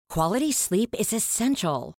Quality sleep is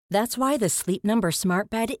essential. That's why the Sleep Number Smart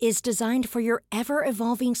Bed is designed for your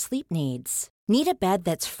ever-evolving sleep needs. Need a bed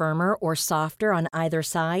that's firmer or softer on either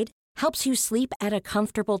side? Helps you sleep at a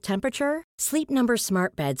comfortable temperature? Sleep Number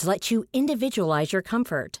Smart Beds let you individualize your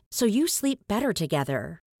comfort, so you sleep better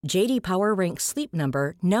together. J.D. Power ranks Sleep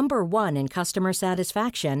Number number 1 in customer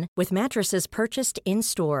satisfaction with mattresses purchased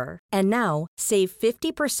in-store. And now, save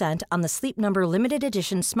 50% on the Sleep Number Limited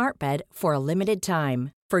Edition Smart Bed for a limited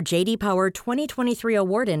time. For J.D. Power 2023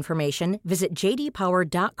 award information, visit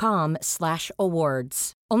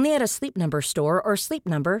jdpower.com/awards. Only at a Sleep Number store or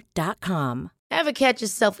sleepnumber.com. Ever catch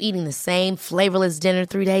yourself eating the same flavorless dinner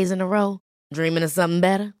 3 days in a row? Dreaming of something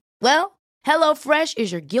better? Well, HelloFresh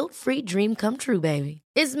is your guilt-free dream come true, baby.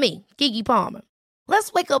 It's me, Keke Palmer.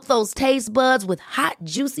 Let's wake up those taste buds with hot,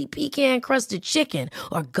 juicy pecan-crusted chicken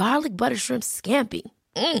or garlic butter shrimp scampi.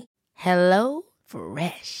 Hello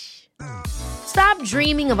Fresh. Stop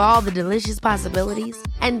dreaming of all the delicious possibilities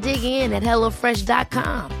and dig in at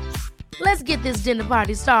HelloFresh.com. Let's get this dinner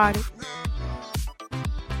party started.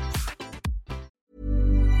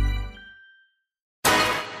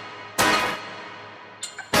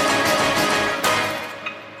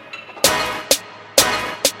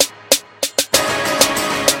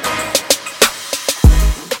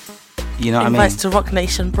 You know what I mean? Invites to Rock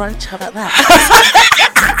Nation brunch. How about that?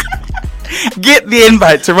 Get the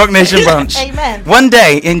invite to Rock Nation brunch. Amen. One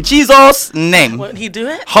day, in Jesus' name. Won't he do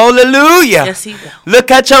it? Hallelujah. Yes, he will. Look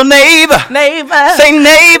at your neighbor. Neighbor. Say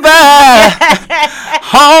neighbor.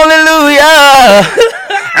 Hallelujah.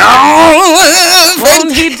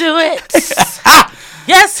 Won't he do it?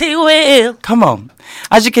 Yes, he will. Come on.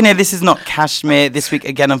 As you can hear, this is not Kashmir. This week,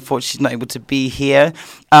 again, unfortunately, she's not able to be here.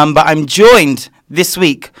 But I'm joined this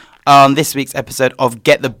week on this week's episode of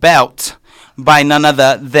Get the Belt by none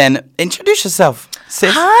other than, introduce yourself,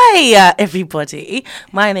 sis. Hi, everybody.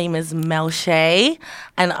 My name is Mel Shea,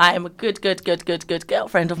 and I am a good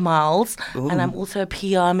girlfriend of Miles, and I'm also a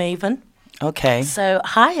PR maven. Okay. So,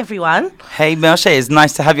 hi, everyone. Hey, Melshe, it's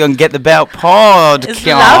nice to have you on Get the Belt podcast. It's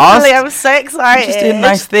lovely. I'm so excited. We're just doing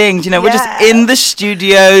nice things. You know, we're just in the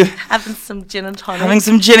studio. Having some gin and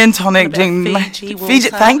tonic. Doing Fiji Fiji.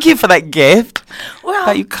 water. Thank you for that gift. Well,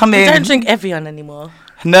 that you come we in. don't drink Evian anymore.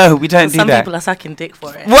 No, we don't do Some that. people are sucking dick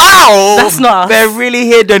for it. Wow! That's not us. They're really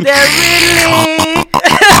here doing... They're really...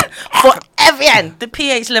 for Evian, the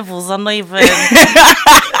pH levels are not even...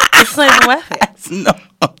 it's not even worth it. It's not.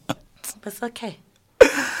 But it's okay.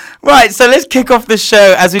 Right, so let's kick off the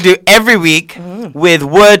show as we do every week with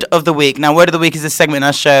Word of the Week. Now, Word of the Week is a segment in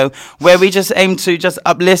our show where we just aim to just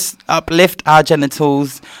uplift our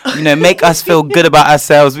genitals, you know, make us feel good about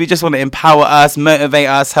ourselves. We just want to empower us, motivate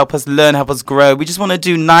us, help us learn, help us grow. We just want to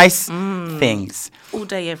do nice things. All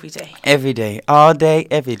day, every day. Every day, all day,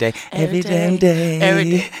 every day, every damn day. Every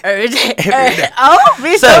day. Every day. Oh,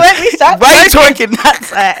 me so let me stop. Why are you talking?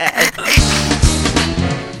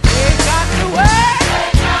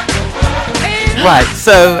 Right,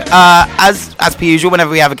 so as per usual, whenever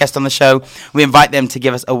we have a guest on the show, we invite them to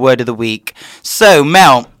give us a word of the week. So,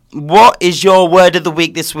 Mel, what is your word of the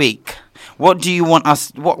week this week? What do you want us?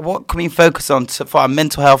 What can we focus on for our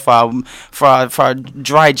mental health, for our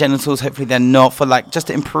dry genitals? Hopefully, they're not, for like just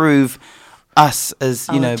to improve us as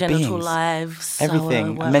genital beings, lives, everything,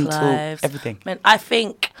 our work mental, lives. everything. I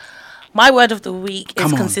think my word of the week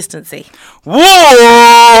is consistency. Whoa!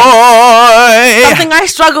 Something I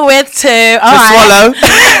struggle with too. Swallow.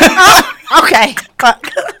 Okay, but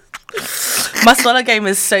my swallow game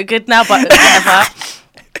is so good now. But whatever.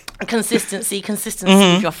 Consistency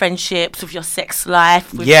with your friendships, with your sex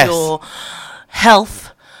life, with your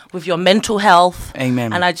health, with your mental health.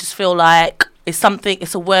 Amen. And I just feel like it's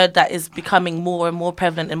a word that is becoming more and more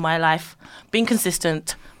prevalent in my life. Being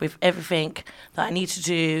consistent with everything that I need to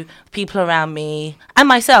do, people around me, and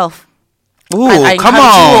myself. Ooh, I come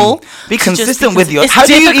encourage you on. all Be to consistent with your... it's How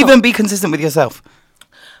do you difficult. even be consistent with yourself?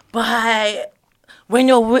 When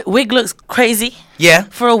your wig looks crazy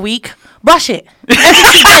for a week, brush it. Every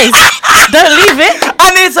 2 days. Don't leave it.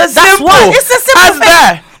 And it's a simple. It's a simple As thing.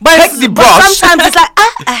 that. Take the But brush. sometimes it's like,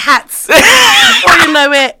 a hat. Before you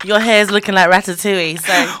know it, your hair's looking like Ratatouille.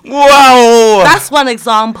 So Wow. that's one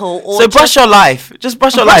example. Or So brush your life. Just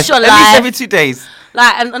brush your life. At least every 2 days.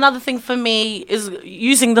 Like, and another thing for me is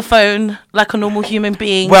using the phone like a normal human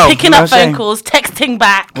being. Well, picking no up phone shame. calls, texting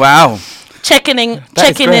back. Wow. Checking in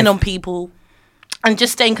great. on people. And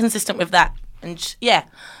just staying consistent with that. And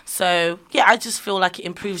So, I just feel like it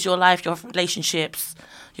improves your life, your relationships,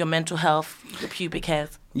 your mental health, your pubic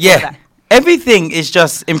hairs. Yeah. Everything is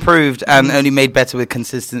just improved and only made better with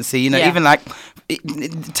consistency. You know, even like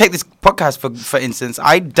take this podcast for instance.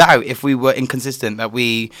 I doubt if we were inconsistent that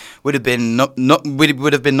we would have been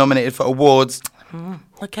nominated for awards.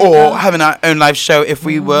 Okay, or having our own live show if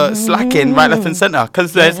we were slacking right, left and centre,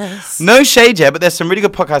 because there's no shade here, but there's some really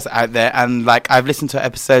good podcasts out there, and like I've listened to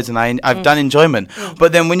episodes and I've done enjoyment.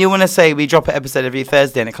 But then when you want to say we drop an episode every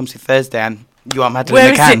Thursday and it comes to Thursday and you are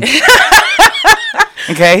Madeline McCann.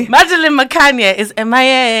 Okay, Madeline McCann is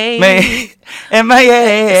MIA.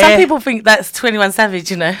 MIA. Some people think that's 21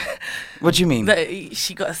 Savage, you know. What do you mean? That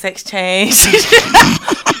she got a sex change.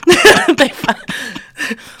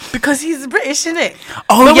 Because he's British, isn't it?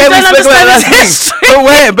 Oh, but yeah, we spoke about that last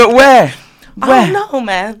week. But where? I don't know,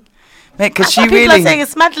 man. Mate, because people are saying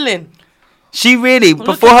it's Madeline. She really,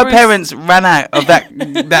 before her parents ran out of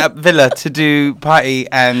that villa to do party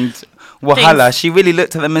and wahala, she really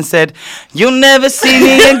looked at them and said, "You'll never see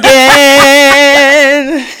me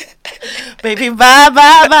again, baby. Bye,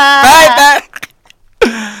 bye, bye, bye,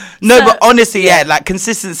 bye." No, but honestly, yeah, like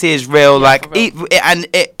consistency is real. Yeah, like,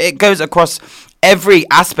 it goes across every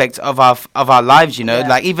aspect of our lives, you know,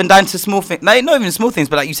 like even down to small things, like not even small things,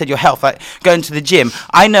 but like you said, your health, like going to the gym.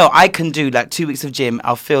 I know I can do like 2 weeks of gym.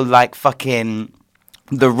 I'll feel like fucking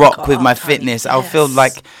The Rock with my fitness. I'll feel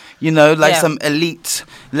like, you know, like some elite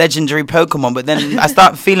legendary Pokemon, but then I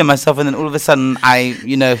start feeling myself, and then all of a sudden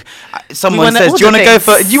someone says, do you want to go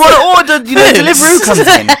for, do you want to order, you know, Deliveroo comes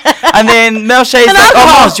in, and then Mel Shay's like, oh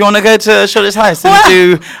Mars, do you want to go to Charlotte's house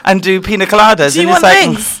and do pina coladas? Do you want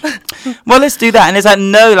things? Well, let's do that. And it's like,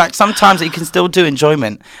 no, like sometimes you can still do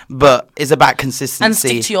enjoyment, but it's about consistency. And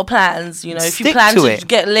stick to your plans, you know, if you plan to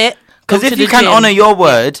get lit, because if you can honour your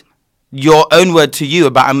word, your own word to you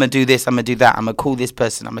about I'm gonna do this, I'm gonna do that, I'm gonna call this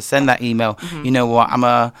person, I'm gonna send that email. You know what? I'm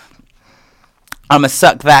gonna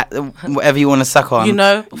suck that, whatever you want to suck on. You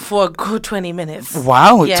know, for a good 20 minutes.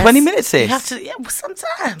 Wow, 20 minutes is. You have to,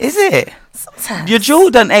 sometimes. Is it? Sometimes. Your jaw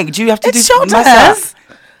done egg. Do you have to do massage?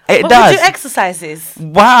 It does. We do exercises.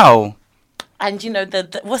 Wow. And you know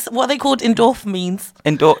what are they called? Endorphins.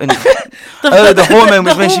 The hormone,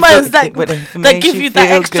 the hormones that give you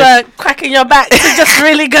that extra crack in your back to just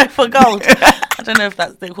really go for gold. I don't know if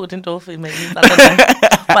they're called endorphin, maybe. I don't know.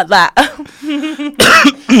 But that.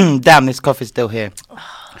 Damn, this cough is still here.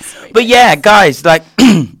 But yeah, guys, like,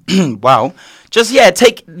 wow. Just,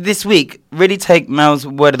 take this week, really take Mel's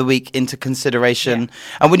word of the week into consideration. Yeah.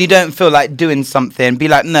 And when you don't feel like doing something, be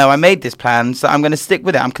like, no, I made this plan, so I'm going to stick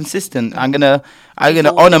with it. I'm consistent. I'm gonna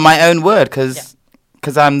honour my own word, because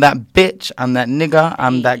I'm that bitch, I'm that nigger,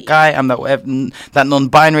 I'm that guy, I'm that whatever, that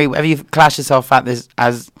non-binary, whatever you clash yourself at this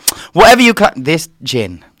as, whatever you this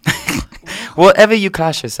gin. Whatever you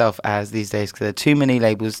clash yourself as these days, because there are too many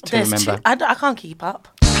labels to remember. I can't keep up.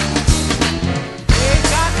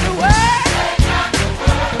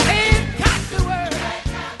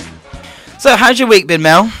 So, how's your week been,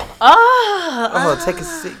 Mel? Take a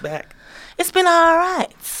seat back. It's been all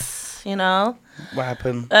right, you know. What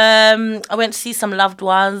happened? I went to see some loved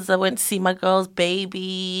ones. I went to see my girl's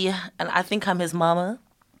baby, and I think I'm his mama.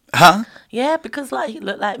 Huh? Yeah, because like he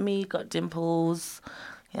looked like me, got dimples.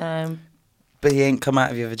 But he ain't come out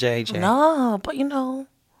of your vajayjay. No, but you know,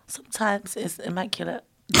 sometimes it's immaculate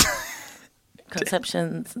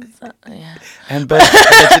conceptions. And stuff, yeah. And birth,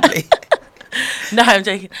 allegedly. No, I'm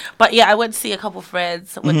joking. But yeah, I went to see a couple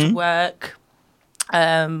friends. I went to work.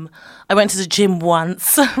 I went to the gym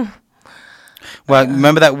once. Well,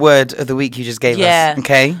 remember that word of the week you just gave us?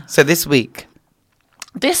 Okay. So this week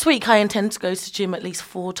I intend to go to the gym at least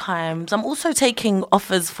 4 times. I'm also taking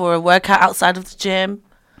offers for a workout outside of the gym.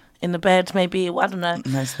 In the bed, maybe. I don't know.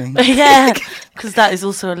 Nice thing. Yeah, because that is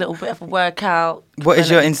also a little bit of a workout. What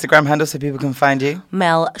is your Instagram handle so people can find you?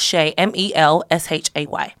 Mel Shay,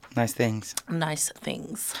 Melshay. Nice things. Nice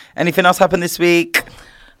things. Anything else happened this week?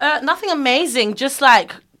 Nothing amazing. Just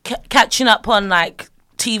like catching up on like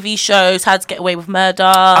TV shows. How to Get Away with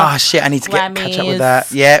Murder. Oh shit! I need to catch up with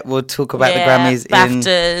that. Yeah, we'll talk about the Grammys.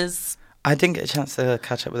 BAFTAs. I didn't get a chance to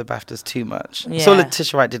catch up with the BAFTAs too much. Yeah. So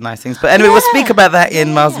Letitia Wright did nice things. But anyway, we'll speak about that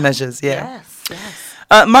in Miles Measures. Yeah. Yes.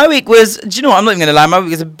 My week was, do you know what? I'm not even going to lie. My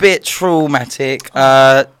week was a bit traumatic.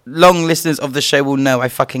 Long listeners of the show will know I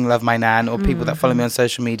fucking love my nan, or people that follow me on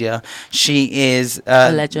social media. She is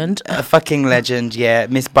a legend. A fucking legend, yeah.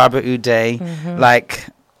 Miss Barbara Uday. Like,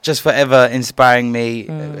 just forever inspiring me.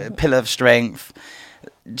 A pillar of strength.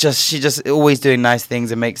 She just always doing nice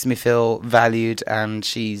things and makes me feel valued, and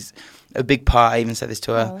she's a big part. I even said this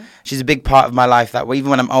to her. She's a big part of my life that even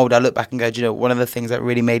when I'm old, I look back and go, do you know, one of the things that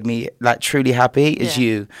really made me like truly happy is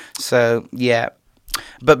you. So yeah.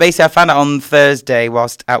 But basically I found out on Thursday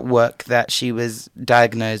whilst at work that she was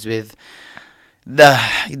diagnosed with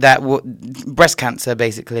breast cancer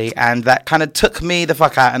basically, and that kind of took me the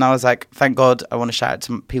fuck out. And I was like, thank God. I want to shout out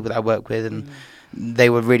to people that I work with, and they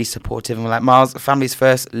were really supportive and were like, Miles, family's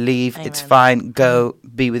first, leave, Amen. It's fine, go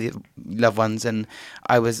be with your loved ones. And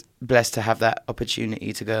I was blessed to have that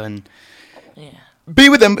opportunity to go and be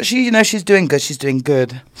with them. But she, you know, she's doing good. She's doing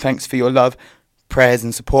good. Thanks for your love, prayers,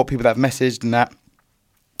 and support, people that have messaged and that.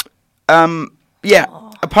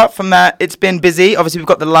 Apart from that, it's been busy. Obviously, we've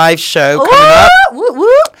got the live show coming up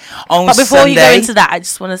on But before Sunday. you go into that, I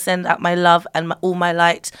just want to send out my love and all my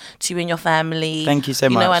light to you and your family. Thank you so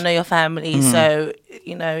much. You know, I know your family, so,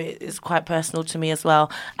 you know, it's quite personal to me as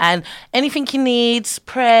well. And anything you need,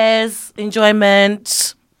 prayers,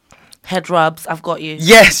 enjoyment, head rubs, I've got you.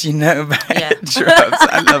 Yes, you know about head rubs.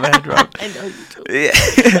 I love a head rub. I know you do. Yeah.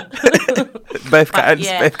 both kinds.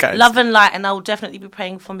 Love and light, and I'll definitely be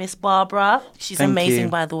praying for Miss Barbara. She's Thank amazing, you.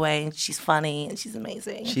 by the way. She's funny and she's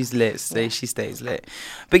amazing. She's lit. She stays lit.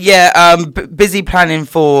 But yeah, busy planning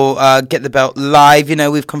for Get the Belt Live. You know,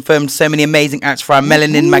 we've confirmed so many amazing acts for our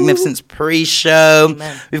Melanin Magnificence pre-show.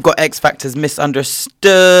 Amen. We've got X Factor's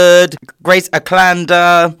Misunderstood, Grace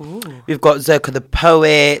Aklanda. We've got Zerka the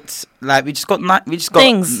Poet. Like we just got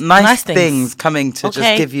nice things coming to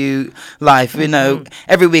just give you life. You know,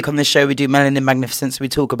 every week on this show we do Melanin Magnificence. We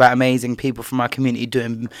talk about amazing people from our community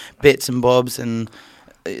doing bits and bobs and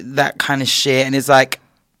that kind of shit. And it's like,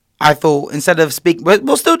 I thought instead of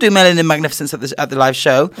we'll still do Melanin Magnificence at the live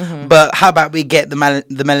show, but how about we get the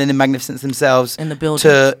Melanin Magnificence themselves in the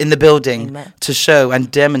building to show and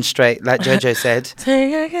demonstrate, like Jojo said,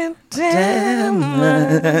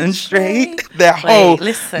 demonstrate their whole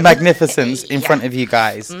magnificence in front of you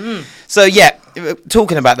guys. So yeah,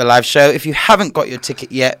 talking about the live show, if you haven't got your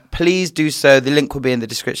ticket yet, please do so. The link will be in the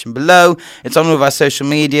description below. It's on all of our social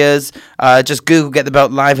medias. Just Google Get the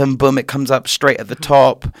Belt Live and boom, it comes up straight at the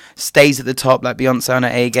top. Stays at the top like Beyonce on her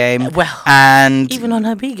A game. Well, and even on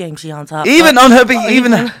her B game, she on top. Even on her B,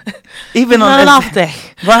 even on her off day,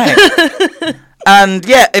 right? And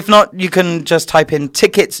yeah, if not, you can just type in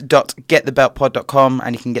tickets.getthebeltpod.com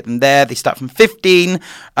and you can get them there. They start from 15.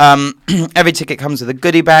 Every ticket comes with a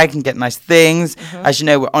goodie bag and get nice things. As you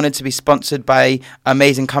know, we're honoured to be sponsored by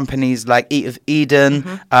amazing companies like Eat of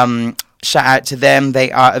Eden. Shout out to them.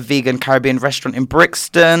 They are a vegan Caribbean restaurant in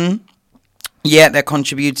Brixton. Yeah, they're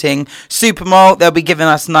contributing. Supermalt, they'll be giving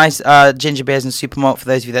us nice ginger beers and Supermalt for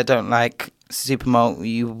those of you that don't like Supermalt,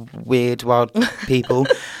 you weird, wild people.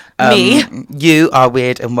 Me? You are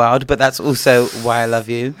weird and wild, but that's also why I love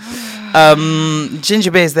you.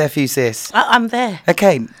 Ginger beer's there for you, sis. I'm there.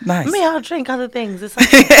 Okay, nice. Me, I'll drink other things. It's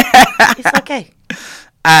okay. It's okay.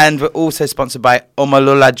 And we're also sponsored by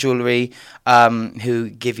Omalola Jewellery,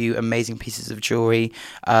 who give you amazing pieces of jewellery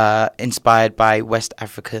inspired by West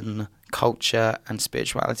African culture and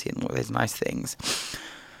spirituality and all those nice things.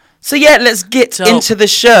 So yeah, let's get into the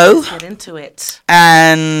show. Let's get into it.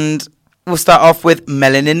 And we'll start off with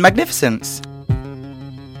Melanin Magnificence.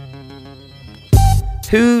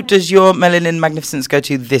 Who does your Melanin Magnificence go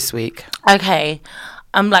to this week? Okay,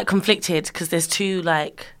 I'm like conflicted because there's two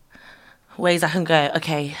like ways I can go.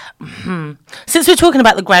 Okay, since we're talking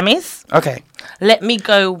about the Grammys, okay, let me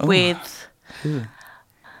go with an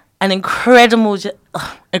incredible.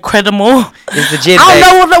 Incredible. It's the gin. I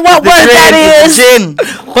don't know what word that is. It's the gin.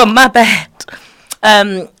 Well, my bad.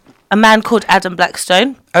 A man called Adam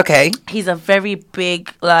Blackstone. Okay. He's a very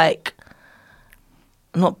big, like,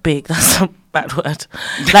 not big. That's a bad word.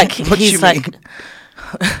 Like he's like.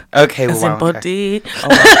 Okay, as well, in body. Okay. Oh,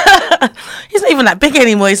 wow. He's not even that big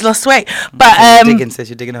anymore. He's lost weight. But you're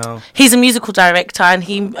digging a hole. He's a musical director, and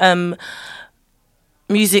he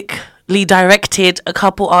musically directed a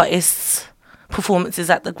couple artists' performances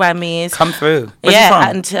at the Grammys. Come through. Where's he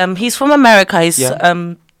from? And he's from America.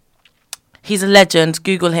 He's a legend.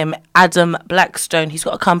 Google him, Adam Blackstone. He's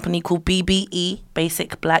got a company called BBE,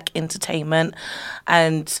 Basic Black Entertainment,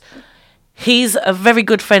 and he's a very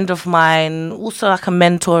good friend of mine, also like a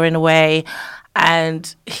mentor in a way,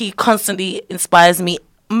 and he constantly inspires me.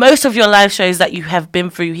 Most of your live shows that you have been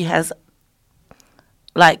through, he has,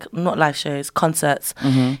 like, not live shows, concerts.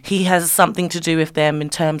 He has something to do with them in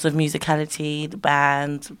terms of musicality, the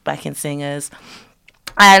band, backing singers.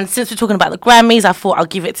 And since we're talking about the Grammys, I thought I'll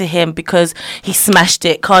give it to him because he smashed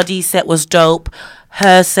it. Cardi's set was dope.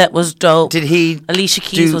 Her set was dope. Did he Alicia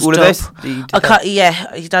Keys was all dope. Of those?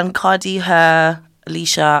 Yeah, he's done Cardi, her,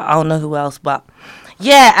 Alicia. I don't know who else, but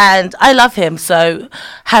yeah, and I love him. So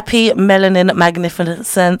happy Melanin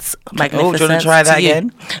Magnificence. Oh, do you want to try that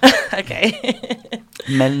again? Okay.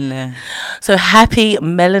 Melanin. So happy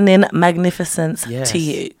Melanin Magnificence to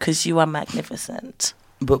you because you are magnificent.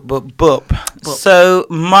 So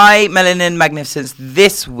my Melanin Magnificence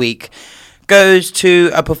this week goes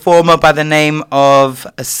to a performer by the name of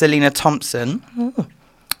Selena Thompson.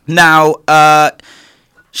 Now,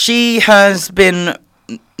 she has been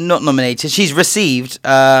not nominated. She's received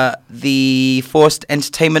the Forced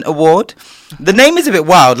Entertainment Award. The name is a bit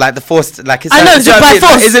wild, like the Forced. Like I know, is it by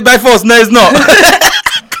force? Is it by force? No, it's not.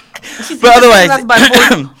 But otherwise,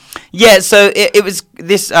 yeah. So it was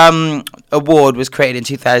this award was created in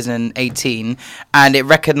 2018, and it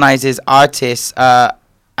recognises artists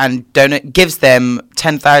and gives them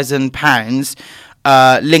 £10,000.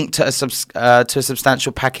 Linked to a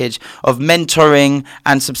substantial package of mentoring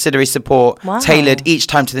and subsidiary support tailored each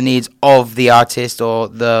time to the needs of the artist or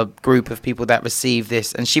the group of people that receive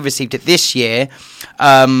this. And she received it this year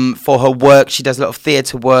for her work. She does a lot of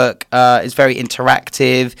theatre work. It's very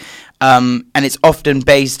interactive, and it's often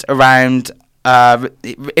based around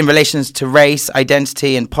in relations to race,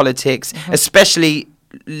 identity and politics, especially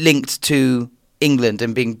linked to England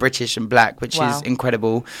and being British and black, which is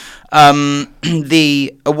incredible.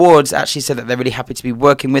 The awards actually said that they're really happy to be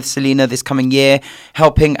working with Selena this coming year,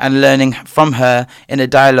 helping and learning from her in a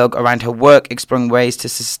dialogue around her work, exploring ways to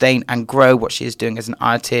sustain and grow what she is doing as an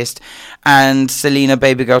artist. And Selena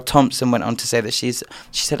Baby Girl Thompson went on to say that she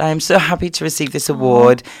said, I am so happy to receive this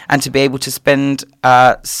award and to be able to spend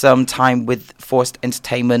some time with Forced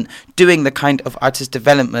Entertainment doing the kind of artist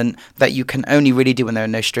development that you can only really do when there are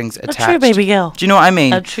no strings attached. A true baby girl. Do you know what I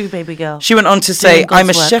mean? A true baby girl. She went on to say, I am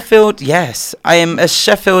a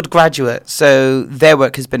Sheffield graduate, so their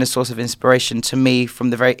work has been a source of inspiration to me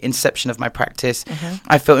from the very inception of my practice.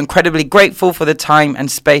 I feel incredibly grateful for the time and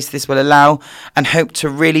space this will allow and hope to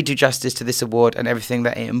really do justice to this award and everything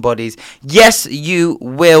that it embodies. Yes, you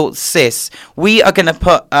will, sis. We are going to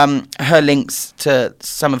put her links to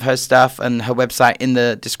some of her stuff and her website in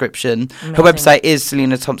the description. Amazing. Her website is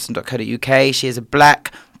selenathompson.co.uk. She is a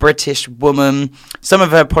black British woman. Some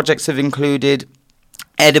of her projects have included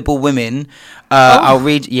Edible Women. I'll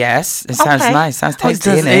read. Yes, it sounds nice. Sounds tasty,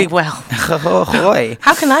 does innit? Well.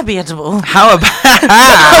 How can I be edible? How about?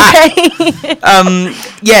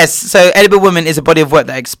 Yes. So, Edible Women is a body of work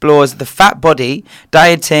that explores the fat body,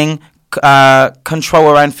 dieting, control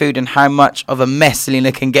around food, and how much of a mess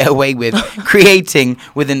Selena can get away with creating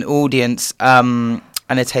with an audience and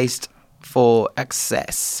a taste for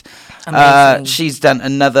excess. She's done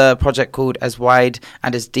another project called As Wide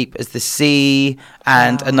and As Deep as the Sea,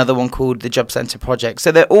 and another one called the Job Centre Project.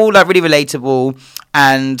 So they're all like really relatable,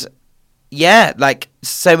 and yeah, like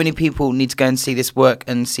so many people need to go and see this work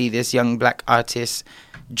and see this young black artist's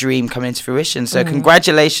dream come into fruition. So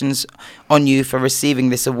congratulations on you for receiving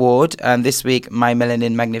this award. And this week, my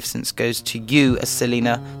Melanin Magnificence goes to you, as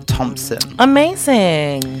Selena Thompson.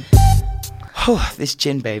 Amazing. Oh, this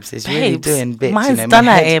gin, babes, is really doing bits. Mine's done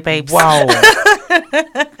out here, babes. Wow.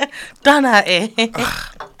 Done out here.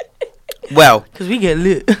 Well. Because we get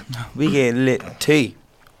lit. We get lit too.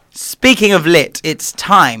 Speaking of lit, it's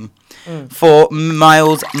time for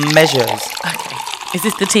Miles Measures. Okay. Is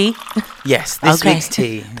this the tea? Yes, this week's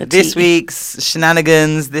tea. This week's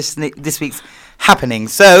shenanigans, this week's happening.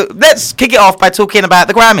 So let's kick it off by talking about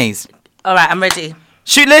the Grammys. All right, I'm ready.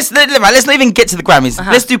 Shoot, let's not even get to the Grammys.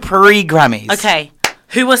 Let's do pre-Grammys. Okay.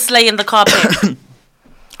 Who was slaying the carpet?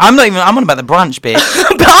 I'm on about the brunch, bitch.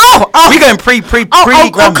 We're going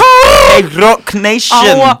pre-Grammys. Hey, Rock Nation.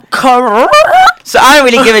 So I don't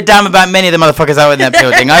really give a damn about many of the motherfuckers out in that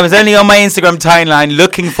building. I was only on my Instagram timeline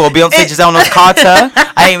looking for Beyonce, Giselle Knowles Carter.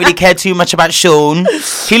 I ain't really cared too much about Sean.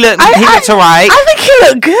 He looked alright. I think he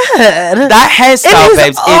looked good. That hairstyle,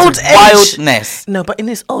 babes, is wildness. No, but in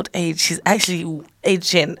his old age, he's actually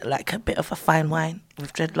aging like a bit of a fine wine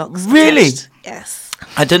with dreadlocks. Really? Attached. Yes.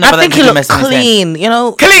 I don't know. I think he looked clean. You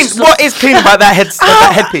know, clean. What is clean about that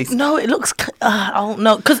headpiece? No, it looks. I don't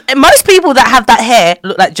know, because most people that have that hair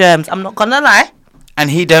look like germs. I'm not gonna lie. And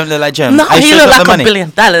he don't look like germs. No, he looked like $1 billion.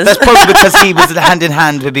 That's probably because he was hand in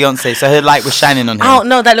hand with Beyonce, so her light was shining on him. I don't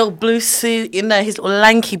know, that little blue suit, you know, his little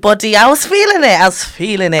lanky body. I was feeling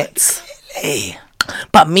it. Really?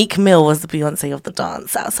 But Meek Mill was the Beyonce of the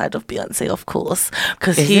dance, outside of Beyonce, of course,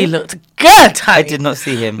 because he looked good. Honey. I did not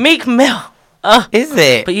see him. Meek Mill. Is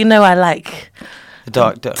it? But you know I like the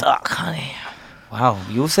dark, honey. Wow,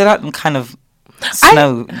 you also like them kind of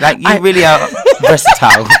snow. You really are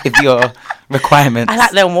versatile with your requirements. I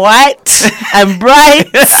like them white and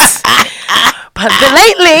bright. But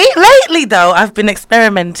lately though, I've been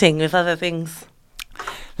experimenting with other things.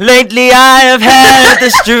 Lately I have had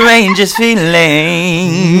the strangest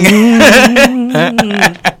feeling.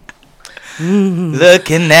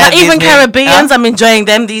 Looking at even Caribbeans, I'm enjoying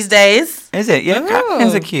them these days. Is it? Yeah,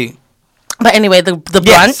 Caribbeans are cute. But anyway, the brunch.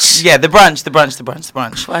 Yes. Yeah, the brunch.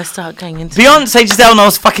 Before I start going into Beyonce Giselle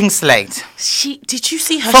Knowles fucking slayed. Did you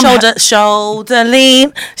see her From shoulder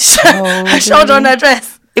lean? Her shoulder on her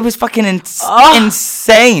dress. It was fucking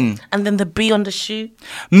insane. And then the B on the shoe.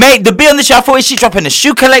 Mate, the B on the shoe, I thought, is she dropping a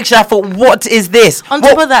shoe collection? I thought, what is this? On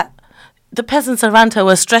top of that, the peasants around her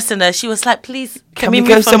were stressing her. She was like, please, can we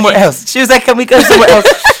go somewhere else? She was like, can we go somewhere else?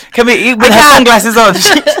 Can we eat with her sunglasses on?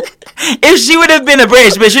 If she would have been a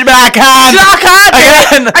British bitch, she'd be like, I can't.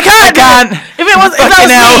 If it was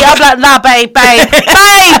me, I'd be like, nah, babe.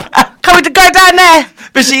 Can we go down there?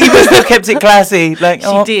 But she even still kept it classy. Like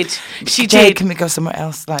she did. Can we go somewhere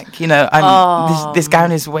else? Like, this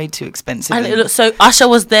gown is way too expensive. And it looked so. Usher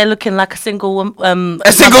was there looking like a single woman.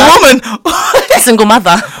 A single woman. A single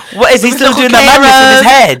mother. What is he still doing that madness with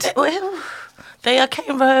his head? They are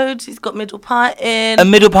Cane Road. He's got middle part in. A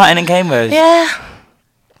middle part in Cane Road. Yeah.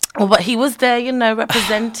 Well, but he was there,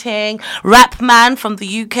 representing Rap Man from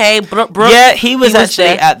the UK. Yeah, he was actually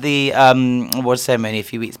at the award ceremony a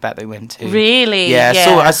few weeks back that we went to. Really? Yeah,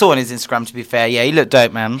 I saw on his Instagram, to be fair. Yeah, he looked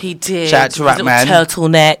dope, man. He did. Shout out to Rap Man.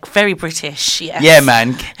 Turtleneck. Very British, yes. Yeah,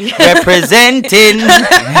 man. Representing.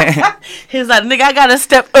 He was like, nigga, I gotta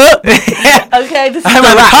step up. Okay, this is I'm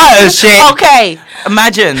a part of shit. Okay.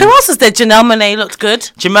 Imagine. Who else was there? Janelle Monáe looked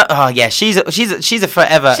good. Oh, yeah, she's a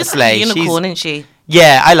forever slay. She's a unicorn, isn't she?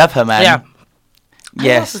 Yeah, I love her, man. Yeah. Yes. Who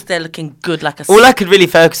else was there looking good like a... All I could really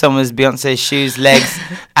focus on was Beyonce's shoes, legs,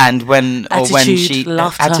 and when she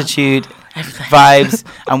laughter, attitude, everything. vibes,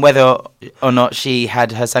 and whether or not she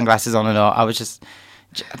had her sunglasses on or not. I was just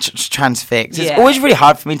transfixed. It's always really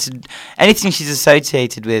hard for me to anything she's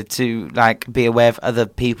associated with to like be aware of other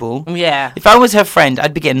people. Yeah. If I was her friend,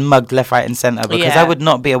 I'd be getting mugged left, right, and centre because I would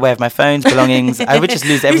not be aware of my phone's belongings. I would just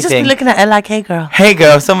lose everything. You'd just be looking at her like, "Hey, girl." Hey,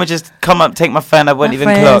 girl. Someone just come up, take my phone. I wouldn't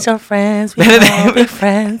even clock. Your friends, we can be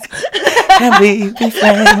friends. Can we be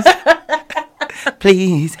friends?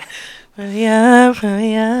 Please. Yeah.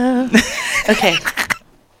 Okay.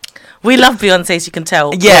 We love Beyonce, as you can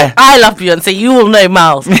tell. Yeah. I love Beyonce. You all know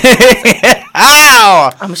Miles. Ow!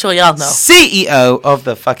 I'm sure y'all know. CEO of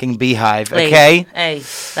the fucking Beehive, okay? Hey,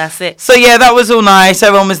 that's it. So, yeah, that was all nice.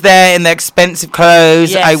 Everyone was there in their expensive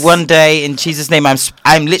clothes. Yes. One day, in Jesus' name,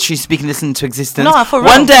 I'm literally speaking this into existence. No, for real.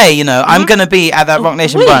 One day, I'm going to be at that Rock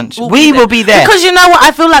Nation brunch. We will be there. Because you know what?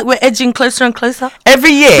 I feel like we're edging closer and closer.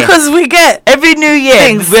 Every year. Because we get... Every new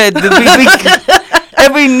year.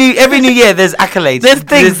 Every new year, there's accolades. There's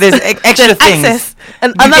things. There's extra things. Access.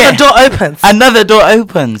 And another door opens. Another door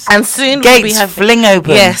opens. And soon gates fling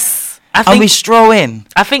open. Yes. And we stroll in.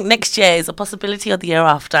 I think next year is a possibility of the year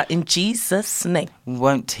after. In Jesus' name.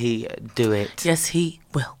 Won't he do it? Yes, he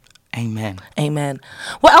will. Amen.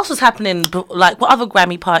 What else was happening? Like, what other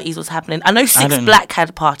Grammy parties was happening? I know Six Black had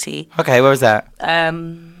a party. Okay, where was that?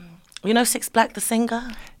 You know Six Black, the singer?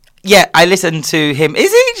 Yeah, I listened to him.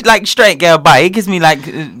 Is he like straight girl bi? He gives me like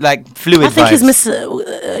fluid vibes. I think he's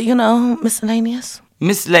miscellaneous.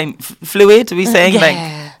 Fluid, are we saying? Yeah. Like,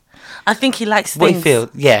 I think he likes what things. you feel.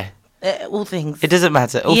 Yeah. All things. It doesn't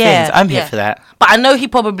matter. All things. I'm here for that. But I know he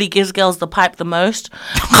probably gives girls the pipe the most.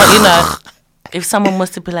 But, if someone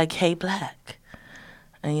was to be like, hey, Black,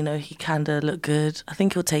 and, he kind of look good, I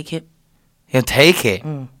think he'll take it. He'll take it?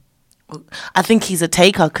 I think he's a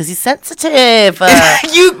taker because he's sensitive.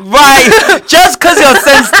 Right. Just because you're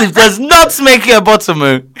sensitive does not make you a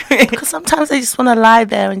bottom. Because sometimes they just want to lie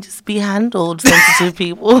there and just be handled, sensitive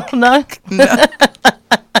people. No.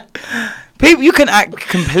 People, you can act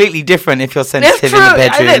completely different if you're sensitive in the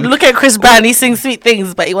bedroom. Look at Chris Brown. He sings sweet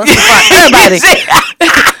things, but he wants to fuck everybody.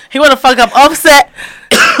 He want to fuck up Offset.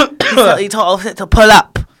 He told Offset to pull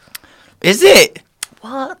up. Is it?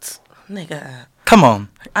 What? Nigga. Come on.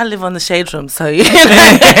 I live on the Shade Room, so yeah,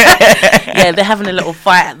 they're having a little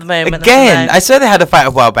fight at the moment. Again, I swear they had a fight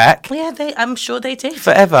a while back. Yeah, I'm sure they did.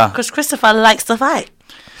 Forever. Because Christopher likes to fight.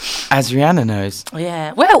 As Rihanna knows.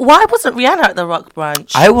 Yeah. Well, why wasn't Rihanna at the Rock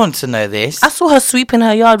brunch? I want to know this. I saw her sweeping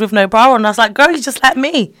her yard with no bra on, and I was like, girl, you're just like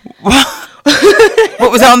me.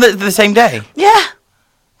 What was that on the same day? Yeah.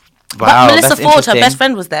 Wow, but Melissa Ford, her best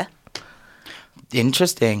friend, was there.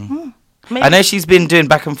 Interesting. I know she's been doing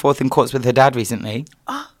back and forth in courts with her dad recently.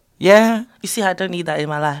 Yeah. You see, I don't need that in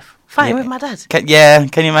my life. Fighting with my dad. Can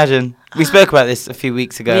you imagine? We spoke about this a few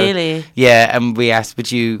weeks ago. Really? Yeah, and we asked, would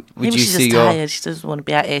you Maybe she's sue just tired. She doesn't want to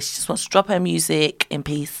be out here. She just wants to drop her music in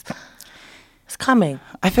peace. It's coming.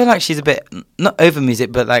 I feel like she's a bit, not over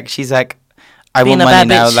music, but like she's like, I Being want money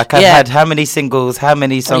now. Bitch. Like I've had how many singles, how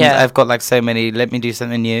many songs? Yeah. I've got like so many. Let me do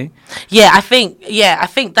something new. Yeah, I think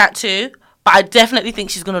that too. But I definitely think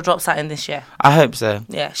she's gonna drop something this year. I hope so.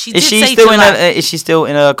 Yeah, she is did she say still to is she still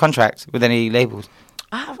in a contract with any labels?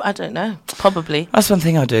 I don't know. Probably. That's one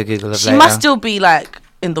thing I'll do a Google of She later. must still be like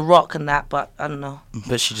in The Rock and that, but I don't know.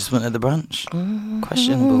 But she just went at the brunch.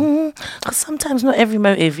 Questionable. Because sometimes not every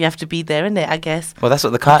motive you have to be there, innit? I guess. Well, that's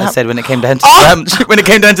what the Carter said when it came down to the brunch. When it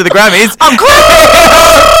came down to the Grammys.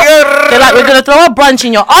 They're like, we're gonna throw a brunch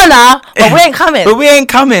in your honor, but we ain't coming. But we ain't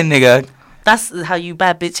coming, nigga. That's how you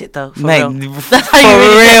bad bitch it though. For Mate, real. for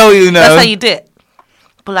real, you know. That's how you do it.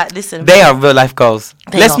 But like, listen. They are real life goals.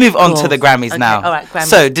 They Let's are move on to goals. the Grammys Okay, now. all right, Grammys.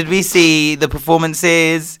 So, did we see the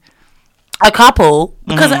performances? A couple,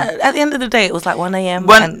 because at the end of the day, it was like 1 a.m.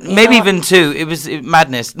 Maybe even 2. It was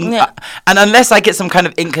madness. Yeah. And unless I get some kind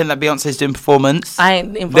of inkling that Beyonce's doing performance, I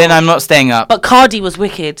ain't involved. then I'm not staying up. But Cardi was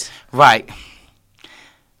wicked. Right.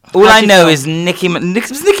 All How'd I you know feel? is Nicki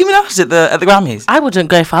Minaj at the Grammys. I wouldn't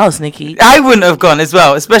go if I was Nicki. I wouldn't have gone as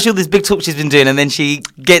well, especially all this big talk she's been doing, and then she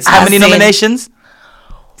gets how As many in- nominations?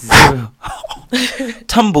 0.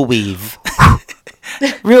 Tumbleweave.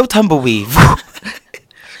 Real tumbleweave.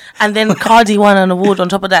 And then Cardi won an award on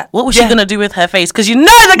top of that. What was she Yeah. gonna do with her face? Because you know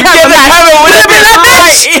the camera. Yeah, the camera would have been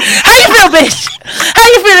bitch. How you feel, bitch? How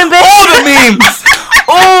you feeling, bitch? All the memes.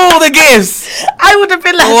 All the gifts. I would have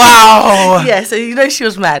been like, Wow. Yeah, so you know she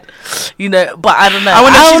was mad. You know, but I don't know. I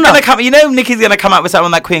wonder if don't she's know. gonna come. You know, Nikki's gonna come out with something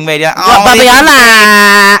on that Queen Radio. What,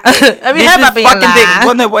 Babiana? Have you This heard is fucking thing. Babiana?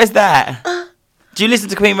 Well, no, what is that? Do you listen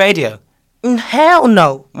to Queen Radio? Hell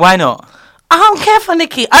no. Why not? I don't care for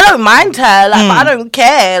Nicki. I don't mind her, like, but I don't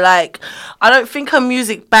care. Like, I don't think her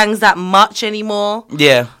music bangs that much anymore.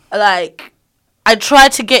 Yeah. Like, I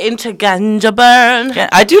tried to get into Ganja Burn. Yeah,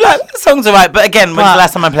 I do like the songs, alright. But again, when's the But-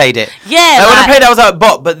 last time I played it? Yeah, Like, when I like- played it, I was like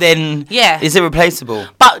bot. But then, Yeah. is it replaceable?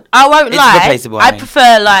 But I won't It's lie. replaceable, I I mean.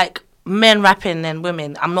 prefer like men rapping than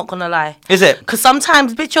women. I'm not gonna lie. Is it? Because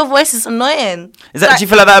sometimes, bitch, your voice is annoying. Is that? Like, Do you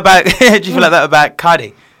feel like that about? Do you feel like that about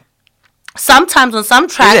Cardi? sometimes on some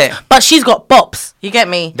tracks, it? but she's got bops. You get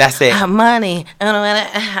me? That's it. Money.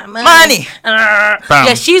 Money. Bam.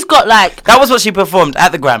 Yeah, she's got like. That was what she performed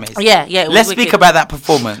at the Grammys. Yeah, yeah. it was Let's speak wicked. about that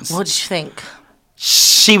performance. What did you think?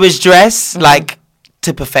 She was dressed like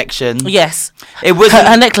to perfection. Yes. It wasn't.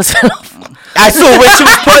 Her necklace fell off. I saw when she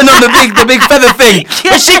was putting on the big feather thing,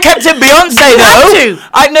 but she kept it Beyonce You had though. to.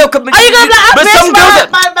 I know. Are you gonna be like, but some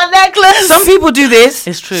girls, my necklace? some people do this.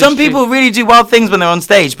 It's true, Some it's true. people really do wild things when they're on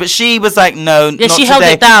stage, but she was like, no, Yeah, not she held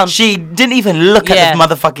today. it down. She didn't even look Yeah. at the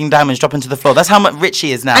motherfucking diamonds dropping to the floor. That's how much rich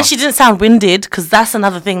she is now. And she didn't sound winded, because that's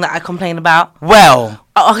another thing that I complain about. well,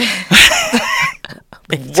 Oh,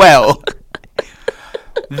 okay. well.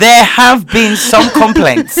 There have been some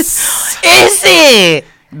complaints Is it?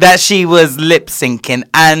 that she was lip syncing,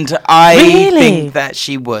 and I Really? think that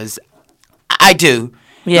she was. I do.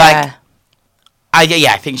 Yeah. I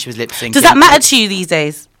think she was lip syncing. Does that matter to you these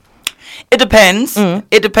days? It depends.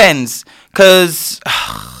 It depends, because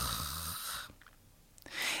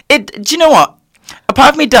do you know what? A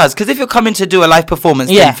part of me does, because if you're coming to do a live performance,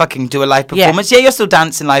 Yeah. then fucking do a live Yeah. performance. Yeah, you're still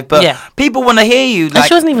dancing live, but Yeah. people want to hear you. And Like,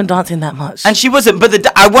 she wasn't even dancing that much. and she wasn't, but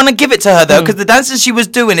I want to give it to her though, because the dances she was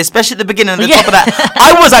doing, especially at the beginning and the Yeah. top of that,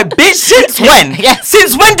 I was like, bitch, since when? Yes.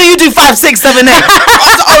 Since when do you do 5, 6, 7, 8?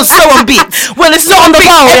 I was so on beat. when it's not on the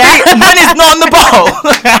bowl, yeah? When it's not on the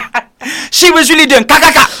bowl. She was really doing ka,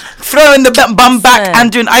 throwing the bum back Yeah.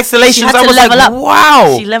 and doing isolations. She had I to was level like, up.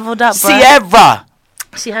 wow. She leveled up, bruh. Sierra.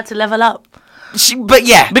 She had to level up. But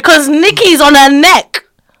yeah. Because Nicki's on her neck.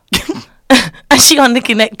 And she on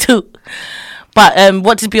Nicki neck too. But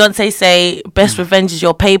what did Beyonce say? Best revenge is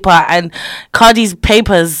your paper. And Cardi's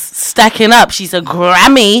paper's stacking up. She's a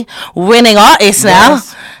Grammy winning artist now.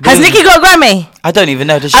 Yes. Has Boom. Nicki got a Grammy? I don't even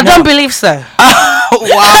know. Does she I know? don't believe so.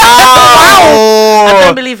 Wow. I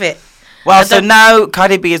don't believe it. Well, so now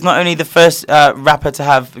Cardi B is not only the first rapper to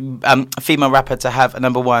have, female rapper to have a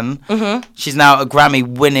number one, she's now a Grammy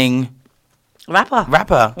winning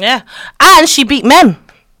rapper. Yeah. And she beat men.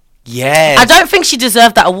 Yes. I don't think she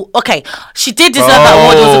deserved that award. Okay, she did deserve that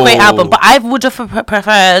award. It was a great Oh. album. But I would have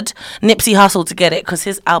preferred Nipsey Hussle to get it because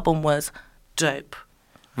his album was dope.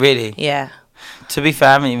 Really? Yeah. To be fair,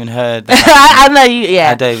 I haven't even heard. I know you,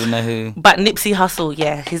 yeah. I don't even know who. But Nipsey Hussle,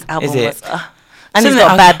 yeah, his album Is it? was... and Isn't he's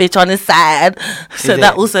got it- a bad bitch on his side. So Is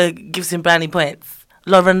that it? also gives him brownie points.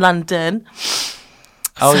 Lauren London.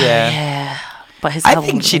 Oh, So, yeah. Yeah. But his I album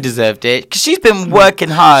think she was- deserved it because she's been working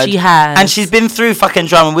hard. She has. and she's been through fucking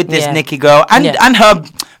drama with this Yeah. Nicki girl and Yeah. and her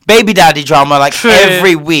baby daddy drama like True.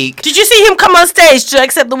 every week. Did you see him come on stage to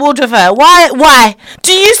accept the award with her? Why?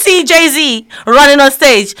 Do you see Jay-Z running on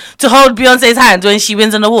stage to hold Beyonce's hand when she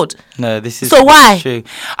wins an award? No, this is So why? true.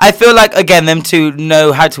 I feel like again them two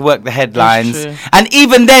know how to work the headlines, true. and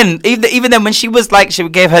even then when she was like she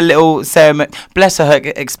gave her little ceremony, bless her, her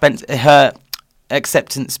expense her.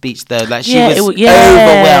 acceptance speech though. Like she Yeah, was yeah.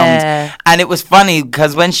 overwhelmed, and it was funny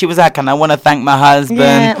because when she was like, "And I want to thank my husband,"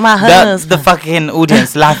 Yeah, my the husband. fucking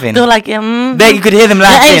audience laughing. They were like, There you could hear them the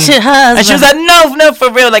laughing. ancient husband. And she was like, no,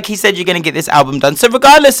 for real. Like he said, you're gonna get this album done. So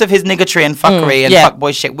regardless of his niggatry and fuckery and yeah.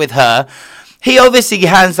 fuckboy shit with her, he obviously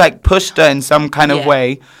has like pushed her in some kind of Yeah.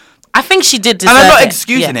 way. I think she did deserve it. And I'm not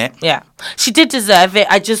excusing Yeah. it. Yeah. She did deserve it.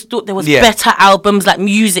 I just thought there was Yeah. better albums, like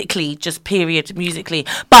musically, just period, musically.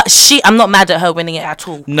 But I'm not mad at her winning it at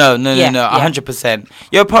all. No, Yeah, 100%.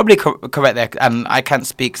 You're probably correct there, and I can't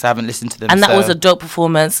speak because I haven't listened to them. And that so. was a dope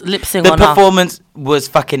performance. Lip sync The on her. performance was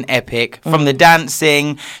fucking epic. From the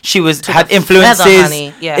dancing, she had the influences, feather,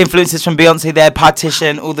 honey. Yeah. influences from Beyonce there,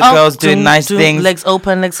 Partition, all the girls doing doom, nice doom, things. Legs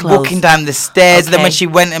open, legs closed. Walking down the stairs, and then when Okay. she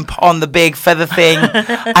went and put on the big feather thing,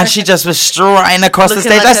 and she just was striding across the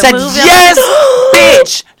Looking stage, like I a said, movie. "Yes,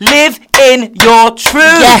 bitch, live in your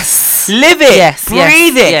truth. Yes. Live it. Yes,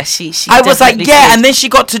 breathe yes. it." Yeah, she I was like, definitely "Yeah," did. and then she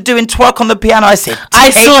got to doing twerk on the piano. I said,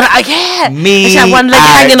 I "Take saw that. Yeah. me And she had one leg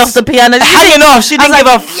hanging out." off the piano. Hanging off. She I was didn't give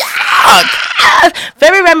like, a fuck.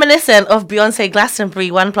 Very reminiscent of Beyonce Glastonbury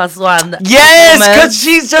 1+1. Yes, performance. because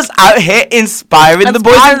she's just out here inspiring the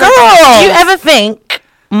boys and Do girls. you ever think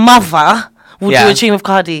Mother will Yeah. do a tune with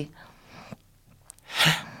Cardi?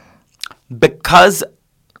 Because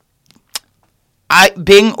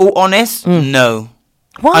being all honest, no.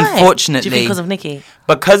 Why? Unfortunately. Do you think because of Nicki?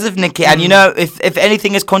 Because of Nicki. And you know, if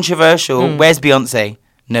anything is controversial, where's Beyonce?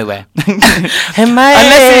 Nowhere. Unless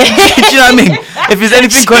do you know what I mean? If there's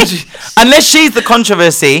anything unless she's the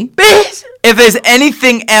controversy, Bitch, if there's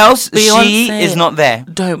anything else, she Beyonce. is not there.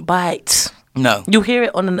 don't bite. No. You'll hear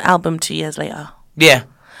it on an album 2 years later. Yeah.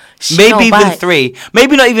 She Maybe don't even bite. 3.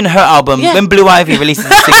 Maybe not even her album. Yeah. When Blue Ivy releases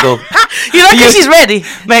a single. You reckon she's ready?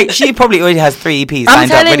 Mate, she probably already has 3 EPs I'm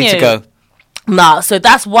lined up, telling ready to you. go. Nah, so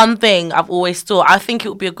that's one thing I've always thought. I think it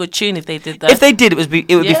would be a good tune if they did that. If they did, it would be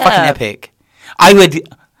Yeah. fucking epic. I would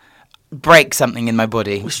break something in my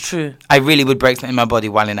body. It's true. I really would break something in my body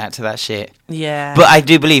whiling out to that shit. Yeah. But I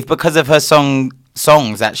do believe because of her songs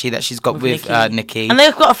actually that she's got with Nicki. And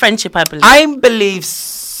they've got a friendship, I believe. I believe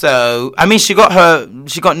so. I mean, she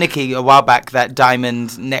got Nicki a while back that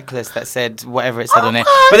diamond necklace that said whatever it said on it.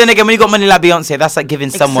 But then again, when you got money like Beyonce, that's like giving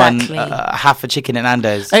someone Exactly. half a chicken and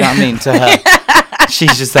Nando's. Do you know what I mean? To her,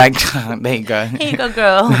 she's just like, there you go. Here you go,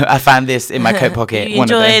 girl. I found this in my coat pocket. You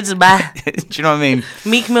One of them. enjoyed. Bye. Do you know what I mean?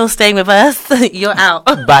 Meek Mill staying with us. You're out.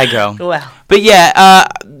 Bye, girl. Well. But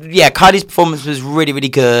yeah, Cardi's performance was really, really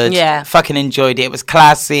good. Yeah. Fucking enjoyed it. It was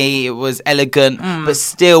classy. It was elegant, but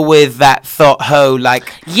still with that thought ho,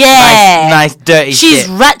 like Yeah. nice dirty She's shit.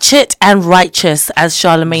 ratchet and righteous, as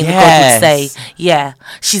Charlemagne the God would Yes. say. Yeah.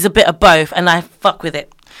 She's a bit of both, and I fuck with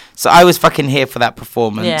it. So I was fucking here for that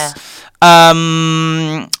performance. Yeah.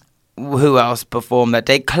 Who else performed that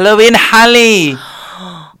day? Chloe and Halle.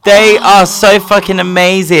 They are so fucking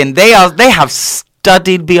amazing. They have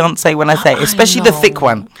studied Beyonce when I say, especially the thick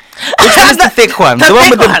one. Which one is the thick one? The one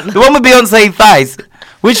thick with one. the one with Beyonce thighs.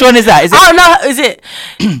 Which one is that? Is it? Oh no, is it?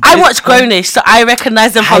 I watch Grownish, so I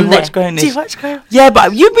recognize them I from there. watch Grownish. Do you watch Grownish? Yeah,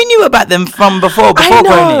 but you knew about them from before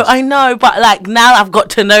Grownish. I know, but like now I've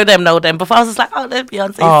got to know them. Before I was just like, oh, they're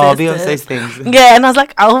Beyonce's Oh, sisters. Beyonce's things. Yeah, and I was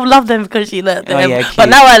like, I love them because she learned them. Oh, yeah, But cute.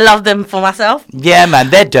 now I love them for myself. Yeah,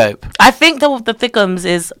 man, they're dope. I think the Thickums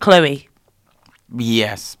is Chloe.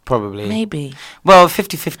 Yes, probably. Maybe. Well,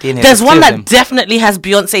 50-50 in here. There's one two of that them. definitely has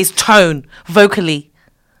Beyonce's tone vocally.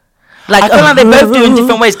 Like I feel like they both do in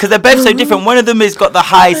different ways because they're both so different. One of them has got the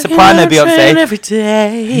high soprano Beyonce. Every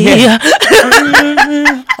day. Yeah.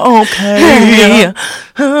 Okay.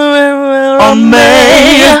 On me.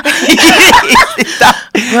 She's got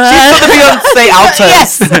the Beyonce altos.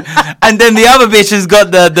 Yes. And then the other bitch has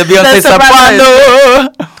got the Beyonce soprano.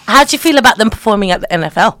 soprano. How do you feel about them performing at the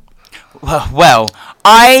NFL? Well,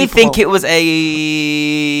 I Super think Bowl. it was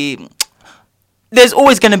a... There's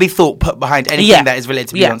always going to be thought put behind anything Yeah. that is related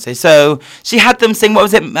to Yeah. Beyonce. So she had them sing, what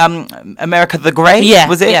was it? America the Great? Yeah.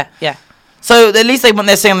 Was it? Yeah. So at least they want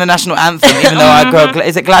they're singing the national anthem, even though our girl,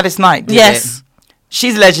 is it Gladys Knight? Did Yes. it?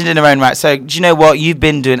 She's a legend in her own right. So do you know what? You've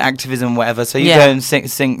been doing activism, whatever. So you Yeah. go and sing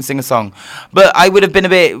a song. But I would have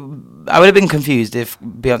been confused if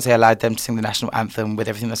Beyonce allowed them to sing the national anthem with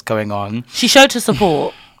everything that's going on. She showed her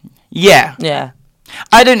support. Yeah. Yeah.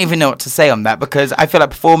 I don't even know what to say on that because I feel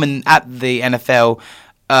like performing at the NFL,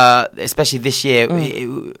 especially this year,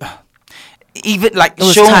 even like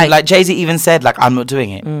was Sean, tight. like Jay-Z even said like I'm not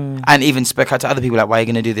doing it, and even spoke out to other people like why are you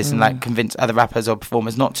going to do this, and like convince other rappers or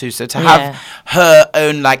performers not to. So to have her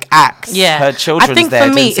own like acts, her children's I think there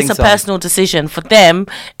for me to sing it's a songs. personal decision. For them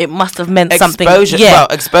it must have meant something.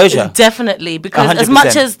 Exposure, definitely, because 100%. as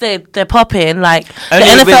much as they're popping, like only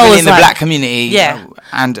the NFL was in the like, black community,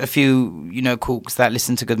 and a few cooks that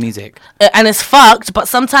listen to good music, and it's fucked. But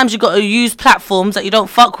sometimes you got to use platforms that you don't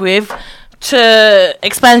fuck with to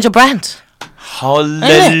expand your brand.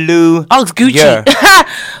 Hallelujah. Oh, it's Gucci. Yeah.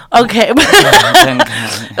 Okay.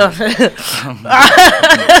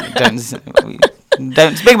 Don't speak about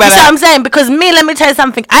That's what that. I'm saying, because let me tell you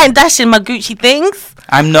something. I ain't dashing my Gucci things.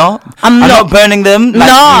 I'm not not burning them like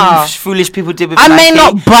No. you foolish people did with I may Nike.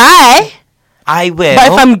 not buy, I will. but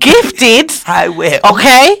if I'm gifted, I will.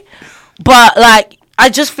 okay. But like, I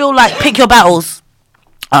just feel like pick your battles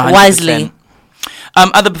 100%. wisely.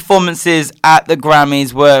 Other performances at the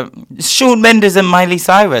Grammys were Shawn Mendes and Miley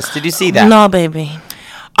Cyrus. Did you see that? No, baby.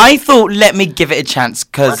 I thought, let me give it a chance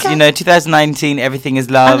because, 2019, everything is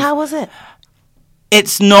love. And how was it?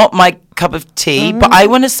 It's not my cup of tea, but I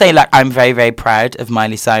want to say, like, I'm very, very proud of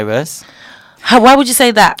Miley Cyrus. Why would you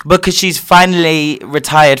say that? Because she's finally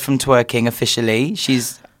retired from twerking officially.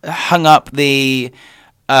 She's hung up the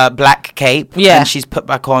black cape, and she's put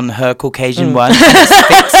back on her Caucasian one. It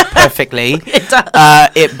fits perfectly. It does.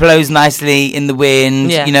 It blows nicely in the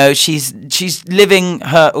wind. Yeah. She's living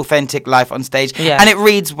her authentic life on stage, Yeah. and it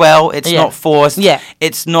reads well. It's not forced. Yeah.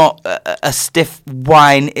 It's not a stiff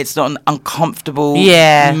whine. It's not an uncomfortable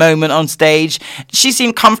Yeah. moment on stage. She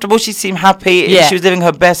seemed comfortable. She seemed happy. Yeah. She was living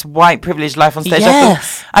her best white privileged life on stage.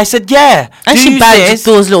 Yes. I said, yeah. And do she this. bagged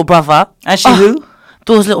Door's little brother. And she who?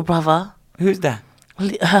 Door's little brother. Who's that?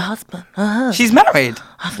 Her husband. She's married.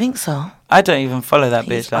 I think so. I don't even follow that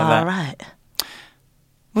bitch like that. All right.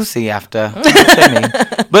 We'll see after. Show me.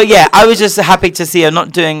 But yeah, I was just happy to see her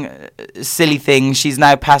not doing silly things. She's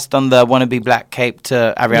now passed on the wannabe black cape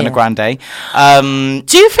to Ariana Grande.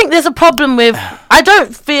 Do you think there's a problem with... I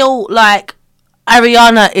don't feel like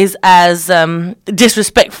Ariana is as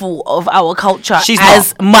disrespectful of our culture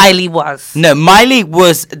as Miley was. No, Miley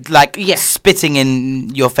was like spitting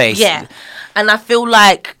in your face. Yeah. And I feel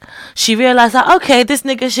like she realised that, okay, this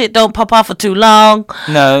nigga shit don't pop off for too long.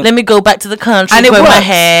 No. Let me go back to the country, and grow my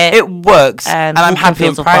hair. It works. And I'm happy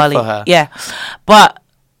and proud for her. Yeah. But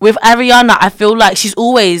with Ariana, I feel like she's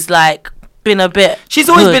always like been a bit... She's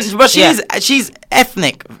always been... But she's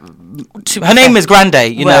ethnic. Her name is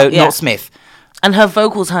Grande, not Smith. And her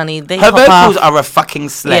vocals, honey, her vocals are a fucking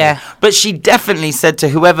slay. Yeah. But she definitely said to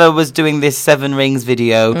whoever was doing this Seven Rings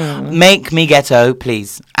video, make me ghetto,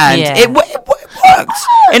 please. And it worked.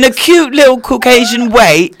 In a cute little Caucasian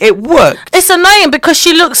way, it worked. It's annoying because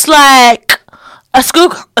she looks like a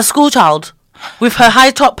school child with her high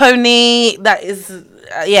top pony. That is,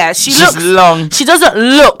 she She's looks long. She doesn't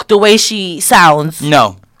look the way she sounds.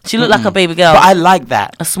 No. She looked like a baby girl. But I like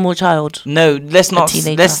that. A small child. No, let's not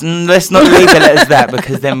label it as that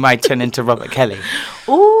because then might turn into Robert Kelly.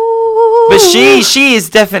 Ooh. But she is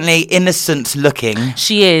definitely innocent looking.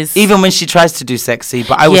 She is. Even when she tries to do sexy,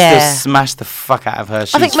 but I would still smash the fuck out of her.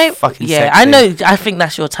 She's fucking sexy. I know. I think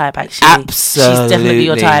that's your type, actually. Absolutely. She's definitely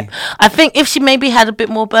your type. I think if she maybe had a bit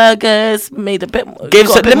more burgers, made a bit more...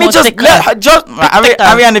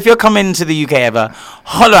 Ariane, if you're coming to the UK ever,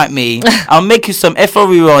 holler at me. I'll make you some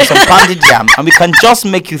FOE and some pounded jam, and we can just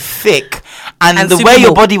make you thick. And the way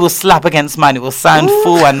your body will slap against mine, it will sound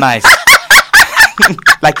full and nice.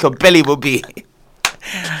 Like your belly will be.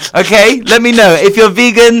 Okay, let me know. If you're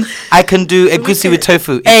vegan, I can do egusi with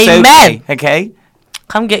tofu. It's Amen. Okay.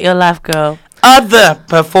 Come get your life, girl. Other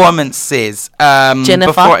performances.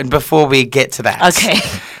 Jennifer. Before we get to that. Okay.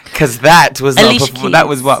 Because that was Alicia not that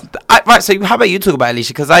was what. Right. So how about you talk about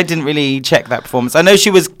Alicia? Because I didn't really check that performance. I know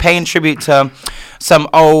she was paying tribute to some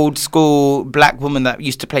old school black woman that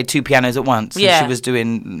used to play two pianos at once. Yeah. And she was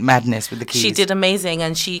doing madness with the keys. She did amazing,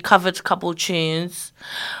 and she covered a couple tunes.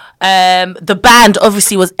 The band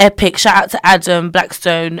obviously was epic. Shout out to Adam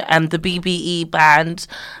Blackstone and the BBE band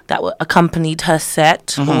that accompanied her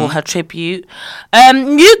set or her tribute.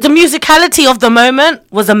 The musicality of the moment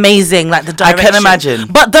was amazing, like the direction. I can imagine.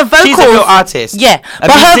 But the vocals... She's a real artist. Yeah.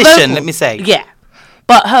 A musician, let me say. Yeah.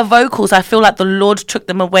 But her vocals, I feel like the Lord took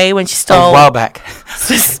them away when she stole... A while back.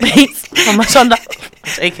 Space from Mashonda.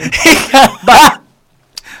 Taken. But...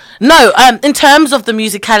 No, in terms of the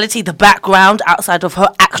musicality, the background outside of her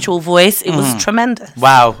actual voice, it was tremendous.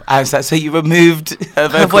 Wow. So you removed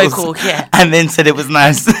her vocals and then said it was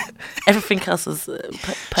nice. Everything else was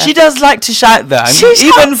perfect. She does like to shout though.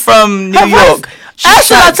 Even from New York.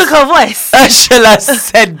 Ursula took her voice. Ursula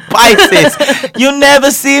said Pisces. You'll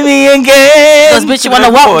never see me again. Because bitch, you want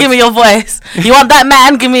to what? Give me your voice. You want that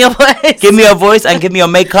man? Give me your voice. Give me your voice and give me your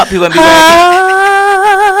makeup. You won't be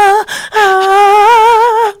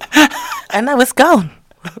and now it's gone.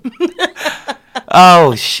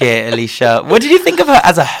 Oh shit, Alicia. What did you think of her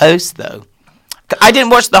as a host, though? I didn't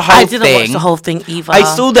watch the whole thing. I didn't watch the whole thing either. I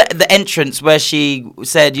saw the entrance where she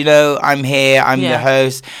said, you know, I'm here, I'm the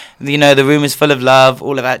host. You know, the room is full of love,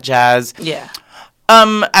 all of that jazz. Yeah.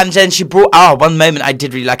 And then she brought one moment I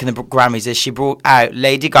did really like in the Grammys is she brought out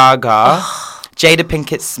Lady Gaga, Jada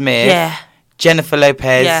Pinkett Smith, Jennifer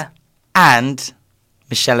Lopez, and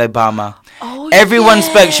Michelle Obama. Everyone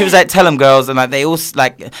spoke. She was like, "Tell them, girls," and like they all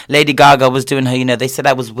like Lady Gaga was doing her. You know, they said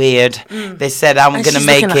I was weird. They said I'm gonna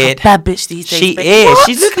make it. Like a bad bitch these days. She is. What?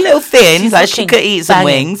 She's looking a little thin. She's like she could eat some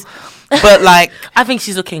wings, but like I think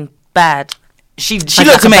she's looking bad. She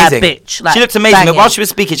looked amazing. Bitch, like, she looked amazing. But while she was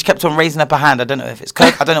speaking, she kept on raising up her hand. I don't know if it's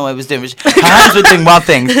coke. I don't know what it was doing. But her hands were doing wild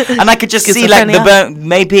things, and I could just see like the burn.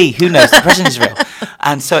 Maybe, who knows? Depression is real,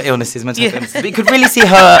 and so illnesses, mental illnesses. But you could really see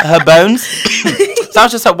her bones. So I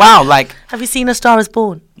was just like, wow. Like, have you seen A Star Is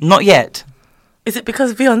Born? Not yet. Is it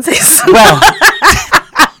because of Beyonce's? Well,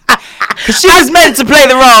 because she was meant to play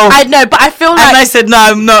the role. I know, but I feel like, and I said no,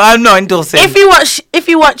 I'm not endorsing. If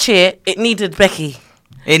you watch it, it needed Becky.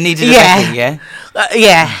 It needed a Becky,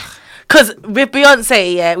 yeah. Because with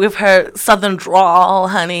Beyonce, with her southern drawl,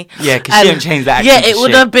 honey. Yeah, because she didn't change that accent. Yeah,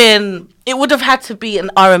 it would have had to be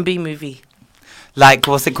an R&B movie. Like,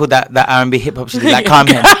 what's it called, that R&B hip-hop she did, like Calm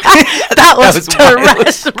Here. that was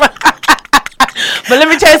trash. But let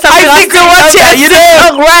me tell you something. I think to watch it, you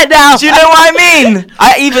know, right now. Do you know what I mean?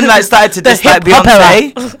 I even like started to dislike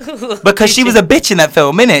Beyonce because she was a bitch in that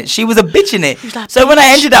film, innit? She was a bitch in it. Like, so when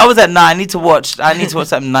I ended it, I was like, nah, I need to watch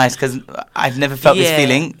something nice because I've never felt this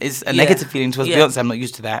feeling. It's a negative feeling towards Beyonce. I'm not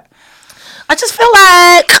used to that. I just feel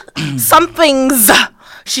like some things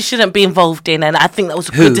she shouldn't be involved in, and I think that was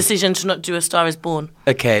a good decision to not do A Star Is Born.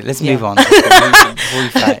 Okay, let's move on.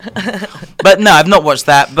 But no, I've not watched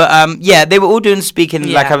that. But yeah, they were all doing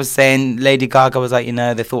speaking. Like I was saying, Lady Gaga was like, you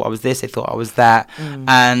know, they thought I was this, they thought I was that.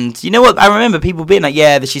 And you know what? I remember people being like,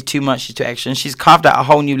 yeah, that she's too much, she's too extra. And she's carved out a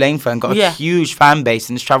whole new lane for her and got a huge fan base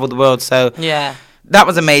and has traveled the world. So that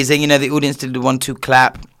was amazing. You know, the audience did the 1-2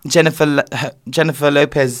 clap. Jennifer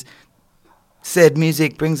Lopez said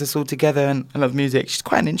music brings us all together, and I love music. She's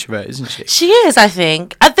quite an introvert, isn't she? She is, I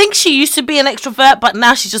think. I think she used to be an extrovert, but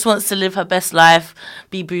now she just wants to live her best life,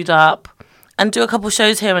 be booed up, and do a couple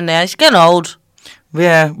shows here and there. She's getting old.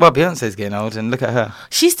 Yeah, well, Beyonce's getting old, and look at her.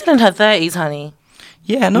 She's still in her 30s, honey.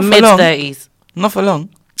 Yeah, not for long. Mid-30s. Not for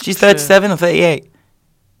long. She's 37 or 38.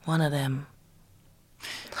 One of them.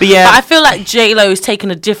 But yeah. But I feel like J-Lo is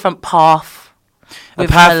taking a different path. A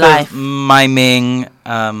path of miming.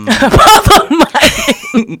 The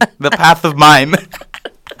path of mime.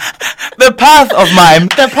 The path of mime.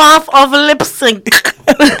 The path of lip sync.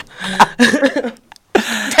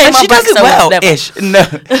 And she does it well-ish. No.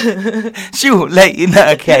 She will let you know,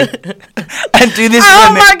 okay. And do this.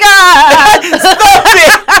 Oh my God. Stop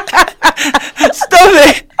it. Stop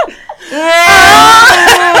it.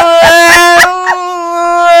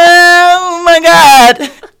 Oh my God.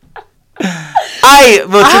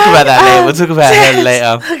 We'll talk about that later. We'll talk about her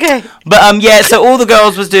later. Okay. But yeah, so all the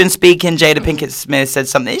girls was doing speaking. Jada Pinkett Smith said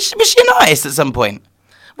something. Was she an artist at some point?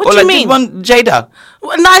 What do you mean? Jada.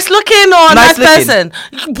 Nice looking or nice person?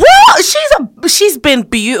 What? She's been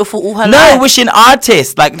beautiful all her life. No, was she an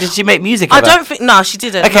artist? Like, did she make music? I don't think. No, she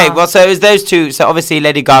didn't. Okay, no. well, so it was those two. So obviously,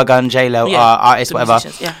 Lady Gaga and J-Lo are artists, whatever.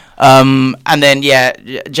 Yeah. And then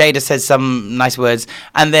Jada said some nice words,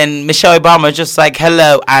 and then Michelle Obama just like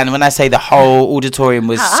hello, and when I say the whole auditorium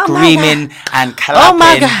was screaming and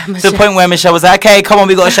clapping to the point where Michelle was like, okay, come on,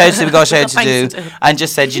 we got a show to do, and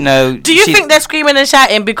just said, you know. Do you think they're screaming and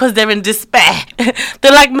shouting because they're in despair?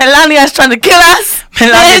 They're like, Melania's trying to kill us.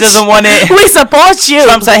 Melania doesn't want it. We support you.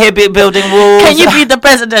 Trump's out here building walls. Can you be the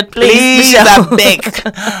president, please? Please, I beg.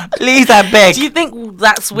 Please, I beg. Do you think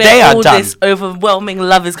that's where all this overwhelming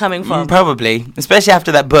love is coming from? Probably, especially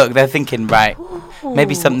after that book. They're thinking, right,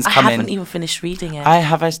 maybe something's coming. I haven't even finished reading it.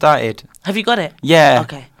 I started. Have you got it? Yeah.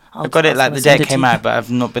 Okay. I got it like the day it came out, but I've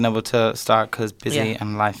not been able to start because busy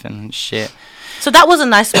and life and shit. So that was a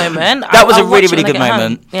nice moment. That was a really, really good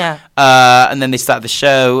moment. Yeah. And then they started the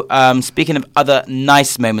show. Speaking of other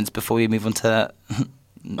nice moments, before we move on to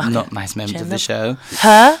not nice moments of the show.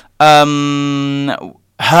 Her?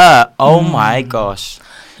 Her. Oh my gosh.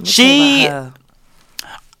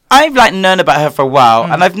 I've like known about her for a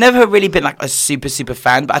while, and I've never really been like a super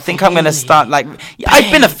fan. But I think I'm gonna start like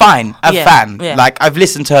I've been a fan. Like I've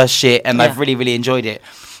listened to her shit, and I've really enjoyed it.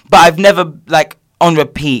 But I've never like on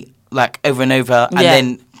repeat, like over and over, and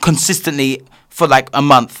then consistently for like a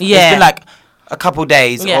month. Yeah. It's been like a couple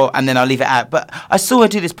days, and then I'll leave it out. But I saw her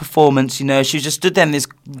do this performance, you know. She just stood there in this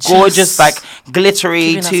gorgeous, like,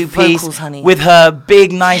 glittery two-piece with her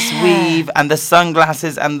big, nice weave and the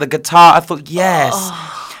sunglasses and the guitar. I thought, yes.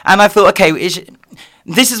 And I thought, okay,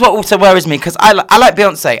 this is what also worries me, because I like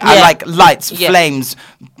Beyonce. I like lights, flames,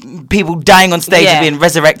 people dying on stage and being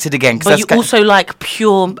resurrected again. But you also like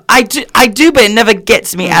pure... I do, but it never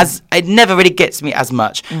gets me it never really gets me as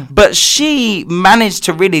much. But she managed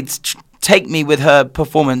to really... take me with her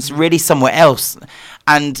performance really somewhere else,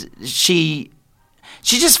 and she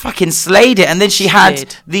just fucking slayed it. And then she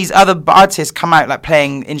had these other artists come out like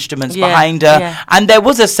playing instruments behind her, and there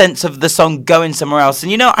was a sense of the song going somewhere else.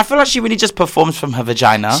 And you know, I feel like she really just performs from her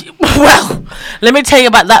vagina. Well, let me tell you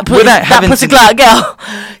about that particular girl.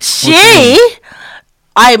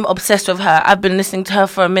 I'm obsessed with her. I've been listening to her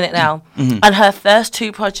for a minute now, and her first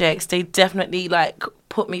 2 projects, they definitely like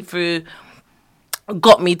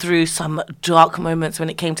got me through some dark moments when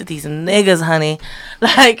it came to these niggas, honey.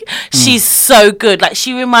 Like, she's so good. Like,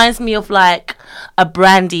 she reminds me of like a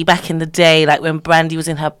Brandy back in the day, like when Brandy was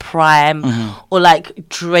in her prime, or like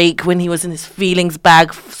Drake when he was in his feelings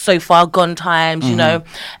bag, so far gone times, you know.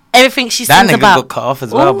 Everything she sings that nigga about got cut off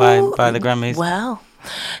as well by the Grammys. Well,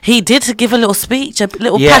 he did to give a little speech, a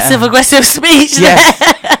little passive aggressive speech. Yes.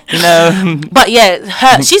 You know. But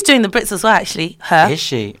yeah, she's doing the Brits as well, actually. Is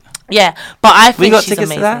she? Yeah, but I think got she's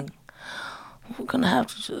tickets amazing. to that? We're gonna have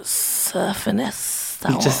to just surf finesse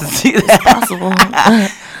that just one. see that. Possible.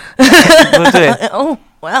 We'll do it. Oh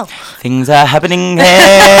well, things are happening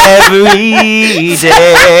every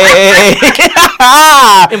day.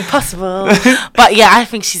 Impossible. But yeah, I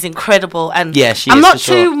think she's incredible, and yeah, she I'm is, not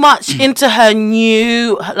for sure. too much into her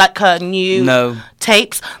new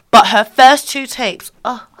tapes, but her first 2 tapes,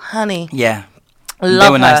 oh honey, yeah. Love they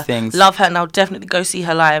were her. nice things. Love her, and I'll definitely go see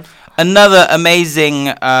her live. Another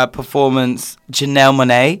amazing performance, Janelle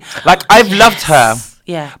Monáe. Like, I've loved her.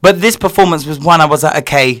 Yeah. But this performance was one I was like,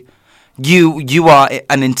 okay, you are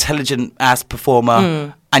an intelligent ass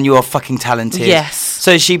performer, and you are fucking talented. Yes.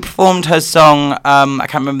 So she performed her song, I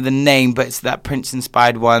can't remember the name, but it's that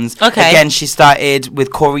Prince-inspired ones. Okay. Again, she started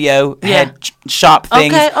with choreo, head sharp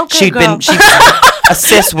things. Okay, girl. Her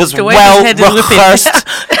sis was well rehearsed.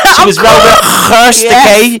 She was well rehearsed,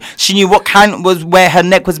 okay? She knew what kind was where her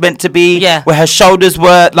neck was meant to be, where her shoulders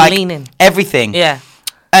were, like leaning. Everything. Yeah.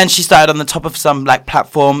 And she started on the top of some like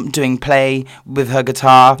platform doing play with her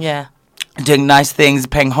guitar. Yeah. Doing nice things,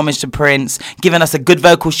 paying homage to Prince, giving us a good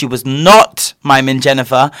vocal. She was not miming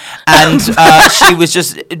Jennifer, and she was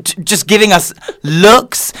just giving us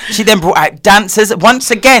looks. She then brought out dancers,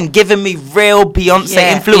 once again giving me real Beyonce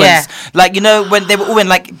influence. Yeah. Like, you know, when they were all in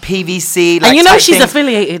like PVC, like, and you know she's things.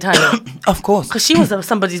 Affiliated, honey. Of course, because she was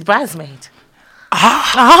somebody's bridesmaid.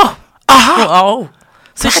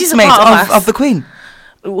 So she's a part of the Queen.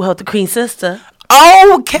 Well, the Queen's sister.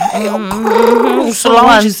 Okay, of course.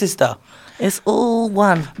 Solange's sister. It's all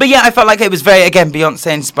one. But yeah, I felt like it was very, again,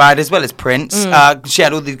 Beyonce inspired as well as Prince. She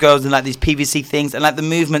had all these girls in like these PVC things and like the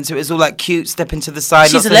movements. It was all like cute, step into the side.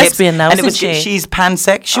 She's a lesbian now, isn't she? She's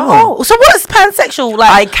pansexual. Oh, so what's pansexual like?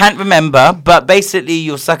 I can't remember, but basically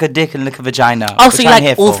you'll suck a dick and lick a vagina. Oh, so you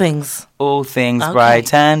like all things? All things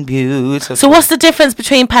bright and beautiful. So what's the difference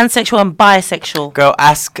between pansexual and bisexual? Girl,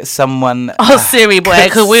 ask someone. Oh, Siri boy,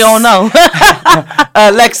 because we all know.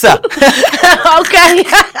 Alexa. Okay.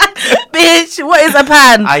 Bitch, what is a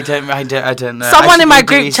pan? I don't know. Someone in my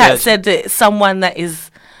group chat said that someone that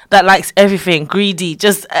likes everything, greedy,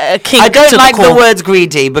 just a king. I don't like the words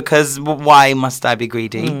greedy, because why must I be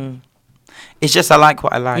greedy? It's just I like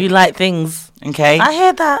what I like. You like things. Okay. I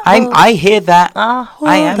hear that. I hear that. I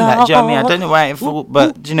am that. Do you know what I mean? I don't know why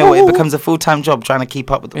but do you know what? It becomes a full-time job trying to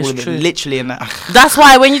keep up with all of it. Literally. And that's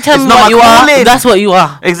why when you tell me what you are, that's what you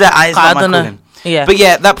are. Exactly. It's not my calling. Yeah. But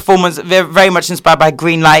yeah, that performance very much inspired by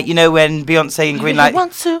Green Light. You know when Beyonce and Green Light,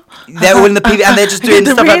 they're all in the PV and they're just doing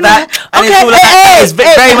stuff like that. And it's all like that. It's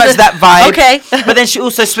very much that vibe. Okay. But then she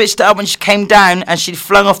also switched it up when she came down and she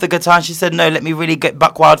flung off the guitar and she said, "No, let me really get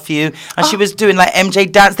buck wild for you." And she was doing like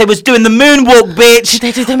MJ dance. They was doing the moonwalk, bitch. Did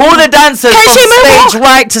they do the all the dancers from stage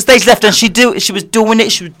right to stage left, and she was doing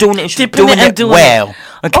it well.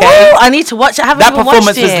 Okay. Oh, I need to watch it. I haven't that even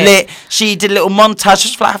performance watched it. was lit. She did a little montage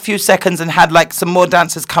just for like a few seconds and had like some more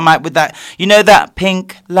dancers come out with that. You know that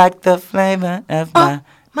pink like the flavor of my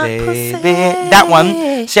baby. Pussy. That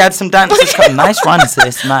one. She had some dancers come. Nice run,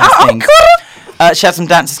 sis. Nice things. She had some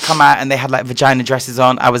dancers come out and they had like vagina dresses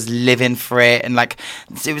on. I was living for it, and like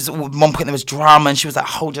it was at one point there was drama and she was like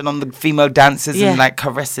holding on the female dancers and like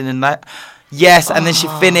caressing and like. Yes, and then she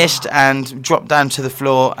finished and dropped down to the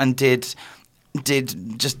floor and did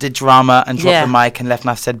drama and dropped the mic and left.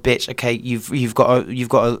 And I said, "Bitch, okay, you've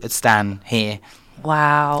got a stand here."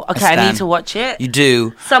 Wow. Okay, I need to watch it. You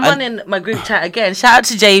do. Someone in my group chat again. Shout out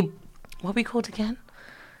to Jay. What are we called again?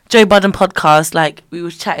 Joe Budden podcast. Like we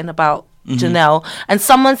was chatting about Janelle, and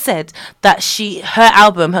someone said that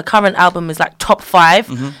her current album is like top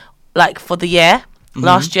 5, like for the year,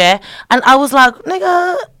 last year, and I was like,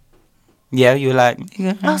 nigga. Yeah, you were like.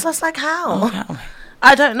 Yeah. I was just like, how?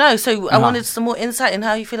 I don't know. So I wanted some more insight in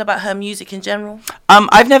how you feel about her music in general.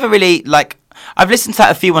 I've never really I've listened to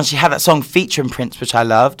a few ones. She had that song featuring Prince, which I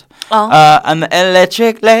loved. And the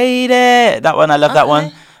Electric Lady, that one, I love that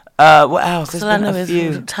one. What else? There's been a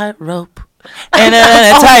few. Tightrope. And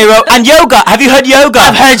tightrope. And yoga. Have you heard yoga?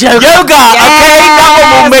 I've heard yoga. Yes. Okay,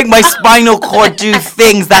 that one will make my spinal cord do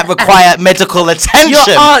things that require medical attention.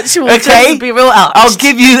 Your arch will just be real arch. I'll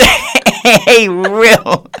give you a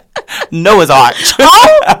real Noah's arch.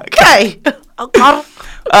 Okay.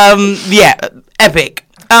 Yeah, epic.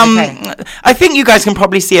 I think you guys can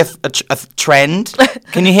probably see a trend.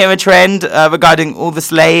 Can you hear a trend regarding all the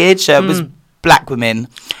slayage? It was black women.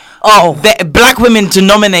 Black women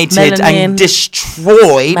denominated and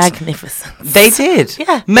destroyed. Magnificence. They did.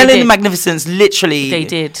 Yeah. Melanin Magnificence literally. They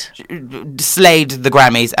did. Slayed the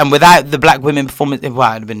Grammys, and without the black women performance, it would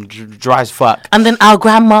have been dry as fuck. And then our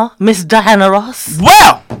grandma, Miss Diana Ross.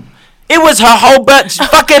 Well. It was her whole birthday.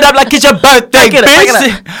 Fuck it up like it's your birthday,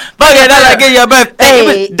 bitch. Fuck it up like it's your birthday. It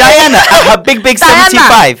was Diana at her big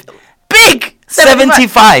 75. Big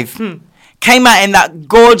 75. Came out in that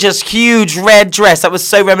gorgeous, huge red dress that was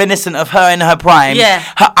so reminiscent of her in her prime. Yeah.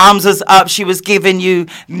 Her arms was up. She was giving you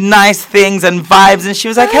nice things and vibes. And she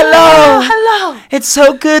was like, hello. Hello. It's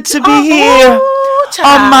so good to be here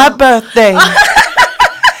on my birthday.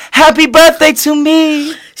 Happy birthday to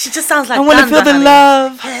me. She just sounds like I want to feel the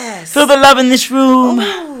love. Yes. Feel the love in this room.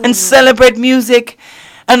 Ooh. And celebrate music.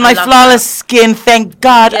 And my flawless skin. Thank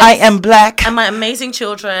God I am black. And my amazing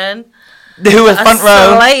children. Who are front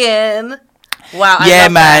row. Slaying. Wow. Yeah,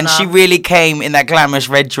 man. She really came in that glamorous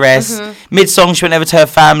red dress. Mid-song, she went over to her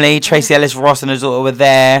family. Tracy Ellis Ross and her daughter were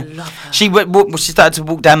there. Love her. She started to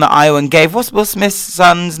walk down the aisle and gave, what's Will Smith's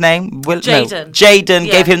son's name? Jaden. No, Jaden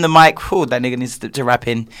gave him the mic. Oh, that nigga needs to rap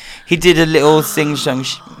in. He did a little sing-song.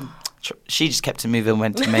 She just kept it moving and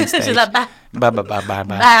went to the main stage. She's like, bye. Bye, bye, bye, bye,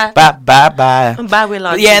 Bye. bye. Bye, bye. Bye, we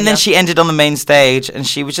like Yeah, and then she ended on the main stage and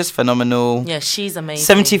she was just phenomenal. Yeah, she's amazing.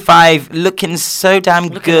 75, looking so damn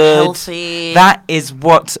Looking good. healthy. That is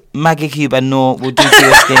what Maggie Cube and Noor will do to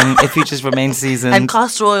your skin if you just remain seasoned. And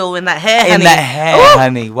castor oil in that hair, honey. In that hair,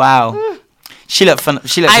 honey. Wow. She looked fun.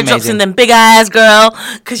 She looked Eye amazing. drops in them big eyes, girl.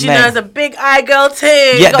 Because you know, as a big eye girl too.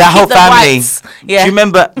 Yeah, that whole family. Yeah. Do you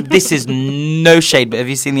remember? This is no shade, but have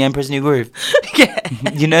you seen The Emperor's New Groove? Yeah.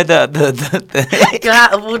 You know the You're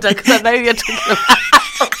out of order because I know you're talking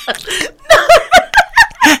about.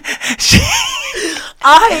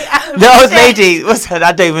 The old lady. What's her?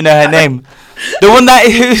 I don't even know her name. The one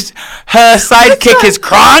who's her sidekick is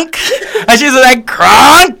Kronk, and she's like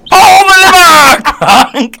Kronk,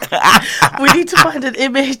 Kronk. We need to find an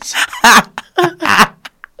image.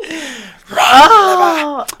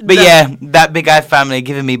 But yeah, that big eye family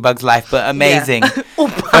giving me Bugs Life, but amazing.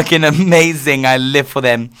 Fucking amazing. I live for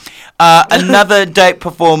them. Another dope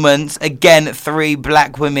performance. Again, 3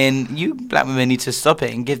 black women. You black women need to stop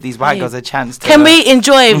it and give these white girls a chance to. Can we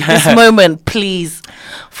enjoy this moment, please?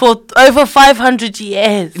 For over 500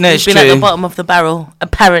 years, No, we've it's been true. at the bottom of the barrel,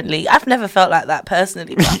 apparently. I've never felt like that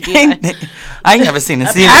personally. But, you know. I ain't never seen a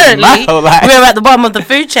scene in Apparently, my whole life. we're at the bottom of the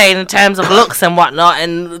food chain in terms of looks and whatnot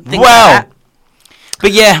and things Well, like that.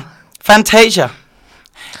 but yeah, Fantasia,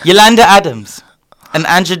 Yolanda Adams, and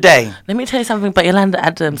Andra Day. Let me tell you something about Yolanda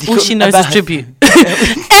Adams. All You- she knows about is her- tribute.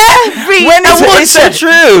 Every When is award it's so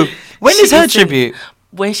show. true? When She is her is tribute?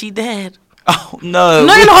 When she dead. Oh no!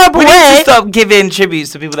 Not in a horrible we need way. to stop giving tributes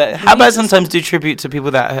to people that. How about sometimes do tribute to people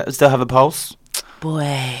that still have a pulse?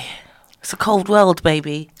 Boy, it's a cold world,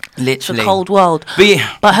 baby. Literally, It's a cold world. But,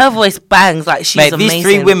 yeah, But her voice bangs like she's mate, amazing.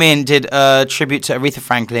 these 3 women did a tribute to Aretha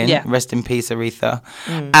Franklin. Yeah. Rest in peace, Aretha.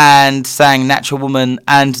 And sang "Natural Woman,"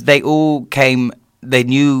 and they all came. They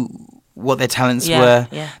knew what their talents were.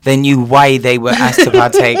 Yeah. They knew why they were asked to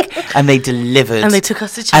partake, and they delivered. And they took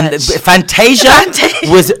us to church. And Fantasia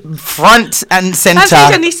was front and center.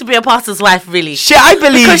 Fantasia needs to be a pastor's wife, really. I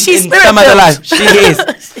believe Because she's in some other life. She is.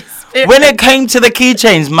 Spirit-filled. When it came to the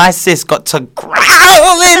keychains, my sis got to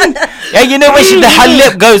growling. Yeah, you know when her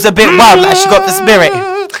lip goes a bit wild, like she got the spirit.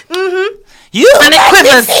 You And it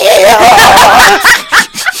quivers.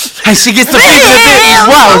 and she gets to feel a bit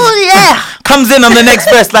wild. Oh, yeah. comes in on the next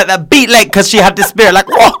verse like that, beat late because she had the spirit. Like,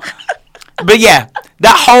 what? But yeah,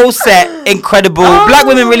 that whole set, incredible. Black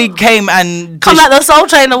women really came and... Come like the Soul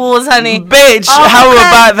Train Awards, honey. Bitch, how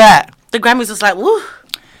about that? The Grammys was like, woo.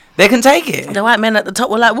 They can take it. The white men at the top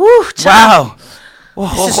were like, woo. Wow.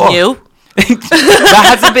 This is new. That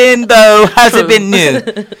hasn't been, though. Hasn't been new.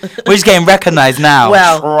 We're just getting recognised now.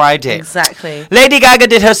 Well, tried it. Exactly. Lady Gaga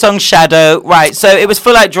did her song Shadow. Right, so it was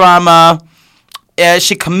full like drama.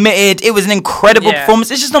 She committed. It was an incredible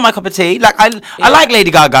performance. It's just not my cup of tea. Like I like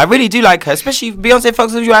Lady Gaga. I really do like her. Especially Beyonce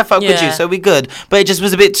fucks with you, I fuck with you. So we good. But it just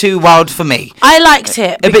was a bit too wild for me. I liked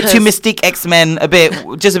it. A bit too Mystique X-Men. A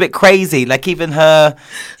bit crazy. Like even her.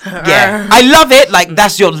 Yeah. I love it. Like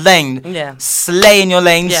that's your lane. Yeah. Slay in your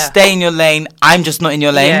lane. Yeah. Stay in your lane. I'm just not in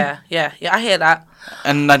your lane. Yeah. I hear that.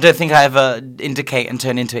 And I don't think I ever indicate and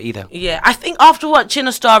turn into it either. Yeah. I think after watching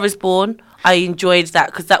A Star Is Born, I enjoyed that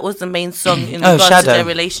because that was the main song in regards to their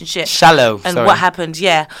relationship. Shallow. And what happened,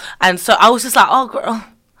 And so I was just like, oh, girl,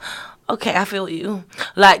 okay, I feel you.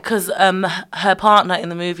 Like, because her partner in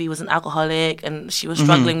the movie was an alcoholic and she was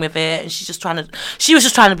struggling with it. And she was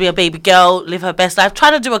just trying to be a baby girl, live her best life,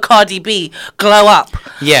 trying to do a Cardi B, glow up.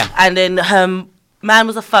 Yeah. And then her man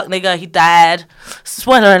was a fuck nigga, he died.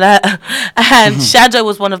 Spoiler alert. And Shadow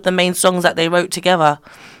was one of the main songs that they wrote together.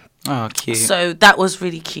 Oh, cute. So that was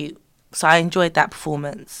really cute. So I enjoyed that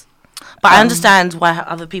performance. But I understand why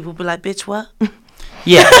other people be like, bitch, what?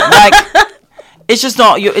 Yeah, like, it's just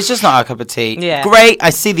not our cup of tea. Yeah. Great, I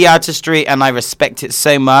see the artistry and I respect it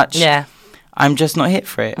so much. Yeah. I'm just not hit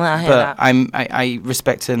for it. Well, I hear but that. I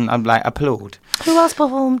respect and I'm like, applaud. Who else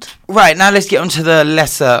performed? Right, now let's get on to the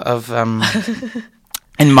lesser of,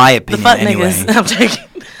 in my opinion, the fuck anyway. niggas. I'm joking.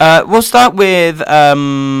 We'll start with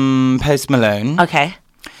Post Malone. Okay.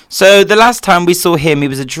 So the last time we saw him, he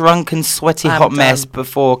was a drunken, sweaty, hot mess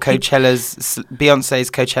before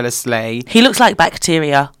Beyonce's Coachella Slay. He looks like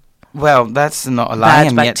bacteria. Well, that's not a lie.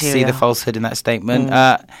 I'm yet to see the falsehood in that statement.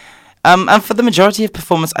 And for the majority of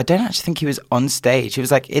performance, I don't actually think he was on stage. He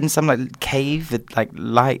was like in some like cave with like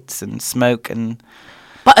lights and smoke and.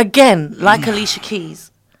 But again, like Alicia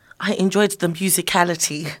Keys, I enjoyed the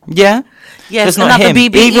musicality. Yeah. Yes, it's not him.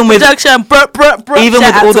 BBE even with production, even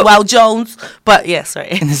with all the Wild Jones. But yeah, sorry.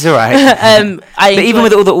 It's all right. But even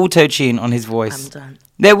with all the auto tune on his voice, I'm done.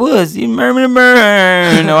 There was you murmur,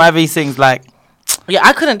 or however he sings like. Yeah,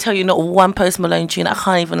 I couldn't tell you not one Post Malone tune. I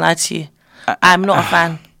can't even lie to you. I'm not a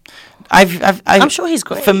fan. I'm sure he's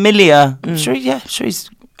great. Familiar. I'm sure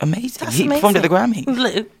he's amazing. That's he amazing. Performed at the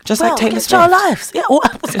Grammy. Just like Taylor Swift. Our lives. Yeah.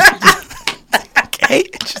 Okay.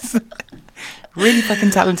 Really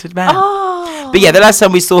fucking talented man. Oh. But yeah, the last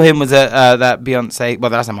time we saw him was at that Beyonce. Well,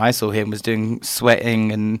 the last time I saw him was doing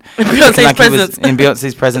sweating and in Beyonce's presence. In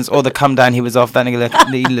Beyonce's presence, or the come down he was off. That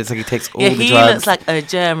nigga he looks like he takes all the drugs. Yeah, he looks like a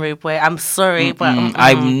germ boy. I'm sorry, but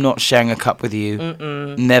I'm not sharing a cup with you.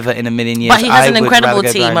 Never in a million years. But he has an incredible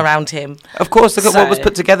team around him. Of course, look at what was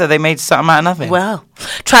put together. They made something out of nothing. Well,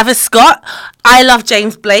 Travis Scott. I love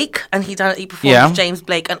James Blake, and he performed with James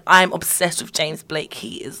Blake, and I'm obsessed with James Blake.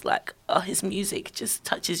 He is like, his music just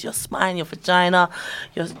touches your spine, your vagina,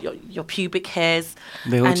 your pubic hairs,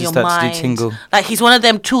 they all and just your start mind. To do tingle. Like he's one of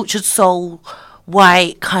them tortured soul,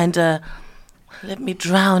 white kind of, let me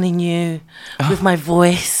drown in you with my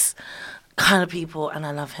voice kind of people, and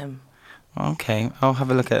I love him. Okay, I'll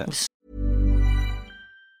have a look at it.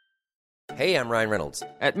 Hey, I'm Ryan Reynolds.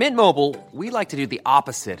 At Mint Mobile, we like to do the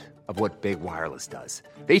opposite of what Big Wireless does.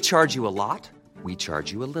 They charge you a lot, we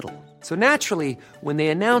charge you a little. So naturally, when they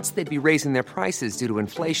announced they'd be raising their prices due to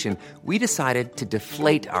inflation, we decided to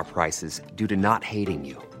deflate our prices due to not hating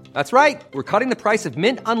you. That's right. We're cutting the price of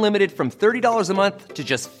Mint Unlimited from $30 a month to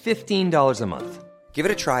just $15 a month. Give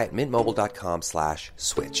it a try at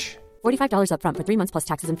mintmobile.com/switch. $45 up front for 3 months plus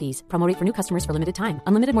taxes and fees. Promo rate for new customers for limited time.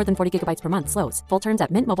 Unlimited more than 40 gigabytes per month. Slows full terms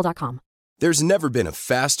at mintmobile.com. There's never been a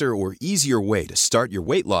faster or easier way to start your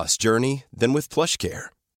weight loss journey than with PlushCare.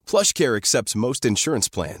 PlushCare accepts most insurance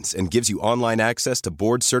plans and gives you online access to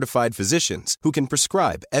board-certified physicians who can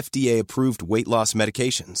prescribe FDA-approved weight loss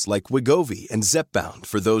medications like Wegovy and Zepbound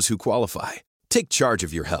for those who qualify. Take charge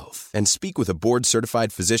of your health and speak with a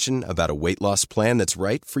board-certified physician about a weight loss plan that's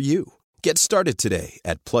right for you. Get started today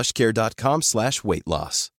at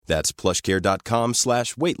plushcare.com/weightloss. That's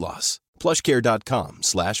plushcare.com/weightloss.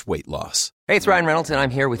 plushcare.com/weightloss. Hey, it's Ryan Reynolds, and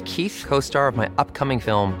I'm here with Keith, co-star of my upcoming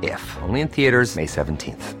film, If, only in theaters May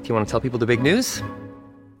 17th. Do you want to tell people the big news?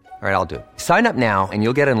 All right, I'll do it. Sign up now and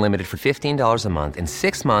you'll get unlimited for $15 a month and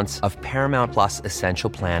 6 months of Paramount Plus Essential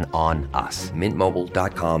Plan on us.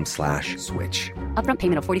 MintMobile.com/switch. Upfront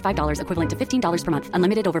payment of $45 equivalent to $15 per month.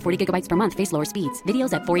 Unlimited over 40 gigabytes per month. Face lower speeds.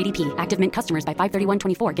 Videos at 480p. Active Mint customers by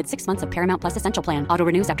 531.24 get 6 months of Paramount Plus Essential Plan. Auto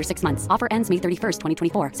renews after 6 months. Offer ends May 31st,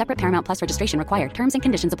 2024. Separate Paramount Plus registration required. Terms and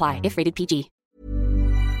conditions apply if rated PG.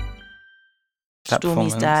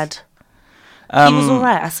 Stormy's dad. He was all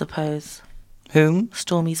right, I suppose. Whom?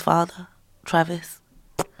 Stormy's father, Travis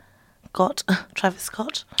Scott.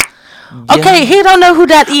 Okay, he don't know who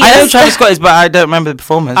that is. I know Travis Scott is, but I don't remember the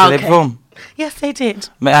performance. Did they perform? Yes, they did.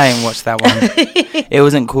 I didn't watch that one. It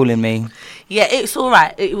wasn't calling me. Yeah, it's all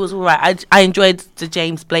right. It was all right. I enjoyed the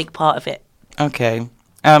James Blake part of it. Okay.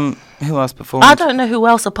 Who else performed? I don't know who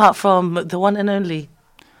else apart from the one and only.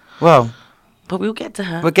 Well, but we'll get to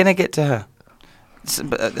her. We're gonna get to her.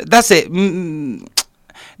 That's it.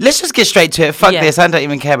 Let's just get straight to it. Fuck this. I don't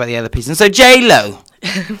even care about the other piece. And so J-Lo,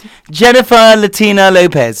 Jennifer Latina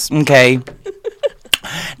Lopez. Okay.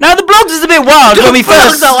 Now the blogs is a bit wild when we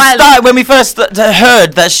first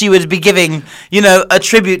heard that she would be giving, a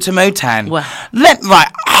tribute to Motown. Well. Let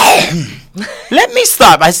me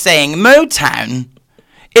start by saying Motown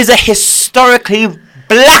is a historically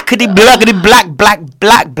black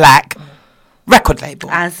record label.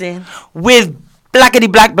 As in? With black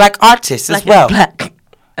artists as well. Black.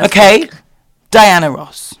 Okay? Diana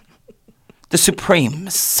Ross. The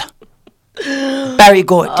Supremes. Barry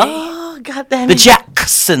Gordy. Oh, goddamn. The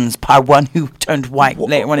Jacksons, part one, who turned white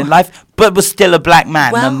later on in life, but was still a black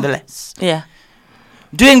man nonetheless. Yeah.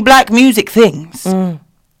 Doing black music things.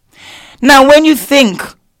 Now, when you think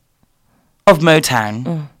of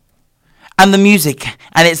Motown and the music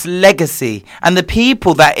and its legacy and the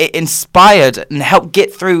people that it inspired and helped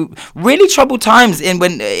get through really troubled times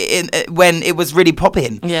when it was really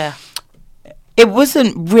popping. Yeah. It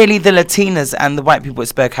wasn't really the Latinas and the white people it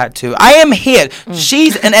spoke out to. I am here.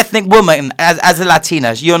 She's an ethnic woman as a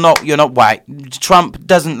Latina. You're not white. Trump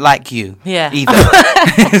doesn't like you either. Do you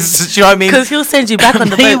know what I mean? Because he'll send you back on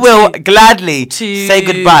the boat. He will gladly say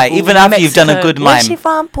goodbye, even after you've done a good mime. Where's she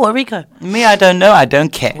from? Puerto Rico. Me, I don't know. I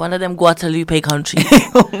don't care. One of them Guadalupe countries.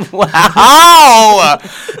 Wow.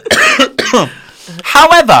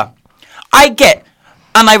 However, I get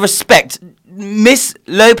and I respect Miss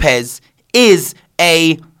Lopez is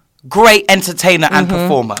a great entertainer and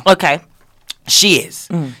performer. Okay. She is.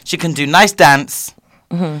 She can do nice dance.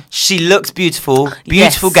 She looks beautiful.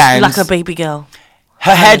 Beautiful gowns. Like a baby girl.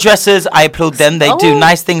 Her hairdressers, I applaud them. They do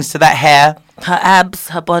nice things to that hair. Her abs,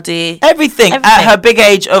 her body. Everything. At her big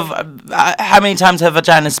age of how many times her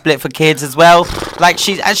vagina split for kids as well. Like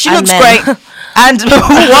she looks great. And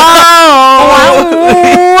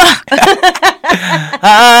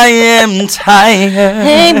I am tired.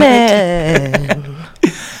 Amen.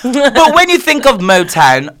 But when you think of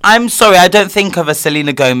Motown, I'm sorry, I don't think of a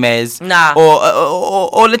Selena Gomez. Nah.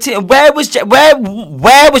 Or Latina. Where was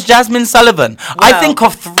Jasmine Sullivan? Wow. I think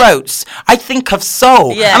of throats. I think of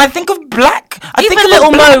soul. Yeah. And I think of black. I Even think of Little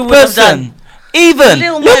a black Mo would have person. done. Even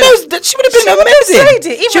Lil Mo, she would have been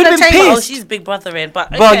amazing. Even she would have been pissed. she's Big Brother in, but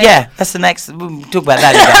okay. Well, yeah, that's the next. We'll talk about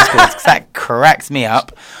that in dance because that cracks me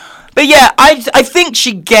up. But yeah, I think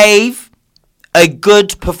she gave a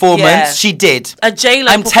good performance. Yeah. She did. A J-Lo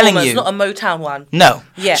I'm performance, telling you. not a Motown one. No.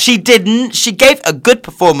 Yeah. She didn't. She gave a good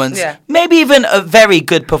performance. Yeah. Maybe even a very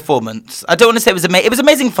good performance. I don't want to say it was amazing. It was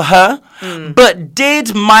amazing for her. But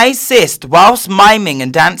did my sis, whilst miming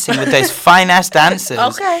and dancing with those fine-ass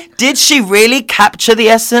dancers, did she really capture the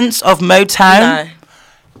essence of Motown? No.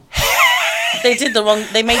 They made the wrong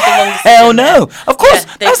decision. Hell no. Of course,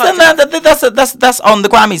 that's on the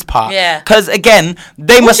Grammys part. Yeah. Because again,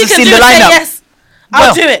 they must have seen the lineup. Yes.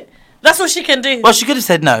 I'll do it. That's what she can do. Well, she could have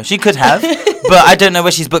said no. She could have. But I don't know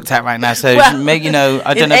where she's booked at right now. So, I don't know.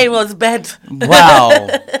 In A-Rod's bed. Wow.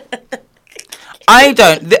 I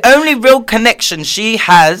don't. The only real connection she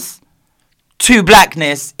has to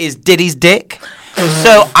blackness is Diddy's dick.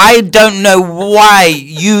 So I don't know why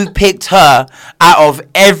you picked her out of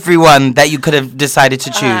everyone that you could have decided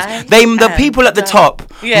to choose. The people at the top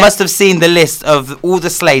must have seen the list of all the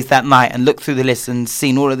slaves that night and looked through the list and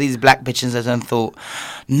seen all of these black bitches and thought,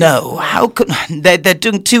 no, how could they're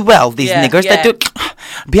doing too well, these niggers. Yeah. They're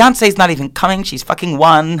Beyonce's not even coming. She's fucking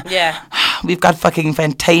won. Yeah. We've got fucking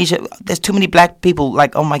Fantasia. There's too many black people.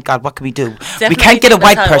 Like, oh my God, what can we do? Definitely we can't get a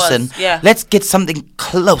white that's how it person. was. Yeah. Let's get something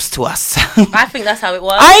close to us. I think that's how it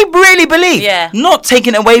was. I really believe. Yeah. Not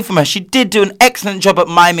taking it away from her. She did do an excellent job at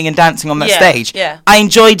miming and dancing on that stage. Yeah. I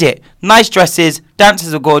enjoyed it. Nice dresses.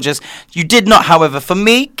 Dances were gorgeous. You did not, however, for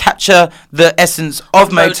me, capture the essence of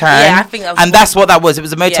Motown. Yeah, I think that was and that's what that was. It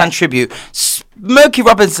was a Motown tribute. Smokey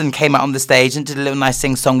Robinson came out on the stage and did a little nice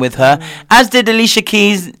sing-song with her, as did Alicia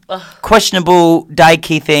Keys. Questionable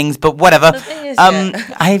Dykey things, but whatever. The thing is,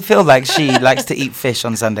 I feel like she likes to eat fish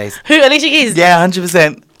on Sundays. Who, Alicia Keys? Yeah,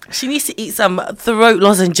 100%. She needs to eat some throat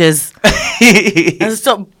lozenges and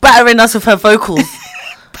stop battering us with her vocals.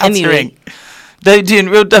 Anyway. They're doing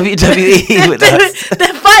real WWE with us.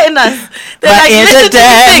 They're fighting us. They're My like, ears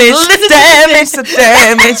listen are to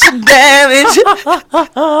damaged.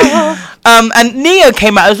 And Neo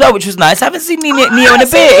came out as well, which was nice. I haven't seen Neo in a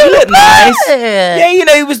bit. He looked nice. Yeah, you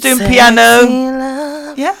know, he was doing piano.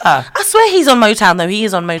 Yeah. I swear he's on Motown, though. He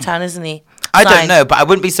is on Motown, isn't he? I don't know, but I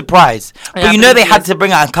wouldn't be surprised. Yeah, but you know, they had to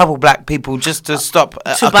bring out a couple black people just to stop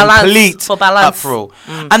a complete uproar.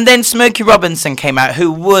 And then Smokey Robinson came out,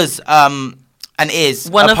 who was and is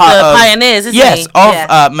one of the pioneers, isn't he? Yes,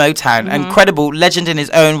 of Motown. Incredible legend in his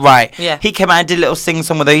own right. Yeah. He came out and did a little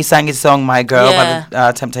sing-song with her. He sang his song, My Girl, by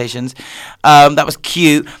the Temptations. That was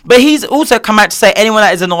cute. But he's also come out to say anyone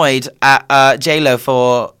that is annoyed at J-Lo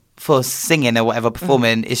for singing or whatever,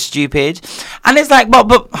 performing, is stupid. And it's like,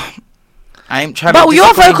 but I ain't trying to... But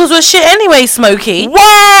your vocals were shit anyway, Smokey. Wow!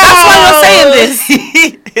 That's why you're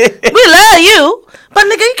saying this. We love you, but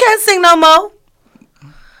nigga, you can't sing no more.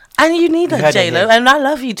 And you need a J-Lo, and I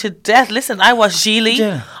love you to death. Listen, I watch Geely.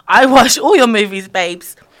 Yeah. I watch all your movies,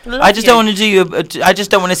 babes. I just don't want to do you. I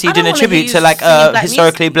just don't want to see you doing a tribute to like a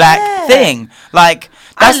historically black thing. Like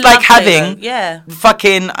that's like having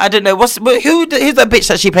fucking, I don't know who's that bitch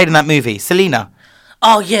that she played in that movie? Selena.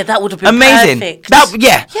 Oh yeah, that would have been amazing. Perfect.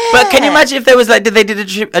 Yeah. But can you imagine if there was like they did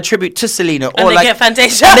a tribute to Selena or and they like get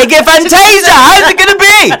Fantasia? And they get Fantasia. How's it gonna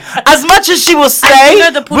be? As much as she will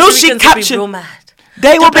say, will she capture? Real mad.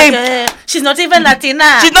 They will be. She's not even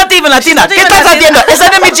Latina. She's not even Latina. ¿Qué estás haciendo? Esa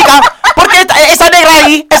no es mi chica. ¿Por qué esa negra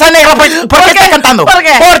ahí? Esa negra, ¿por qué está cantando? ¿Por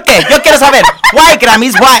qué? Yo quiero saber. Why,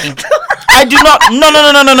 Grammys? Why? I do not. No.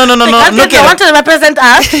 No quiero. Want to represent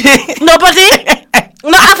us? Nobody.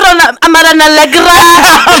 No Afro Amara Negra.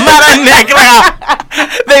 Amara Negra.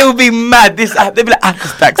 They will be mad. They'll be like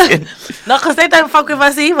Afro-Staxing. No, because they don't fuck with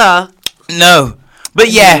us either. No. But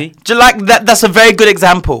yeah, like that's a very good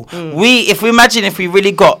example. If we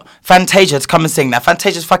really got Fantasia to come and sing that,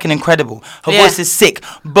 Fantasia's fucking incredible. Her voice is sick.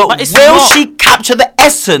 But will she capture the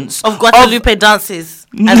essence of Guadalupe dances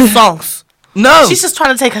and songs? No. She's just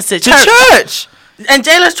trying to take us to church. And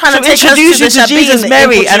J-Lo's trying to take us introduce to you to Jesus,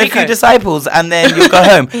 Mary, and a few disciples, and then you'll go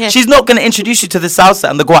home. She's not going to introduce you to the salsa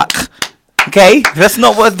and the guac. Okay, that's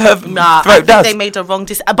not what her throat does. I think they made a wrong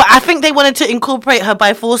decision. But I think they wanted to incorporate her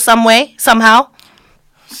by force somehow.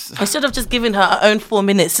 Instead of just giving her own 4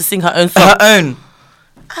 minutes to sing her own song. Her own.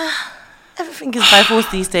 Everything is by force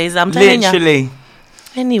these days, I'm telling you. Literally.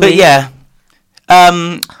 Anyway. But yeah.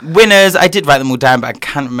 Winners, I did write them all down, but I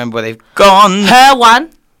can't remember where they've gone. Her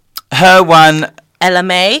one.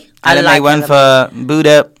 LMA. LMA won for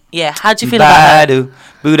Buddha. Yeah, how do you feel about her?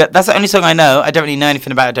 Buddha. That's the only song I know. I don't really know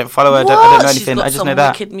anything about it. I don't follow her. I don't know anything. I just know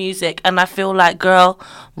that. Wicked music, and I feel like, girl,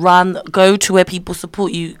 go to where people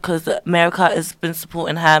support you, because America has been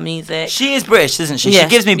supporting her music. She is British, isn't she? Yes, she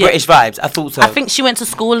gives me British vibes. I thought so. I think she went to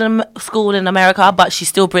school in America, but she's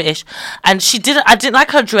still British. And I didn't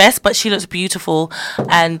like her dress, but she looks beautiful,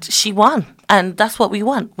 and she won. And that's what we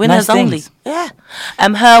want. Winners only. Yeah.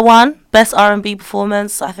 Her one, best R&B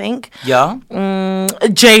performance, I think. Yeah.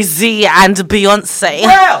 Jay-Z and Beyonce.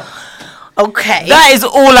 Well. Okay. That is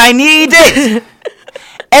all I needed.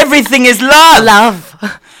 Everything is love.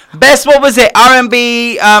 Best, what was it?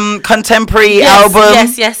 R&B contemporary album.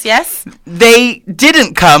 Yes. They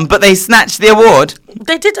didn't come, but they snatched the award.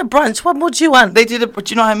 They did a brunch. What more do you want? They did do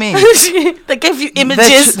you know what I mean? They gave you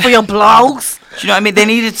images for your blogs. Do you know what I mean? They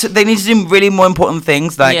needed to do really more important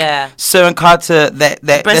things, like Sir and Carter.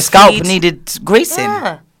 Their scalp needed greasing.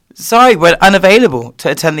 Yeah. Sorry, we're unavailable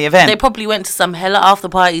to attend the event. They probably went to some hella after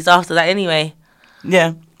parties after that anyway.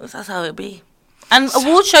 Yeah. That's how it be. And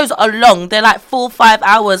award shows are long. They're like 4 or 5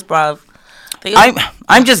 hours, bruv.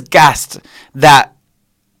 I'm just gassed that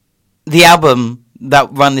the album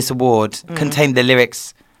that won this award contained the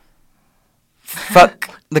lyrics, fuck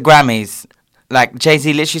the Grammys. Like,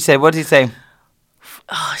 Jay-Z literally said, what did he say?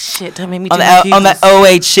 Oh, shit, don't make me on that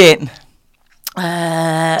 08 shit.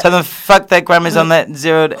 Tell them fuck their Grammys on that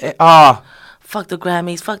 0 to 8. Fuck the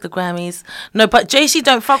Grammys. No, but Jay-Z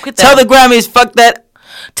don't fuck with them. Tell the Grammys, fuck that.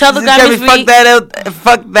 Tell the Grammys,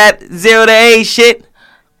 fuck that 0 to 8 shit.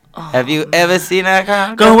 Have you ever seen that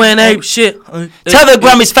car? Going ape shit. Tell the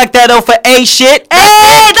Grammys, fuck that for A shit.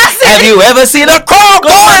 Hey, that's it. Have you ever seen a car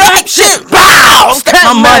going ape shit? Wow, stack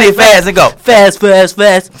my money fast and go. Fast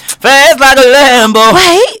like a Lambo.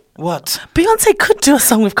 Wait. What? Beyonce could do a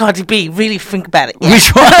song with Cardi B. Really think about it. Yeah. Which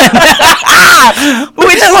one?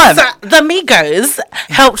 Which one? The Migos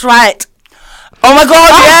helped write. Oh my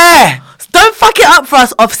God! Yeah. Don't fuck it up for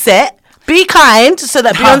us, Offset. Be kind so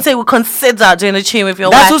that Beyonce will consider doing a tune with your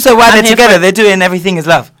wife. That's also why they're here together. for- They're doing Everything Is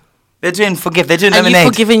Love. They're doing Forgive. They're doing And you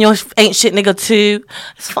Lemonade. forgiving your ain't shit nigga too.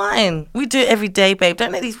 It's fine. We do it every day, babe.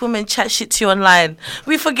 Don't let these women chat shit to you online.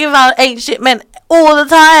 We forgive our ain't shit men all the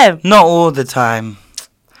time. Not all the time.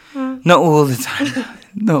 Not all the time.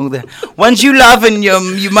 Not all the. Ones you love and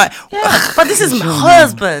you might. Yeah, but this is my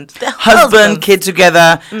husband. They're Husband, husbands. kid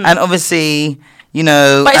together, and obviously, you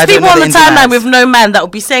know. But I it's don't people know on the ins and timeline outs. with no man that will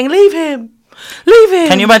be saying, leave him. Leave him.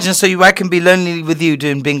 Can you imagine? So I can be lonely with you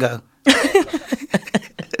doing bingo.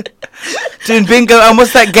 Doing bingo, and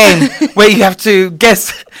what's that game where you have to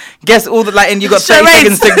guess all the and you got 30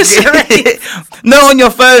 Charades. seconds to no, on your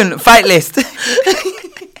phone, fight list.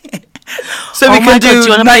 So we Oh my can God, do do you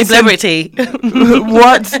want to play nice and- Celebrity?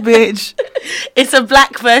 What, bitch? It's a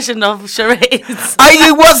black version of charades. Are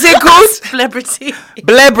you? What's it called? Celebrity.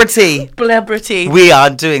 Celebrity. Celebrity. We are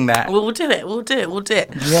doing that. We'll do it. We'll do it. We'll do it.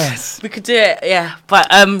 Yes. We could do it. Yeah. But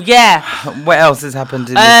yeah. What else has happened?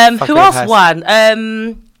 In this Who fucking else past?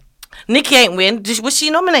 won? Nikki ain't win. Was she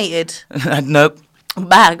nominated? Nope.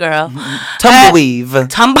 Bad girl. Tumbleweave.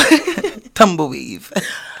 Tumbleweave. Tumbleweave.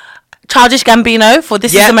 Childish Gambino for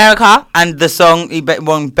This Yeah. Is America. And the song, he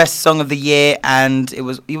won Best Song of the Year, and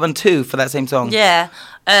he won 2 for that same song. Yeah.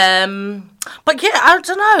 But yeah, I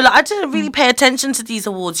don't know. Like, I didn't really pay attention to these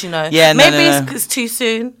awards, you know. Yeah, no, Maybe no, no. it's too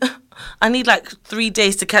soon. I need like 3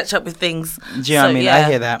 days to catch up with things. Do you know what I mean? yeah. I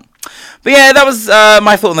hear that. But yeah, that was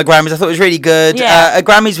my thought on the Grammys. I thought it was really good. Yeah. A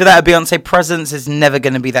Grammys without a Beyonce presence is never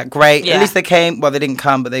going to be that great. Yeah. At least they came. Well, they didn't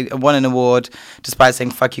come, but they won an award despite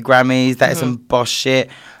saying "fuck you Grammys." That is some boss shit.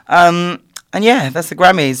 And yeah, that's the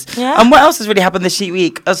Grammys. Yeah. And what else has really happened this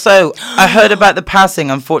week? So I heard about the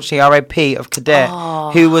passing, unfortunately, R.I.P. of Cadet,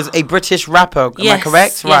 who was a British rapper. Am I Yes,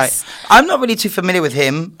 correct? yes. Right. I'm not really too familiar with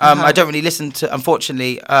him. I don't really listen to.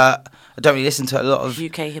 Unfortunately, I don't really listen to a lot of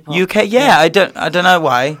UK hip hop. UK, yeah. I don't know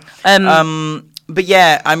why. But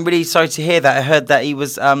yeah, I'm really sorry to hear that. I heard that he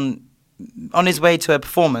was on his way to a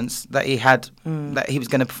performance that he had that he was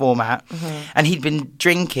going to perform at, and he'd been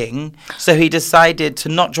drinking, so he decided to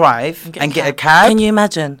not drive and get a cab. Can you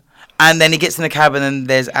imagine? And then he gets in the cab, and then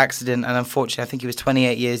there's accident, and unfortunately, I think he was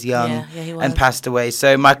 28 years young Yeah, he was. and passed away.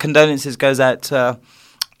 So my condolences goes out to,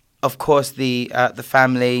 of course, the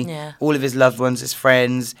family, Yeah. all of his loved ones, his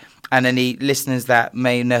friends, and any listeners that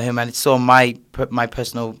may know him. And it's on my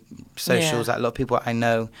personal socials that a lot of people I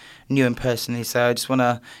know knew him personally. So I just want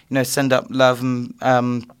to send up love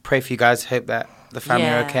and pray for you guys. Hope that the family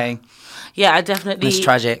are Yeah. okay. Yeah, I definitely. It's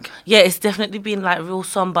tragic. Yeah, it's definitely been like real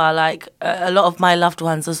somber. Like a lot of my loved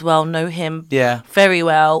ones as well know him very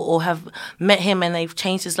well or have met him and they've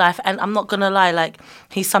changed his life. And I'm not gonna lie, like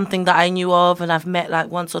he's something that I knew of and I've met like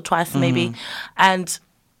once or twice maybe. And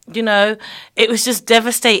it was just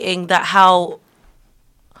devastating that how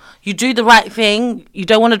you do the right thing, you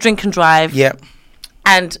don't want to drink and drive, Yep.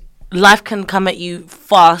 and life can come at you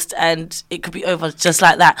fast and it could be over just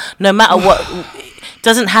like that. No matter what. It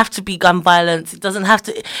doesn't have to be gun violence. It doesn't have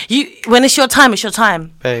to. When it's your time, it's your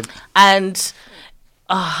time. Babe. And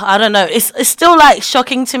I don't know. It's still like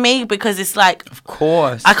shocking to me because it's like, Of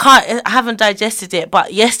course. I haven't digested it.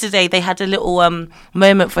 But yesterday they had a little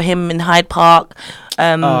moment for him in Hyde Park,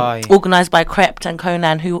 yeah. organised by Krept and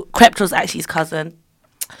Conan. Who Krept was actually his cousin.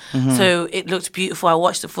 So it looked beautiful. I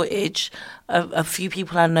watched the footage. A few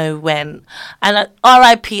people I know went. And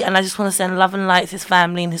R.I.P. And I just want to send love and light to his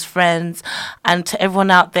family and his friends. And to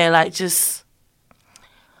everyone out there, like, just...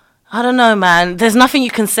 I don't know, man. There's nothing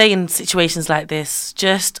you can say in situations like this.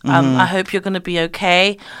 Just, I hope you're going to be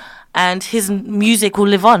okay. And his music will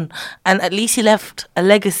live on. And at least he left a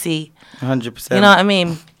legacy. 100%. You know what I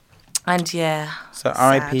mean? And yeah. So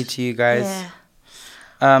sad. RIP to you guys.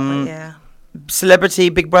 Yeah. Yeah. Celebrity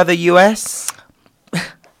Big Brother US.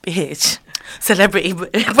 Bitch. Celebrity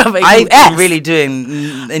Brother I've US. been really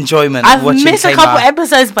doing enjoyment I've watching missed Tamar. a couple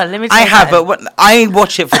episodes, but let me tell I you have, something. but I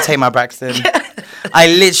watch it for Tamar Braxton.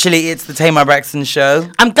 It's the Tamar Braxton show.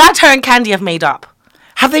 I'm glad her and Candy have made up.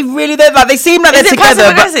 Have they really? They seem like Is they're it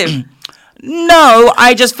together. passive-aggressive? No,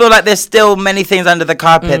 I just feel like there's still many things under the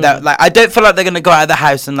carpet that, like, I don't feel like they're gonna go out of the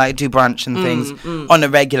house and like do brunch and things on a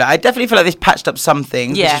regular. I definitely feel like they've patched up some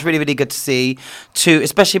things, which Yeah. is really, really good to see.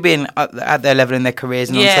 Especially being at their level in their careers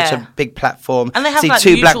and on Yeah. such a big platform. And they have, see like,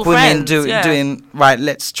 two black mutual women friends, yeah. doing right.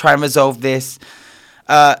 Let's try and resolve this.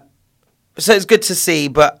 So it's good to see,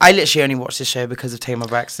 but I literally only watch the show because of Tamar Yeah,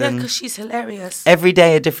 Braxton. because she's hilarious. Every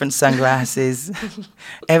day a different sunglasses.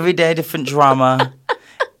 Every day a different drama.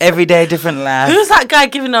 Every day, different laugh. Who's that guy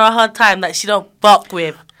giving her a hard time that she don't fuck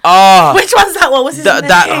with? Oh. Which one's that one? What's his name?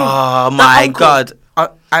 Oh, my God.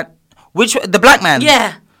 The black man?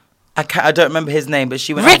 Yeah. I don't remember his name, but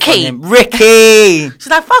she went Ricky. off on him. Ricky. She's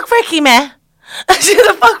like, fuck Ricky, man. She's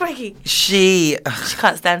like, fuck Ricky. She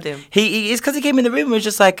can't stand him. It's because he came in the room and was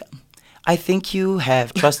just like, I think you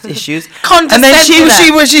have trust issues. And then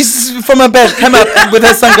she's from her bed, came up with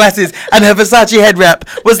her sunglasses and her Versace head wrap,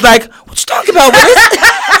 was like, what you talking about, Willis?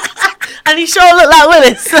 And he sure looked like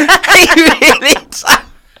Willis. He really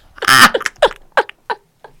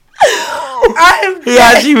He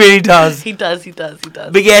actually really does. He does.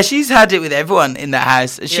 But yeah, she's had it with everyone in that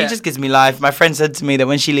house. She just gives me life. My friend said to me that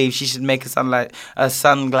when she leaves, she should make a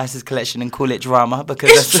sunglasses collection and call it Drama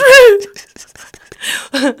because it's true.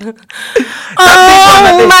 Oh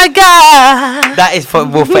my God! That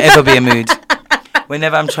will forever be a mood.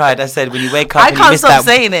 Whenever I'm tried, I said when you wake up, I can't stop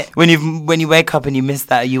saying it. When you wake up and you miss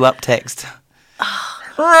that, are you up text?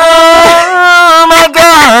 Oh my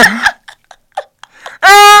God!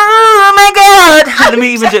 Oh my God! Let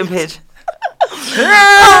me even do it in pitch.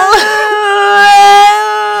 Oh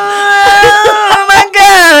my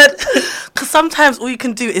God! Because sometimes all you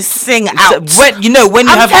can do is sing out. When you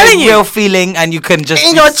have a real feeling and you can just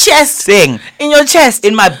in your chest sing. In your chest.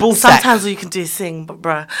 In my ballsack. Sometimes all you can do is sing, but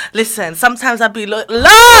bruh, listen, sometimes I'd be like,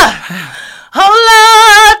 Lord!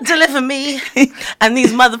 Oh Lord, deliver me and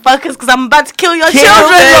these motherfuckers, because I'm about to kill your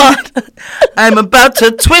children, Lord. I'm about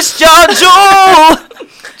to twist your jaw.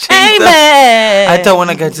 Amen. I don't want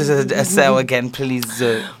to go to a cell again, please.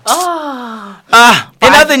 In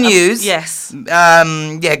other news, yes.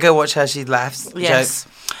 Go watch her. She laughs. Yes.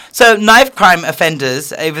 Jokes. So, knife crime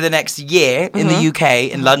offenders over the next year in the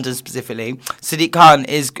UK, in London specifically, Sadiq Khan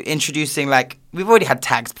is introducing, we've already had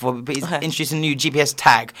tags before, but he's introducing a new GPS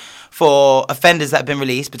tag for offenders that have been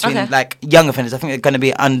released between, young offenders. I think they're going to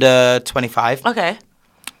be under 25. Okay.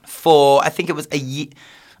 For, I think it was a year.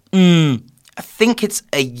 I think it's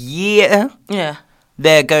a year. Yeah.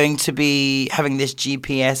 They're going to be having this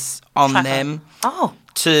GPS on them. Oh.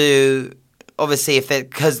 To... Obviously,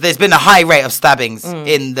 because there's been a high rate of stabbings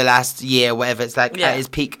in the last year, whatever. It's at its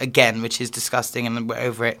peak again, which is disgusting, and we're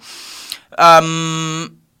over it.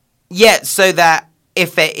 So that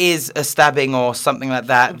if there is a stabbing or something like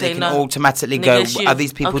that, they can automatically go, are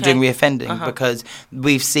these people doing reoffending? Because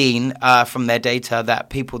we've seen from their data that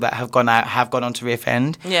people that have gone out have gone on to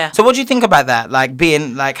reoffend. Yeah. So what do you think about that?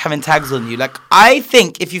 Having tags on you? I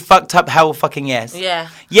think if you fucked up, hell fucking yes. Yeah.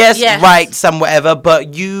 Yes, right, some whatever,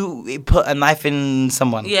 but you put a knife in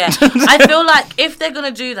someone. Yeah. I feel like if they're going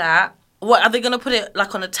to do that, what are they going to put it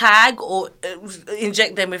on a tag or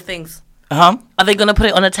inject them with things? Are they going to put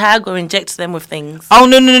it on a tag or inject them with things? Oh,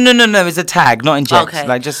 no. It's a tag, not inject. Okay.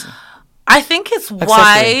 I think it's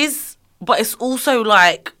wise, but it's also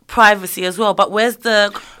privacy as well. But where's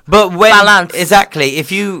the balance? Exactly.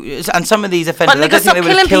 And some of these offenders, I don't think they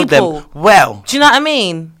would have killed them. Well. Do you know what I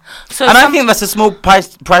mean? So I think that's a small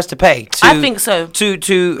price to pay. I think so.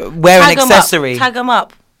 To wear an accessory. Tag them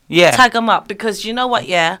up. Yeah. Tag them up, because you know what,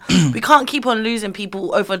 we can't keep on losing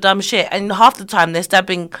people over dumb shit. And half the time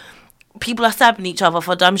people are stabbing each other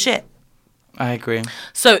for dumb shit. I agree.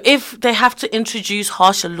 So if they have to introduce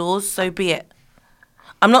harsher laws, so be it.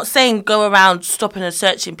 I'm not saying go around stopping and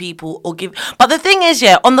searching people or give... But the thing is,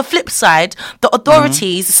 on the flip side, the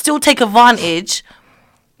authorities still take advantage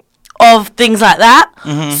of things like that.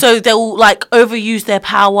 So they'll overuse their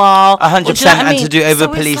power. 100%, and to do over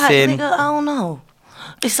policing. I don't know.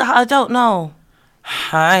 I don't know.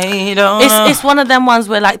 I don't know. It's one of them ones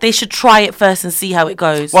where they should try it first and see how it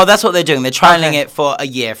goes. Well, that's what they're doing. They're trialing it for a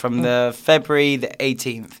year from the February the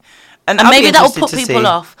 18th. And maybe that will put people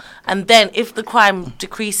off. And then if the crime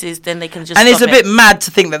decreases, then they can just And it's a bit mad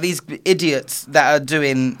to think that these idiots that are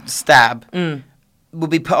doing stab will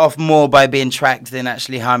be put off more by being tracked than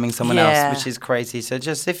actually harming someone else, which is crazy. So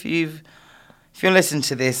just if you listen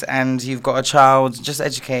to this and you've got a child, just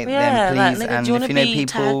educate them, please. And if you know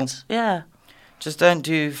people... Just don't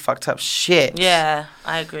do fucked up shit. Yeah,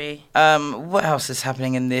 I agree. What else is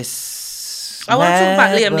happening in this? I want to talk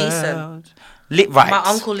about Liam Neeson. Right. My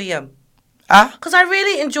uncle Liam. Because I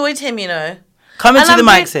really enjoyed him, Come into the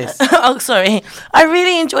mic, sis. Oh, sorry. I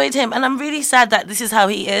really enjoyed him, and I'm really sad that this is how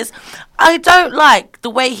he is. I don't like the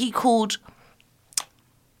way he called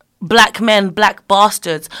black men black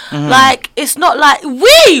bastards. It's not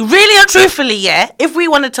we really and truthfully, if we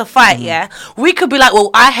wanted to fight, we could be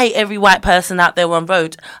well, I hate every white person out there on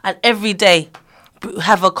road, and every day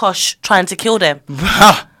have a kosh trying to kill them.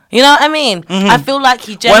 You know what I mean? I feel like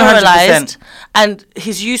he generalized 100%. And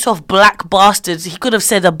his use of black bastards, he could have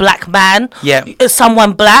said a black man. Yeah.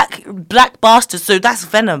 Someone black bastard. So that's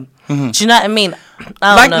venom. Do you know what I mean?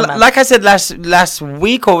 I don't know, man. Like I said last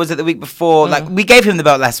week, or was it the week before? Like, we gave him the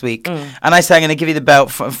belt last week, and I said I'm going to give you the belt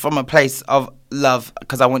from a place of love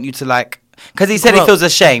because I want you to like. Because he said he feels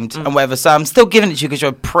ashamed and whatever, so I'm still giving it to you because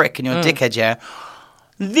you're a prick and you're a dickhead,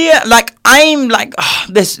 yeah. Like I'm like,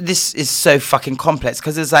 this is so fucking complex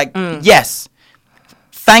because it's like, yes.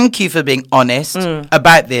 Thank you for being honest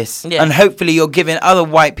about this. Yeah. And hopefully you're giving other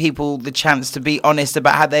white people the chance to be honest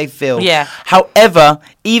about how they feel. Yeah. However,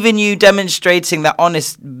 even you demonstrating that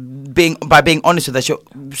by being honest with us, you're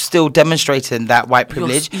still demonstrating that white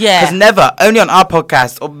privilege. Because never, only on our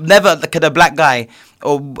podcast, or never could a black guy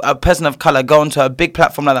or a person of colour go onto a big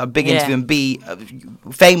platform like that, a big interview and be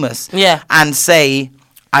famous. Yeah. And say,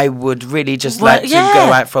 I would really just like to go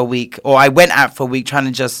out for a week, or I went out for a week trying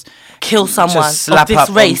to just kill someone, just slap of this up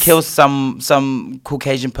race, and kill some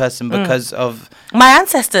Caucasian person because of my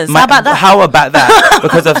ancestors. How about that? How about that?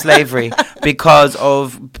 Because of slavery, because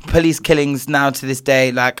of police killings. Now to this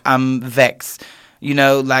day, like I'm vexed. You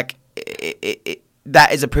know, like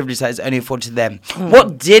that is a privilege that is only afforded to them.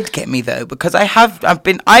 What did get me though, because I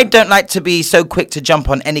don't like to be so quick to jump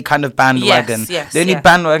on any kind of bandwagon. The only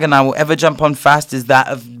bandwagon I will ever jump on fast is that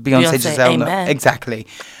of Beyonce Giselle. Amen. Exactly.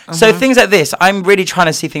 So things like this, I'm really trying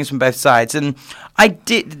to see things from both sides, and I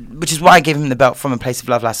did, which is why I gave him the belt from a place of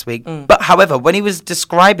love last week. But however, when he was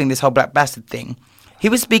describing this whole black bastard thing, he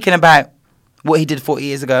was speaking about what he did 40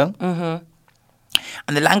 years ago, and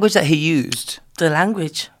the language that he used. The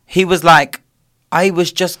language. He was like, I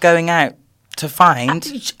was just going out to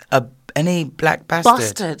find any black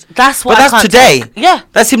bastard. That's what. But that's today. Yeah,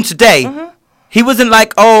 that's him today. He wasn't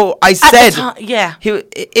like, oh, I said. Yeah.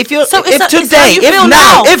 If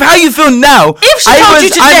how you feel now. If she told you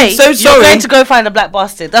today, I'm so sorry. You're going to go find a black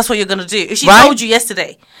bastard. That's what you're going to do. If she told you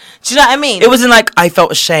yesterday, do you know what I mean? It wasn't like I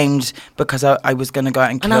felt ashamed because I was going to go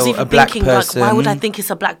out and kill a black person. Like, why would I think it's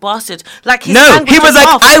a black bastard? Like his he was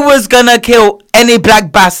like, I was going to kill any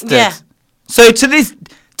black bastard. Yeah. So to this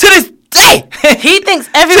day, he thinks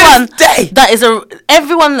everyone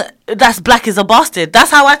everyone that's black is a bastard.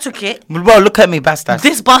 That's how I took it. Well, look at me, bastard.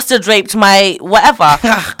 This bastard raped my whatever,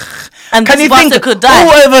 and can this you bastard think could die.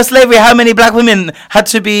 All over slavery, how many black women had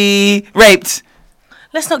to be raped?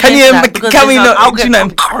 Let's not get into that because I'll get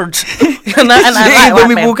when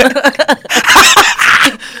we walk out.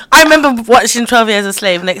 I remember watching 12 Years a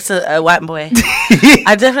Slave next to a white boy.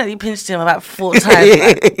 I definitely pinched him about 4 times.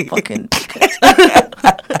 Like, fucking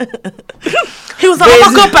he was like,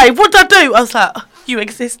 oh my God, babe, what did I do? I was like, you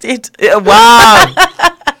existed. Wow.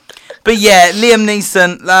 But yeah, Liam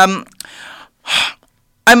Neeson,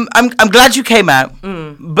 I'm glad you came out,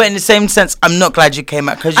 but in the same sense, I'm not glad you came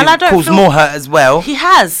out because you caused more hurt as well. He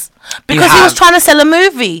has. Because he was trying to sell a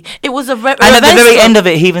movie. It was a and at the very end of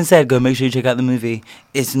it, he even said, go make sure you check out the movie.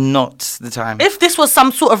 It's not the time. If this was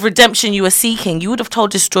some sort of redemption you were seeking, you would have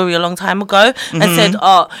told this story a long time ago and said,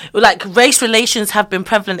 like race relations have been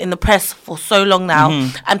prevalent in the press for so long now,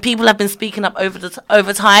 and people have been speaking up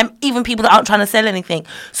over time, even people that aren't trying to sell anything.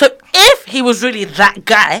 So if he was really that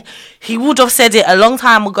guy, he would have said it a long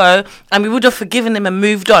time ago, and we would have forgiven him and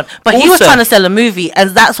moved on. But he was trying to sell a movie,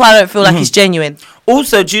 and that's why I don't feel like he's genuine.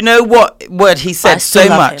 Also, do you know what word he said so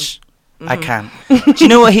much? I can. Do you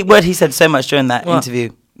know what word he said so much during that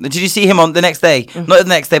interview? Did you see him on the next day? Not the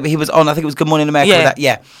next day, but he was on, I think it was Good Morning America.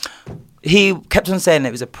 Yeah. He kept on saying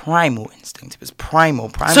it was a primal instinct. It was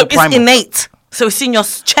primal. So it's innate. So it's in your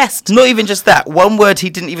chest. Not even just that. One word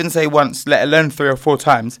he didn't even say once, let alone 3 or 4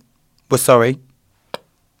 times, was sorry.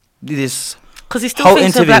 This because he still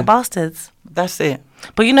thinks they're black bastards. That's it.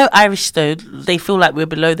 But you know, Irish though, they feel like we're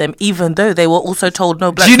below them, even though they were also told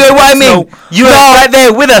no black. Do you know what I mean? You are right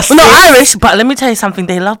there with us. We're not Irish, but let me tell you something.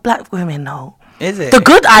 They love black women, though. Is it? The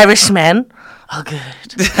good Irishmen are good,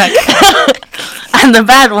 and the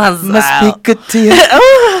bad ones must be good to you.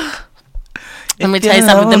 Let me tell you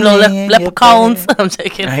something. Them little leprechauns. I'm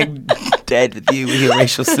joking. I'm dead with you with your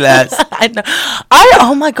racial slurs. I know.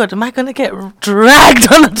 Oh my God, am I going to get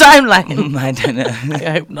dragged on the timeline? I don't know.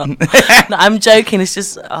 I hope not. No, I'm joking. It's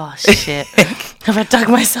just, oh shit. Have I dug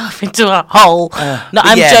myself into a hole? No,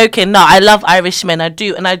 I'm joking. No, I love Irishmen. I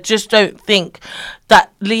do. And I just don't think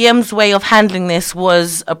that Liam's way of handling this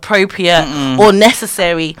was appropriate or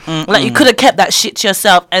necessary. Like, you could have kept that shit to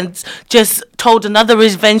yourself and just told another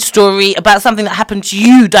revenge story about something that happened to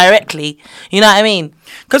you directly. You know what I mean?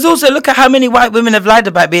 Because also, look at how many white women have lied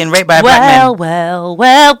about being raped by a black man.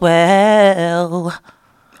 Well.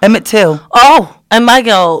 Emmett Till. Oh, and my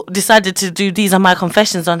girl decided to do These Are My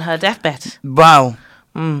Confessions on her deathbed. Wow.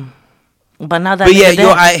 But now that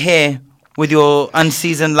you're out here with your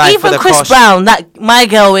unseasoned life. Even with a Chris Kosh. Brown, my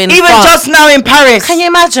girl in Even France. just now in Paris. Can you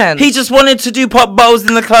imagine? He just wanted to do pop bottles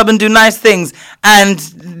in the club and do nice things, and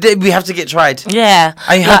we have to get tried. Yeah.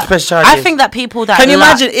 And you have to press charges. I think that people that... Can you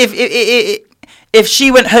imagine if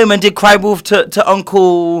she went home and did Cry Wolf to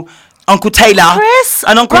Uncle Taylor, Chris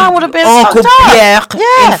and Uncle Brown would have been Uncle fucked up. Pierre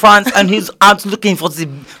Yeah. in France, and he's out looking for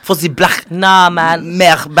the black Nah, man.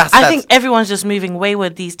 mère bastard. I think everyone's just moving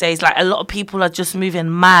wayward these days. Like, a lot of people are just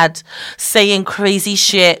moving mad, saying crazy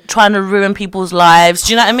shit, trying to ruin people's lives.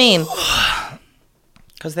 Do you know what I mean?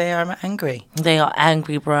 because they are angry, They are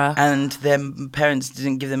angry, bruh. and their parents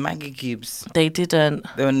didn't give them Maggie cubes. They didn't.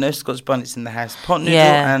 There were no Scotch bonnets in the house. Pot noodle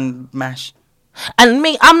Yeah. and mash. And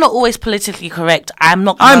me, I'm not always politically correct. I'm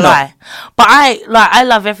not gonna I'm not. lie. But I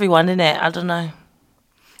love everyone, innit? I don't know.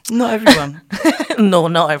 Not everyone. No,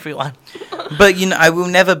 not everyone. But, I will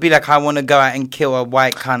never be like, I want to go out and kill a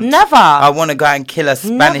white cunt. Never. I want to go out and kill a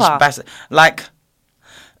Spanish Never. bastard. Like,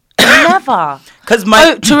 Never. because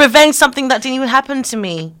To revenge something that didn't even happen to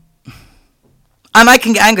me. and I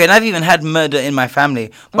can get angry, and I've even had murder in my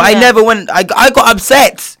family. But I Yeah. never went, I got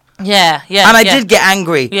upset. Yeah, yeah. And I yeah. did get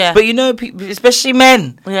angry. Yeah. But people, especially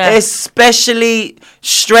men. Yeah. Especially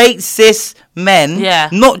straight cis men. Yeah.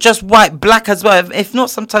 Not just white, black as well. If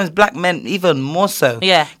not, sometimes black men even more so.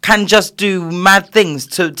 Yeah. Can just do mad things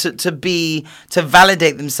to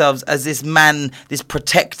validate themselves as this man, this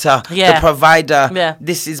protector, Yeah. the provider. Yeah.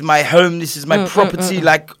 This is my home. This is my property. You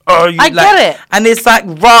I get it. And it's like,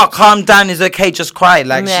 raw, calm down. It's okay. Just cry.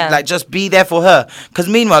 Like, Yeah. just be there for her. Because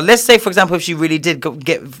meanwhile, let's say, for example, if she really did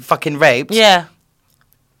get fucking raped. Yeah.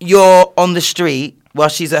 You're on the street while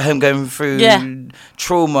she's at home going through Yeah.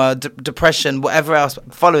 trauma, depression, whatever else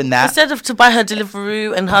following that, Instead of to buy her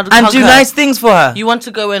Deliveroo and how to and hug do her, nice things for her you want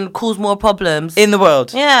to go and cause more problems. in the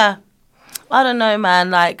world. Yeah. I don't know, man.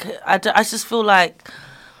 Like, I just feel like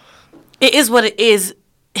it is what it is.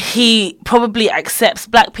 He probably accepts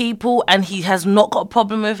black people and he has not got a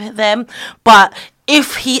problem with them. But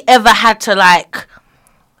if he ever had to, like,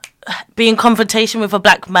 be in confrontation with a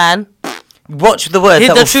black man, Watch the words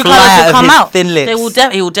that the will true fly colours will out of come his out. thin lips. They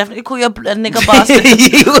will he will definitely call you a nigger bastard.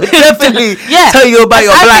 He will definitely Yeah. tell you about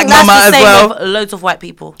your I black think that's mama the as same well. with loads of white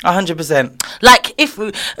people. 100%. Like, if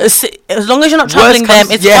as long as you're not troubling them,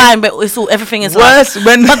 comes- it's yeah. fine. But it's all everything is Worse love.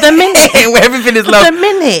 when But the minute when everything is but love. the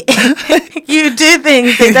minute you do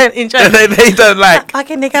things they don't enjoy, they don't like.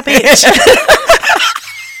 fucking nigga bitch.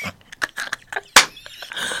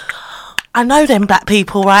 I know them black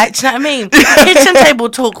people, right? Do you know what I mean? Kitchen table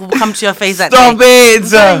talk will come to your face that Stop day. it. I'm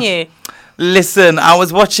telling you. Listen, I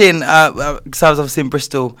was watching, because I was obviously in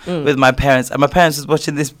Bristol with my parents, and my parents was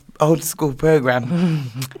watching this old school program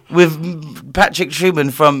with Patrick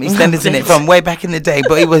Truman from EastEnders in it from way back in the day,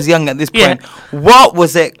 but he was young at this Yeah. point. What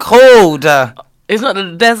was it called? It's not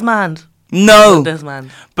the Desmond. No. Desmond.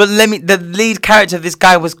 But the lead character of this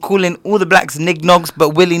guy was calling all the blacks nignogs,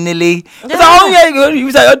 but willy-nilly. He was like, Yeah. oh yeah, he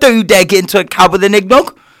was like, oh, don't you dare get into a cab with a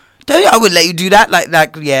nignog. Don't you? I wouldn't let you do that.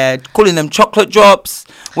 Like, yeah, calling them chocolate drops.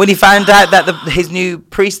 When he found out that his new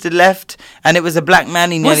priest had left and it was a black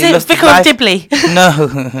man, he Was nearly it lost his Vicar of life. Dibley? No,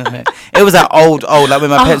 it was that old, like when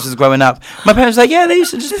my parents was growing up. My parents were like, yeah, they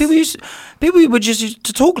used to just people would just used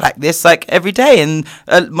to talk like this like every day. And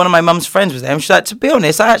one of my mum's friends was there, and she's like, to be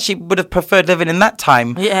honest, I actually would have preferred living in that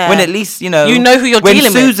time. Yeah. When at least you know who you're when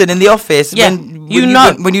dealing with. Susan in the office, Yeah,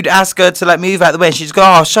 when you'd ask her to like move out the way, and she'd just go,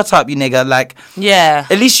 oh, shut up, you nigger. Like, Yeah.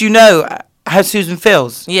 at least you know how Susan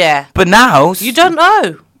feels. Yeah. But now You don't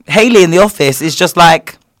know. Haley in the office is just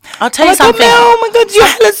like, I'll tell you oh my God, something. Mel, oh my God, your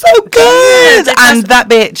hair is so good. Yeah, And that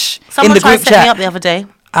bitch Someone in the tried group to set me chat. up the other day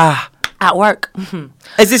Ah, at work.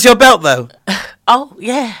 is this your belt though? Oh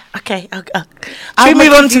yeah, okay. Should we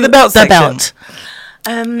move on to the belt section?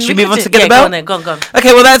 belt. Should we move on to get the belt? Go on.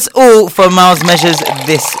 Okay, well that's all for Miles Measures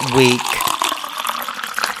this week.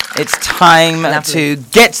 It's time Lovely. to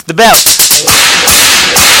get the belt.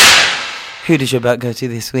 Who does your belt go to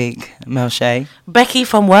this week, Mel Shay? Becky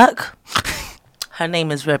from work. Her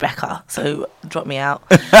name is Rebecca, so drop me out.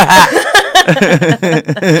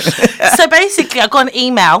 So basically, I got an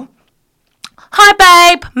email.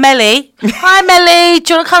 Hi, babe, Melly. Hi, Melly.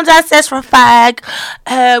 Do you want to come downstairs for a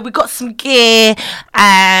fag? We got some gear,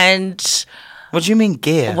 and What do you mean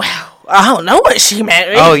gear? well, I don't know what she meant.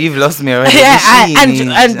 Really. Oh, you've lost me already. Yeah, What does she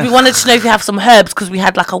mean? and we wanted to know if you have some herbs because we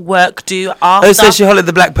had like a work do after. Oh, so she hollered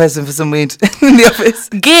the black person for some weed in the office?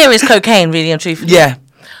 Gear is cocaine, really and truthfully. Yeah.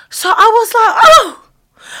 So I was like, oh,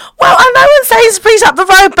 well, I know and say Sainsbury's up the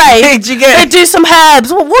road, babe. Did you get They do some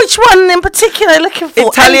herbs. Which one in particular are you looking for?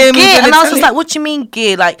 Italian, And gear. And I was just Italian. like, what do you mean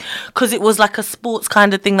gear? Like, because it was like a sports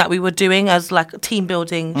kind of thing that we were doing as like team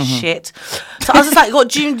building shit. So I was just like, what,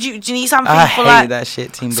 do you need something I for hate like... that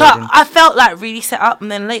shit, team So building. I felt like really set up,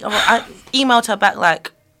 and then later on, I emailed her back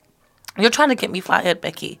like, "You're trying to get me fired,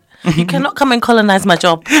 Becky. You cannot come and colonize my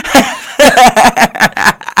job."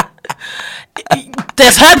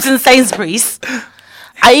 There's herbs in Sainsbury's.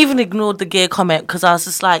 I even ignored the gear comment because I was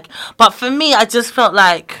just like, but for me, I just felt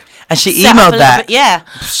like. And she set up a emailed little that. bit- yeah.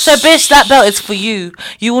 So, bitch, that belt is for you.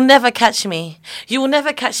 You will never catch me. You will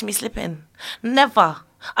never catch me slipping. Never.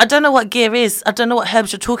 I don't know what gear is. I don't know what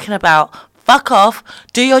herbs you're talking about. Fuck off.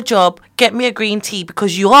 Do your job. Get me a green tea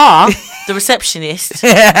because you are the receptionist.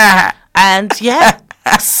 And yeah,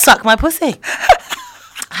 suck my pussy.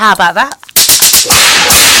 How about that?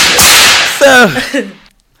 So,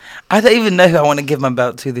 I don't even know who I want to give my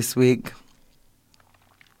belt to this week.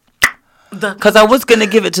 Because I was going to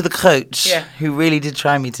give it to the coach, Yeah. who really did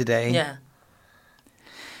try me today. Yeah.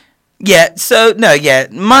 Yeah, so, no, yeah.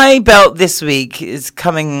 My belt this week is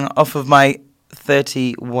coming off of my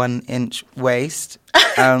 31-inch waist.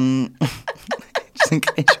 Just in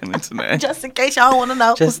case you wanted to know. Just in case y'all want to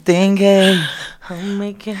know. Just in case. I'll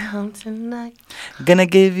make it home tonight. Gonna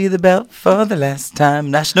give you the belt for the last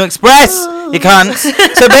time. National Express. You can't.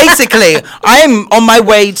 So basically, I'm on my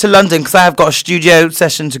way to London because I have got a studio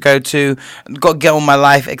session to go to. Got to get on my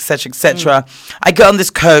life, etc., etc. I get on this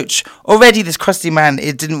coach. Already, this crusty man,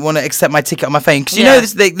 it didn't want to accept my ticket on my phone because you know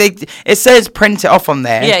this. It says print it off on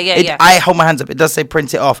there. Yeah. I hold my hands up. It does say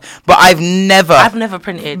print it off, but I've never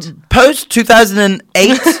printed. post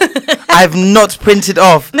 2008. I've not printed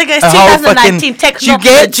off. Nigga, it's a whole 2019 do you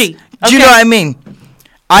get? technology. Do you know what I mean?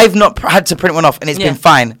 I've not had to print one off, and it's been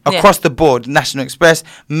fine across the board. National Express,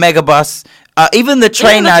 Megabus, even the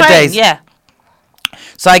train nowadays. Yeah.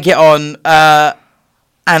 So I get on,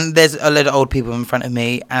 and there's a lot of old people in front of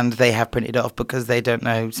me, and they have printed it off because they don't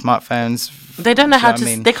know smartphones. They don't know how what to. I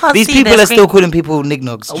mean? They can't These see people their are still screen. calling people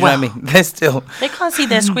nignogs. Do you know what I mean? They're still. They can't see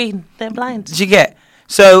their screen. They're blind. Did you get?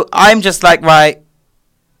 So I'm just like, right,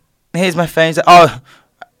 here's my phone. He's like, oh,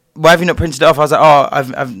 why have you not printed it off? I was like, oh,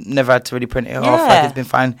 I've never had to really print it off. Like, Yeah. it's been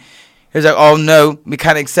fine. He was like, oh, no, we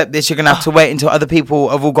can't accept this. You're going to have to wait until other people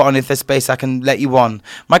have all got on. If there's space, I can let you on.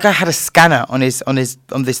 My guy had a scanner on this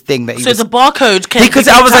thing that he So was... the barcode can. Because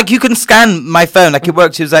I was like, you can scan my phone. Like, it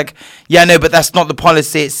works. He was like, yeah, no, but that's not the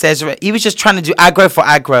policy. It says... He was just trying to do aggro for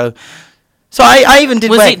aggro. So I even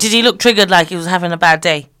did wait. Did he look triggered like he was having a bad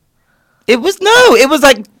day? It was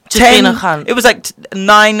like Just 10. being a cunt. It was like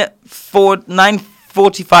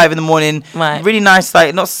 9:45 in the morning. Right. Really nice,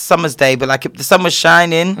 like not summer's day, but like the sun was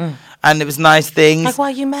shining, and it was nice things. Like, why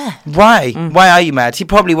are you mad? Why? Why are you mad? He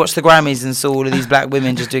probably watched the Grammys and saw all of these black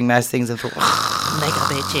women just doing nice things and thought, Mega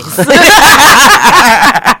bitches.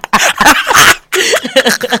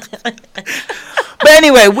 But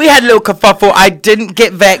anyway, we had a little kerfuffle. I didn't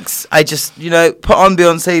get vexed. I just, put on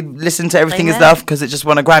Beyonce, listen to everything and stuff because it just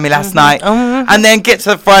won a Grammy last night. And then get to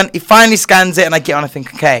the front. He finally scans it and I get on. I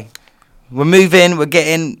think, okay, we're moving. We're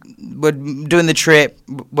doing the trip.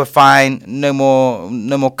 We're fine. No more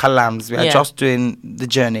kalams. We're just doing the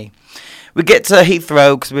journey. We get to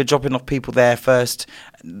Heathrow because we're dropping off people there first.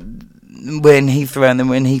 We're in Heathrow and then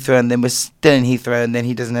we're in Heathrow and then we're still in Heathrow and then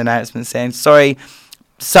he does an announcement saying, sorry,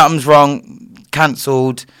 something's wrong,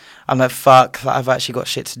 cancelled. I'm like, fuck, I've actually got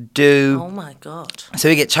shit to do. Oh my God. So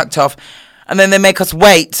we get chucked off and then they make us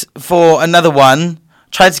wait for another one.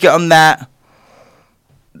 Tried to get on that.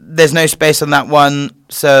 There's no space on that one,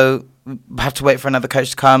 so we have to wait for another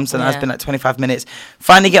coach to come. So that's been like 25 minutes.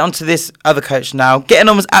 Finally get onto this other coach now. Getting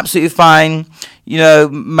on was absolutely fine.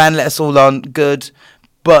 Man let us all on, good.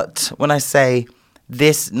 But when I say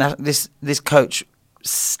this coach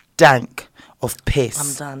stank of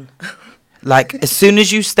piss. I'm done. Like, as soon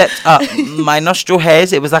as you stepped up, my nostril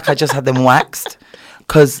hairs, it was like I just had them waxed.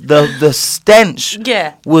 Because the stench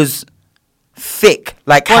was thick,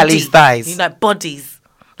 like Hallie's thighs. Bodies.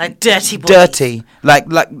 Like dirty bodies. Dirty.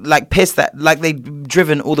 Like piss that, like they'd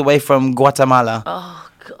driven all the way from Guatemala. Oh,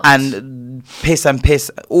 God. And piss,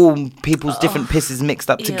 all people's different pisses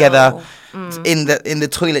mixed up together in the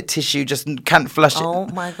toilet tissue, just can't flush it. Oh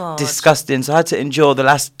my God. Disgusting. So I had to endure the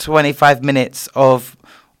last 25 minutes of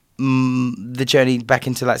the journey back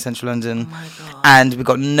into like central London. Oh my God. And we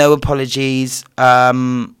got no apologies.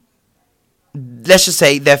 Let's just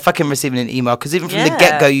say they're fucking receiving an email because even from the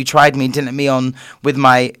get-go you tried me, didn't let me on with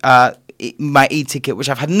my my e-ticket, which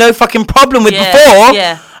I've had no fucking problem with Yeah, before.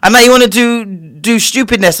 yeah. And now you want to do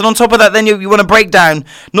stupidness, and on top of that, then you want to break down,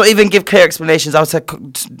 not even give clear explanations. I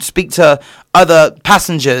would speak to other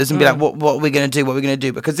passengers and be like, what are we going to do? What are we going to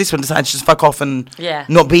do? Because this one decided to just fuck off and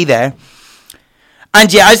not be there.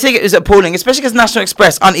 And yeah, I think it was appalling, especially because National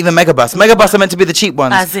Express aren't even Megabus. Megabus are meant to be the cheap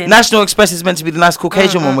ones. As in? National Express is meant to be the nice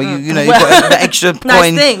Caucasian one where you got the extra Nice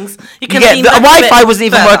coin. things. You The can lean back a Wi-Fi bit wasn't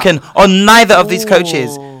even further. working on neither of these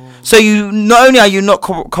coaches. So you not only are you not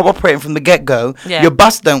cooperating from the get-go, your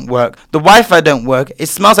bus don't work, the Wi-Fi don't work, it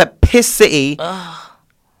smells like piss city.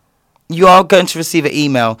 You are going to receive an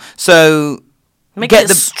email. So Make it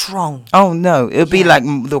strong. Oh no, it would be like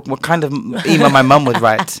what kind of email my mum would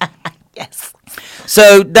write. Yes.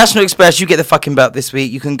 So, National Express, you get the fucking belt this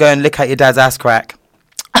week. You can go and lick out your dad's ass crack.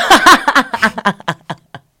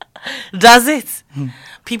 Does it?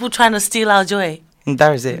 People trying to steal our joy. And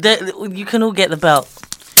that is it. You can all get the belt.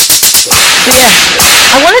 But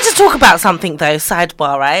yeah, I wanted to talk about something though,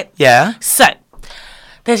 sidebar, right? Yeah. So,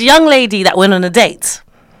 there's a young lady that went on a date.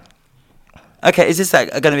 Okay, is this going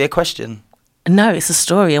to be a question? No, it's a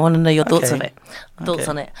story. I want to know your thoughts Okay. of it. Thoughts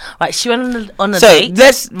on it. Right, she went on a So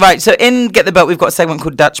date. So in Get the Belt, we've got a segment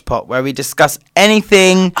called Dutch Pot where we discuss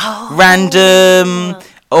anything random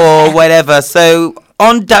or whatever. So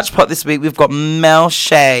on Dutch Pot this week, we've got Mel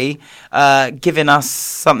Shea giving us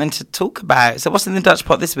something to talk about. So what's in the Dutch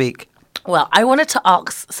Pot this week? Well, I wanted to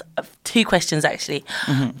ask two questions actually.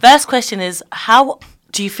 First question is, how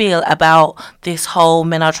do you feel about this whole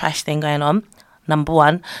men are trash thing going on? Number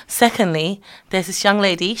one. Secondly, there's this young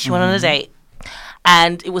lady, she went on a date.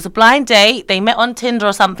 And it was a blind date. They met on Tinder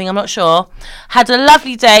or something, I'm not sure. Had a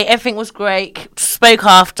lovely day, everything was great. Spoke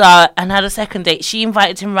after and had a second date. She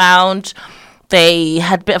invited him round. They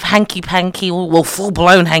had a bit of hanky-panky, well,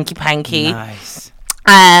 full-blown hanky-panky. Nice.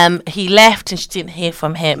 He left and she didn't hear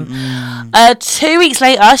from him. 2 weeks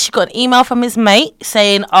later, she got an email from his mate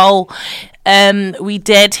saying, we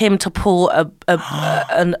dared him to pull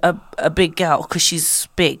a big girl because she's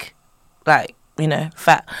big, like,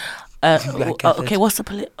 fat. Okay, what's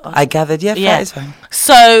the I gathered, yeah, fat is fine.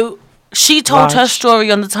 So she told her Large.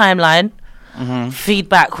 story on the timeline.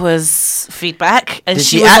 Feedback was feedback, and Did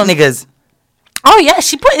she she was at on, niggas? Oh yeah,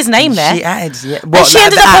 she put his name there. She added, yeah. And she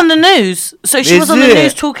ended up on the news. So she Is was on the it?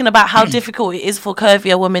 news talking about how difficult it is for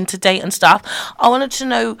curvier women to date and stuff. I wanted to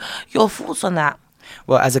know your thoughts on that.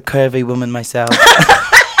 Well, as a curvy woman myself.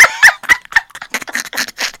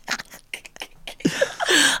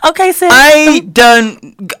 Okay, so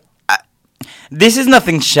this is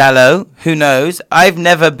nothing shallow. Who knows? I've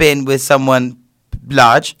never been with someone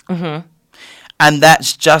large. And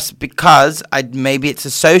that's just because maybe it's a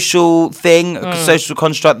social thing, a social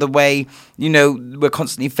construct, the way, we're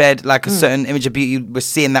constantly fed like a certain image of beauty. We're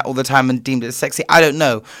seeing that all the time and deemed it sexy. I don't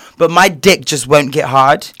know. But my dick just won't get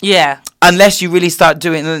hard. Yeah. Unless you really start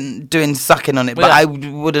doing sucking on it. But Yeah. I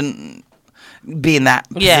wouldn't be in that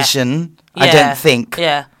position. I Yeah. don't think.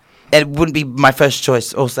 Yeah. It wouldn't be my first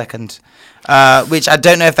choice or second. Which I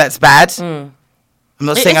don't know if that's bad. I'm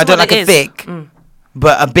not It saying is I don't what like it a is. thick,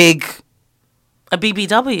 but a big... A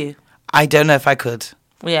BBW. I don't know if I could.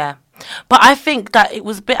 Yeah. But I think that it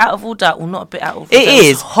was a bit out of order. Well, not a bit out of order. It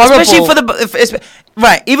is was horrible. especially for the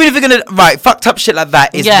right. Even if you're gonna fucked up shit like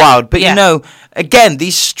that is Yeah, wild. But yeah. Again,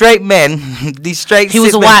 these straight men, these straight. He was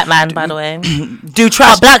cis a men white man, by the way. Do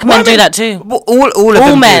trash. But black men White do that too. All of All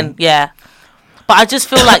them men, do. yeah. But I just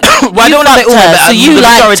feel like Well, I you don't wanna say fucked all men, her, but so you the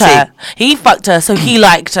liked majority. her. He fucked her, so he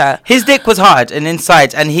liked her. His dick was hard and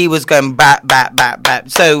inside, and he was going back.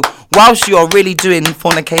 So whilst you're really doing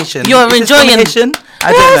fornication, You're is this enjoying. fornication?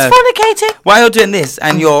 I don't know. it's fornicating. While you're doing this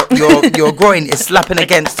and your groin is slapping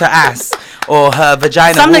against her ass or her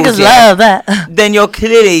vagina Some walls, niggas love that. then you're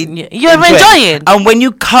clearly You're enjoying. And when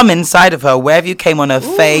you come inside of her, wherever you came, on her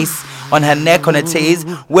face, on her neck, on her titties,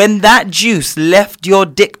 when that juice left your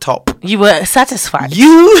dick top, You were satisfied.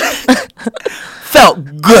 you felt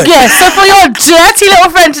good. Yeah, so for your dirty little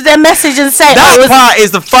friend to then message and say, That part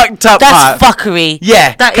is the fucked up part. that's fuckery.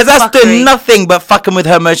 Yeah, That because is that's fuckery. doing nothing but fucking with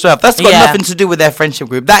her emotional health. That's got Yeah. nothing to do with their friendship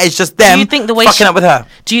group. That is just them Do you think the way fucking up with her.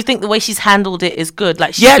 Do you think the way she's handled it is good?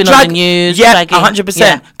 Like she's Yeah, been on the news. Yeah, dragging-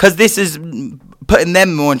 100%. Because this is putting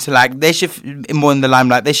them more into they should more in the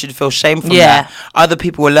limelight. They should feel shame from Yeah. that. Other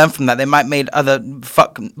people will learn from that. They might made other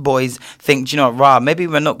fuck boys think, do you know what, rah, maybe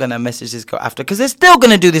we're not gonna message this girl after, because they're still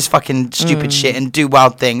gonna do this fucking stupid shit and do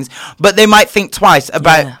wild things. But they might think twice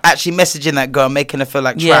about actually messaging that girl, making her feel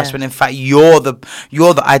like trash, Yeah. when in fact you're the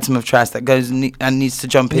item of trash that goes and needs to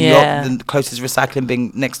jump in. Yeah. You're the closest recycling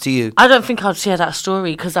bin next to you. I don't think I'd share that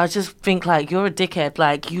story because I just think like you're a dickhead.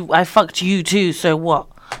 Like I fucked you too. So what?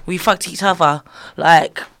 We fucked each other.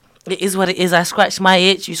 Like It is what it is. I scratched my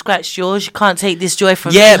itch. You scratched yours. You can't take this joy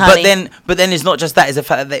from me, Yeah, honey. but then it's not just that. It's the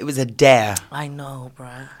fact that it was a dare. I know,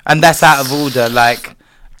 bruh. And that's out of order. Like,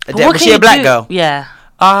 a dare. What Was can she a you black do? girl? Yeah.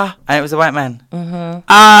 And it was a white man. Mm-hmm.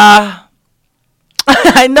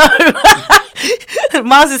 I know.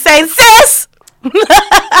 Mars is saying, sis!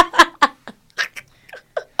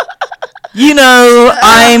 You know,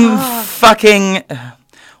 I'm fucking...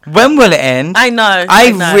 When will it end? I know.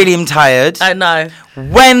 I know. really am tired. I know.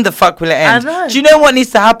 When the fuck will it end? I know. Do you know what needs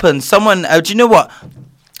to happen? Someone... do you know what?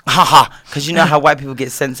 Haha. Because you know how white people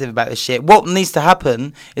get sensitive about this shit. What needs to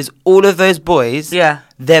happen is all of those boys... Yeah.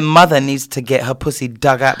 Their mother needs to get her pussy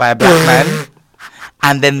dug out by a black man.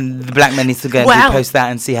 And then the black man needs to go and repost that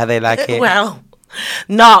and see how they like it. Well...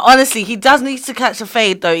 No, honestly, he does need to catch a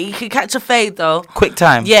fade, though. He could catch a fade, though. Quick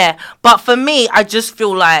time. Yeah. But for me, I just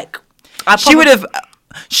feel like...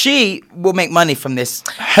 She will make money from this,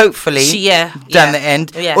 hopefully, down the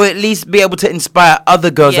end, Yeah. or at least be able to inspire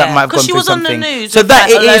other girls that might have gone she through was something. on the news. So that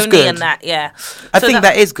it is Aloni good. And that, yeah. I think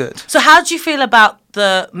that is good. So how do you feel about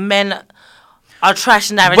the men are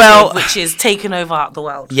trash narrative, Well, which is taking over the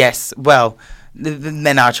world? Yes, well, the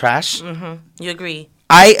men are trash. You agree?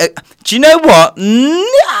 Do you know what?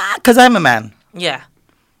 Because I'm a man. Yeah.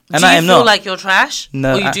 And do I you am feel not. like you're trash?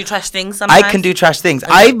 No, Or you do trash things sometimes? I can do trash things.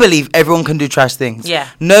 I believe everyone can do trash things. Yeah.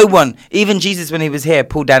 No one, even Jesus when he was here,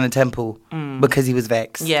 pulled down a temple because he was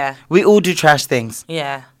vexed. Yeah. We all do trash things.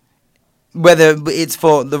 Yeah. Whether it's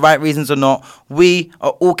for the right reasons or not, we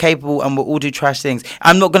are all capable and we'll all do trash things.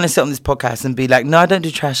 I'm not going to sit on this podcast and be like, no, I don't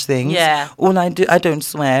do trash things. Yeah. All I do, I don't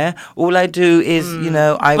swear. All I do is,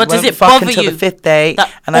 I But does won't it fuck bother until you the fifth day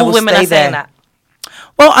that and I all will women stay are saying there. that?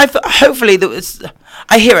 Well, hopefully,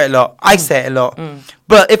 I hear it a lot. I say it a lot.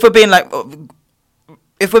 But if we're being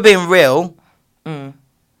real,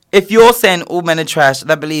 if you're saying all men are trash,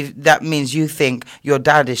 that means you think your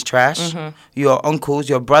dad is trash, your uncles,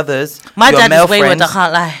 your brothers, My your dad male is wayward, friends. I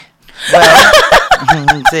can't lie.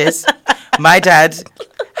 Well, sis, my dad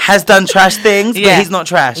has done trash things, but he's not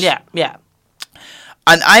trash. Yeah, yeah.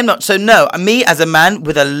 And I'm not. So no, me as a man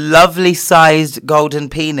with a lovely sized golden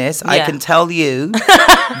penis, I Yeah. can tell you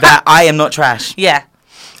that I am not trash. Yeah.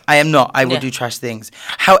 I am not. I will do trash things.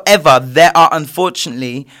 However, there are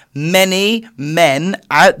unfortunately many men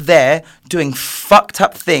out there doing fucked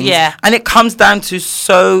up things. Yeah. And it comes down to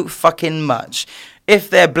so fucking much. If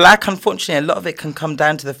they're black, unfortunately, a lot of it can come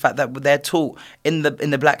down to the fact that they're taught in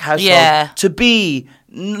the black household to be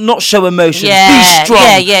not show emotions, be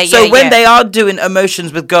strong. So when they are doing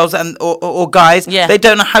emotions with girls and or guys, they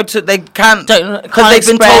don't know how to. They can't because they've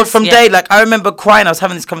been told from day. Like I remember crying. I was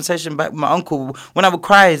having this conversation about my uncle when I would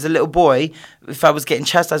cry as a little boy. If I was getting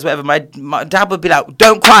chastised, whatever, my dad would be like,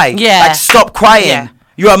 "Don't cry. Like stop crying." Yeah.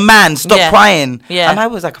 You're a man, stop crying. Yeah. And I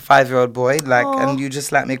was like a 5-year-old boy, like, and you just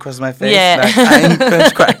slapped me across my face. Yeah. Like, I ain't going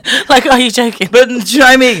to cry. Like, are you joking? But do you know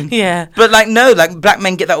what I mean? Yeah. But like, no, like black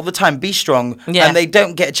men get that all the time. Be strong. Yeah. And they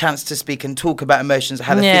don't get a chance to speak and talk about emotions,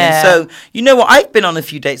 how they're feeling. So, you know what? I've been on a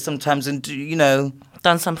few dates sometimes and,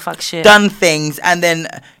 done some fuck shit. Done things, and then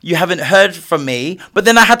you haven't heard from me. But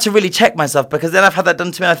then I had to really check myself because then I've had that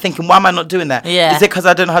done to me and I'm thinking, why am I not doing that? Yeah. Is it because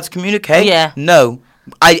I don't know how to communicate? Yeah. No.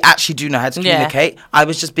 I actually do know how to communicate. I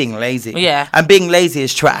was just being lazy. Yeah. And being lazy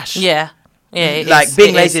is trash. Yeah. Yeah. Like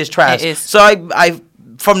being lazy is trash. It is. So I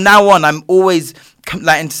from now on I'm always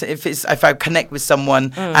like if I connect with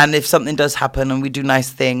someone and if something does happen and we do nice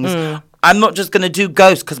things, I'm not just gonna do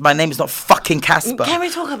ghost because my name is not fucking Casper. Can we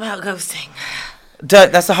talk about ghosting?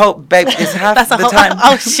 Don't. That's a whole babe. It's half That's the a whole, time.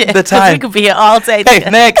 Oh shit! The time. We could be here all day. Hey,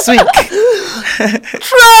 next week.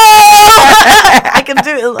 I can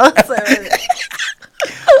do it also.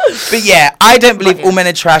 But yeah, I don't believe all men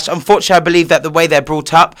are trash. Unfortunately, I believe that the way they're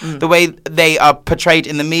brought up, the way they are portrayed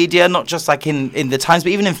in the media, not just like in the Times,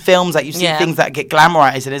 but even in films, like you see things that get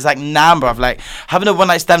glamorized, and it's like, nah, bruv, like having a one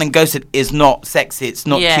night stand and ghosted is not sexy. It's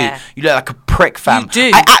not cute. You look like a prick, fam. You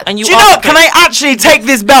do. And do you know what? Can I actually take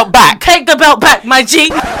this belt back? Take the belt back, my G.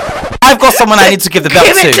 I've got someone I need to give the belt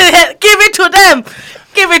to. Give it to them.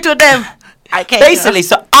 Give it to them. Basically,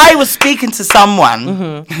 so I was speaking to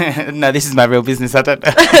someone. No, this is my real business. I don't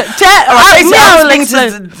know.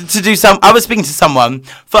 I was speaking to someone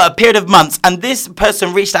for a period of months, and this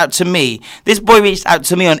person reached out to me. This boy reached out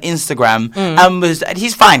to me on Instagram, and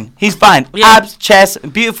he's fine. He's fine. Yeah. Abs,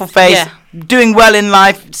 chest, beautiful face, doing well in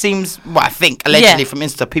life. Seems, well, I think allegedly from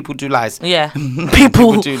Insta, people do lies. Yeah,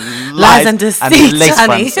 people do lies and deceit, and lace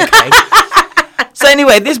honey. fronts. Okay. So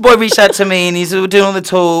anyway, this boy reached out to me and he's doing all the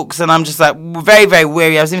talks and I'm just like very, very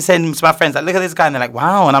weary. I was even saying to my friends, like, look at this guy, and they're like,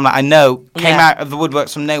 wow. And I'm like, I know, came out of the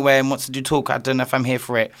woodworks from nowhere and wants to do talk. I don't know if I'm here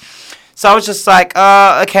for it. So I was just like,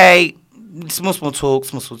 okay, small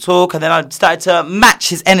talk, and then I started to match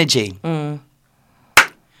his energy.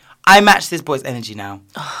 I match this boy's energy now.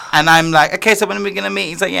 And I'm like, okay, so when are we going to meet?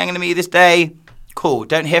 He's like, yeah, I'm going to meet you this day. Cool.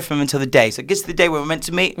 Don't hear from him until the day. So it gets to the day where we're meant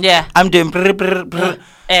to meet. Yeah. I'm doing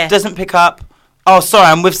doesn't pick up. Oh, sorry,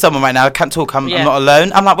 I'm with someone right now. I can't talk. I'm not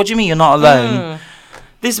alone. I'm like, what do you mean you're not alone?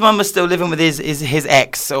 This one was still living with his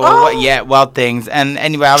ex or wild things. And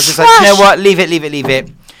anyway, I was just like, you know what? Leave it.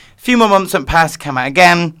 A few more months went past, came out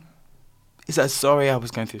again. He's like, sorry, I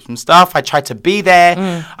was going through some stuff. I tried to be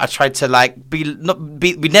there. I tried to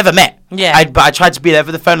we never met. Yeah. But I tried to be there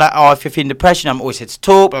over the phone, like, oh, if you're feeling depression, I'm always here to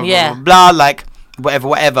talk, blah, blah, blah, like,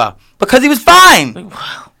 whatever. Because he was fine.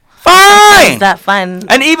 Fine. That fine.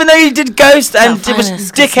 And even though he did ghost and it was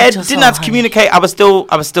dickhead, didn't have to communicate, I was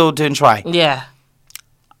still doing try. Yeah.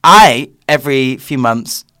 Every few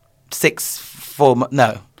months, every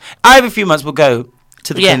few months will go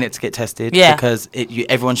to the clinic to get tested because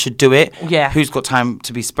everyone should do it. Yeah. Who's got time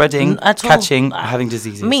to be spreading, catching, or having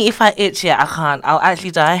diseases? Me, if I itch, I can't. I'll actually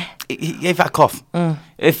die. If I cough,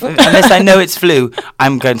 unless I know it's flu,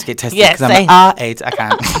 I'm going to get tested because I'm like, AIDS, I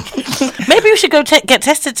can't. Maybe we should go get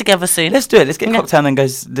tested together soon. Let's do it. Let's get a cocktail and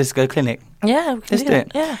let's go clinic. Yeah, let's do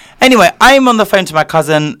it. Yeah. Anyway, I'm on the phone to my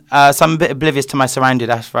cousin, so I'm a bit oblivious to my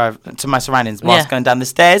surroundings whilst going down the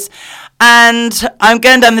stairs, and I'm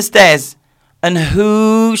going down the stairs. And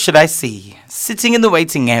who should I see sitting in the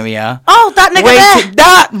waiting area? Oh, that nigga there.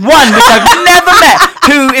 That one, which I've never met.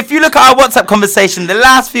 Who, if you look at our WhatsApp conversation, the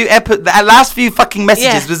last few fucking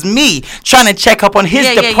messages was me trying to check up on his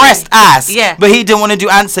depressed ass. Yeah. But he didn't want to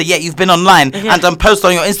answer, yet you've been online and done post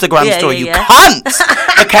on your Instagram story. You cunt.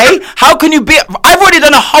 Okay? How can you be... I've already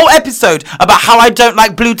done a whole episode about how I don't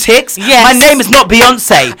like blue ticks. Yes. My name is not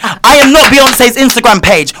Beyonce. I am not Beyonce's Instagram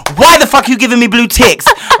page. Why the fuck are you giving me blue ticks?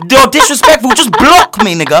 You're disrespectful. Just block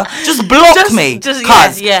me, nigga. Just block me. Cuz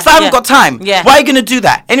I haven't got time. Yeah. Why are you going to do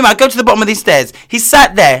that? Anyway, I go to the bottom of these stairs. He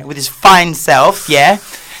sat there with his fine self,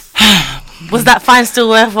 Was that fine still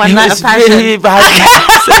worth one night of passion? Really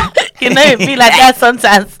you know, it'd be like that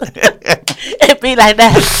sometimes. It'd be like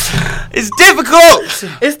that. It's difficult.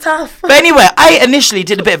 It's tough. But anyway, I initially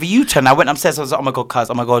did a bit of a U-turn. I went upstairs. I was like, oh my God, cuz,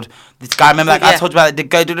 oh my God. This guy, remember I told you about it, did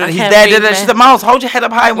go, he's there. She's like, Miles, hold your head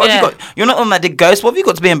up high. What have you got? You're not on that did ghost. What have you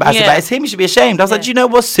got to be embarrassed about? It's him. You should be ashamed. I was like, do you know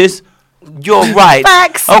what, sis? You're right.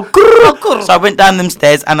 Facts. So I went down them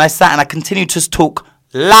stairs and I sat and I continued to talk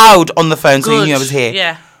loud on the phone so you knew I was here.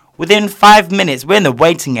 Yeah. Within 5 minutes, we're in the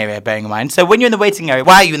waiting area, bearing in mind. So when you're in the waiting area,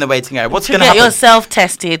 why are you in the waiting area? What's going to happen? To get yourself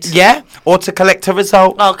tested. Yeah, or to collect a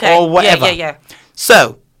result. Okay. Or whatever. Yeah.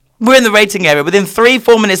 So we're in the waiting area. Within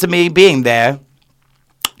 3-4 minutes of me being there,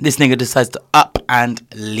 this nigga decides to up and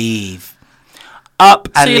leave. So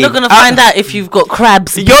you're not going to find out if you've got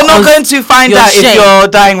crabs. You're not going to find out if you're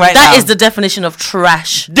dying now. That is the definition of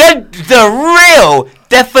trash. The real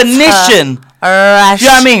definition. Trash. You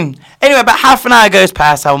know what I mean? Anyway, about half an hour goes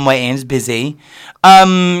past. I'm waiting. It's busy.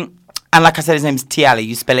 And like I said, his name's Tiali.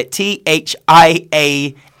 You spell it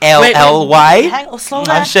Thially. Hang on, slow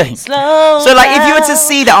down. So like if you were to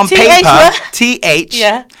see that on paper,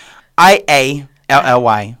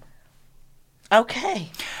 Thially.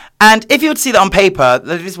 Okay. And if you would see that on paper,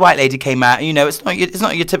 this white lady came out. You know, it's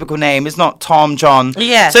not your typical name. It's not Tom, John.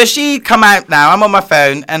 Yeah. So she come out now. I'm on my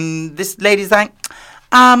phone, and this lady's like,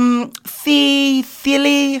 Thea.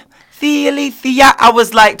 I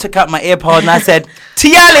was like, took out my earpod, and I said,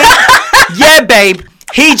 Tiali. Yeah, babe.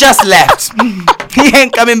 He just left. He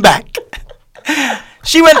ain't coming back.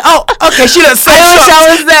 She went, oh, okay. She looked so shocked.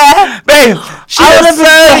 I was there, babe. She looked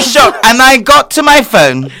so shocked, and I got to my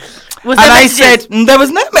phone. I said, there was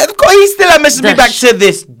no message. Of course, he still had messaged me back to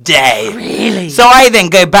this day. Really? So I then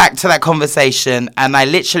go back to that conversation and I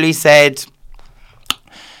literally said,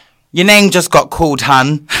 your name just got called,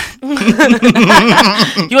 hun.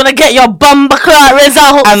 You want to get your bumperclot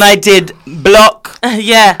result? And I did block,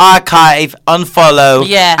 archive, unfollow,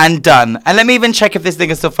 and done. And let me even check if this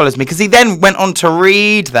nigga still follows me. Because he then went on to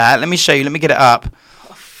read that. Let me show you. Let me get it up.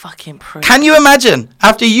 Fucking prick. Can you imagine?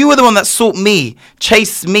 After you were the one that sought me,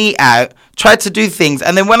 chased me out, tried to do things,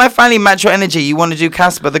 and then when I finally match your energy, you want to do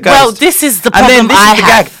Casper the Ghost. Well, this is the problem. And then this is the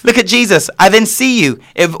gag. Look at Jesus. I then see you,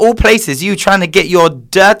 of all places, you trying to get your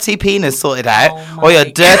dirty penis sorted out, or your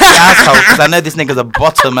dirty asshole, because I know this nigga's a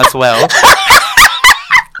bottom as well.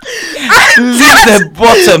 Leave the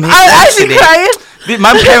bottom. I'm actually crying.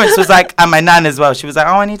 My parents was like, and my nan as well. She was like,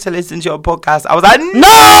 oh, I need to listen to your podcast. I was like, no!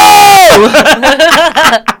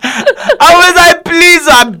 I was like, please,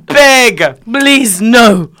 I beg. Please,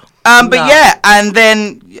 no. But yeah, and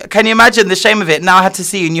then, can you imagine the shame of it? Now I had to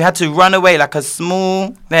see you, and you had to run away like a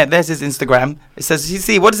small... There's his Instagram. It says, you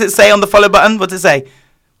see, what does it say on the follow button? What does it say?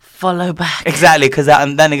 follow back. Exactly, because that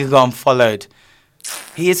nigga got unfollowed.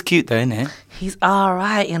 He is cute though, isn't it? He's all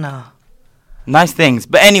right, you know. Nice things.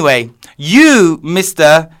 But anyway, you,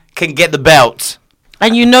 mister, can get the belt.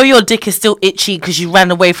 And you know your dick is still itchy because you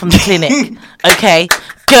ran away from the clinic. Okay?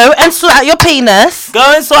 Go and sort out your penis.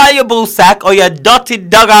 Go and sort out your ball sack or your dirty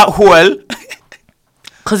dugout hole.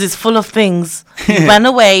 Because it's full of things. You ran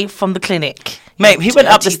away from the clinic. Mate, he went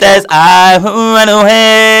up the stairs. I ran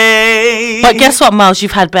away. But guess what, Miles?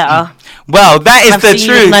 You've had better. Well, that is I've the seen you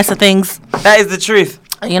truth. with nicer things. That is the truth.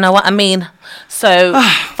 You know what I mean? So,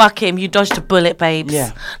 fuck him. You dodged a bullet, babes.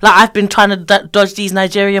 Yeah. Like, I've been trying to dodge these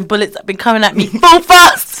Nigerian bullets that have been coming at me full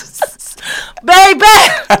fast. Baby!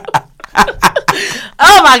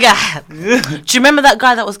 Oh, my God. Do you remember that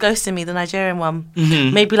guy that was ghosting me, the Nigerian one?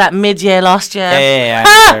 Mm-hmm. Maybe like mid-year last year.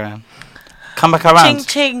 Yeah. Come back around. Ching,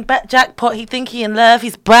 ching, back jackpot. He think he in love.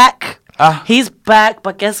 He's back. He's back,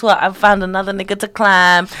 but guess what? I've found another nigga to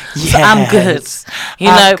climb. Yes, so I'm good. You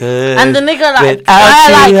know? Good. And the nigga, like, Without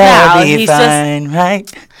I like you, now, I'll be he's fine, just...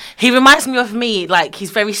 right? He reminds me of me. Like,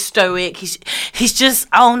 he's very stoic. He's just,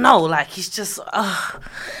 I don't know. Like, he's just,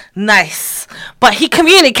 nice. But he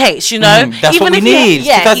communicates, you know? That's even what we if need. He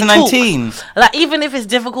 2019. like, even if it's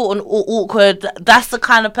difficult and awkward, that's the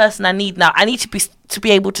kind of person I need now. I need to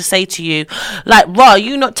be able to say to you, like, raw,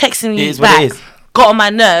 you not texting me back. Got on my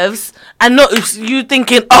nerves, and not you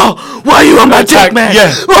thinking, oh, why are you on my dick, man?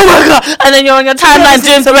 Yeah. Oh my God. And then you're on your timeline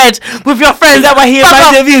doing thread with your friends. Is that why he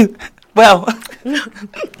reminded of you? Well.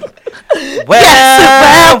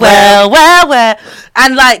 Well.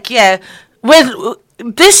 And like, yeah, with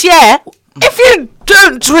this year, if you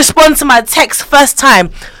don't respond to my text first time,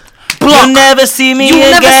 block. You'll never see me You'll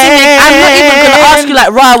again. never see me. I'm not even gonna ask you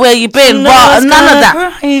like, right, where you been? None of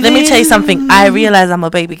that. Let me tell you something. I realize I'm a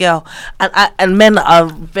baby girl, and men are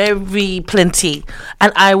very plenty,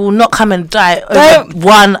 and I will not come and die over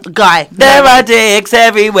one guy. There are dicks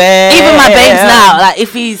everywhere. Even my babes now, like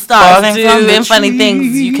if he starts Falling from doing the funny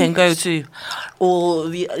things, you can go to,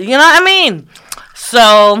 or you know what I mean.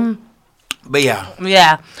 So, but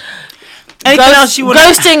yeah. Anything else you want?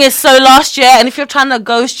 Ghosting is so last year, and if you're trying to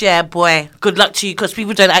ghost, boy, good luck to you because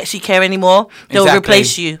people don't actually care anymore. They'll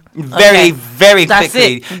replace you very That's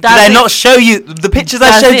quickly. it. Did I not show you the pictures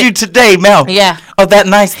I showed you today, Mel? Yeah. Of that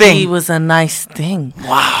nice thing. He was a nice thing.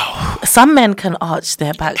 Wow. Some men can arch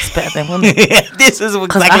their backs better than women. This is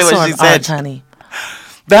exactly I saw what she an said. arch, honey.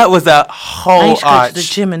 That was a I whole used to go arch. to the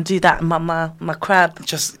gym and do that. My crab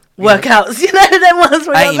Just workouts. You know them ones.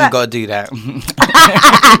 I ain't even got to do that.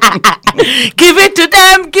 Give it to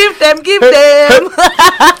them. Give them.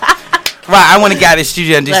 Right, I want to get out of the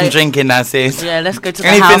studio and do some drinking now, sis. Yeah, let's go to the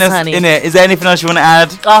Anything house, else honey. in it? Is there anything else you want to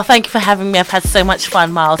add? Oh, thank you for having me. I've had so much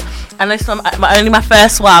fun, Miles. I know it's only my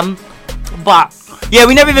first one, but yeah,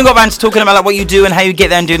 we never even got around to talking about like what you do and how you get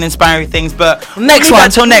there and doing inspiring things. But next one one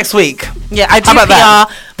until next week. Yeah, I do How about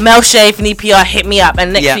PR. Mel Shave and EPR, hit me up,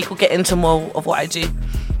 and next Yeah. week we'll get into more of what I do.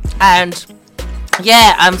 And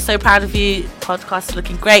yeah, I'm so proud of you. Podcast is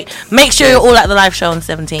looking great. Make sure you're all at the live show on the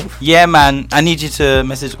 17th. Yeah, man. I need you to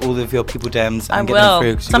message all of your people DMs and I get will.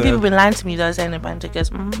 them through. Some people have been lying to me though, saying they're buying tickets.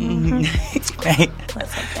 That's okay.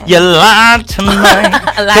 You lied to me.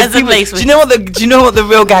 Lies are placed Do you know what the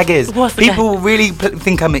real gag is? What's the People really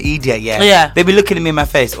think I'm an idiot. Yeah. Yeah. They be looking at me in my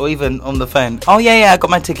face or even on the phone. Oh yeah, I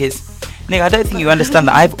got my tickets. Nigga, I don't think you understand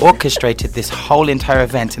that I've orchestrated this whole entire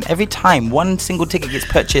event, and every time one single ticket gets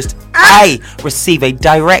purchased, I receive a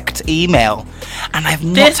direct email, and I've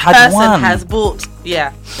not This had person one. has bought.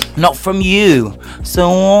 Yeah. Not from you. So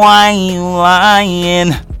why you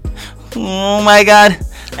lying? Oh my god.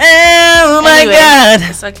 Oh my Anyway, god.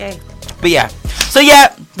 It's okay. But yeah. So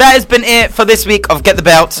yeah, that has been it for this week of Get the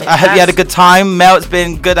Belt. I hope you had a good time. Mel, it's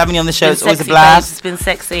been good having you on the show. It's always a blast. It's been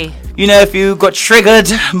sexy. You know, if you got triggered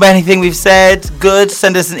by anything we've said, good,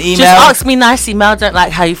 send us an email. Just ask me nicely. Mel, don't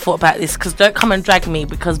like how you thought about this, because don't come and drag me,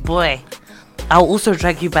 because boy, I'll also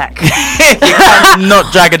drag you back. You can't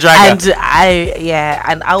not drag a dragger.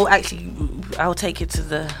 And I'll take it to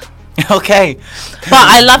the. Okay. But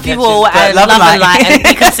I love you all, and love and light, and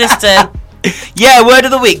be consistent. Yeah, word of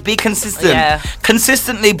the week, be consistent. Yeah.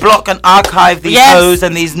 Consistently block and archive these hoes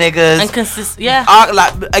and these niggas. And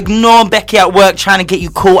like, ignore Becky at work trying to get you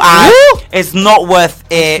caught out. It's not worth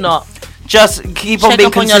it. It's not. Just keep on Check being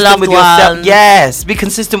up on your consistent loved with yourself. ones. Yes, be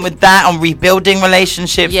consistent with that on rebuilding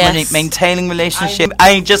relationships, Yes. maintaining relationships.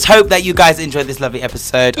 I just hope that you guys enjoyed this lovely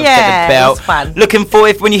episode of Get Yeah, the it Belt. was fun. Looking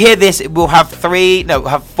forward, when you hear this, we'll have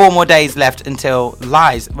 4 more days left until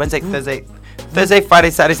lies. Thursday,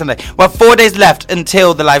 Friday, Saturday, Sunday. Well, 4 days left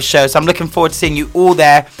until the live show, so I'm looking forward to seeing you all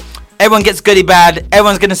there. Everyone gets goodie bag.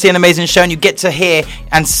 Everyone's going to see an amazing show, and you get to hear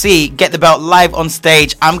and see Get the Belt live on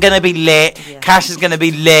stage. I'm going to be lit. Yeah. Cash is going to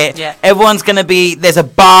be lit. Yeah. Everyone's going to be, there's a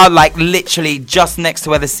bar like literally just next to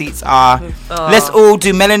where the seats are. Oh. Let's all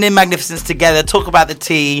do Melanin Magnificence together, talk about the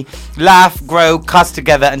tea, laugh, grow, cuss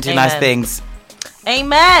together, and do nice things.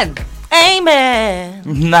 Amen. Amen.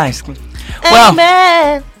 Nice. Well,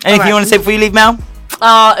 Amen. Anything you want to say before you leave, Mel?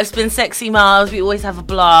 It's been sexy, Miles. We always have a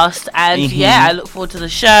blast. And yeah, I look forward to the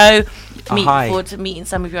show. Look forward to meeting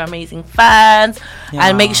some of your amazing fans. Yeah.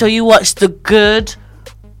 And make sure you watch The Good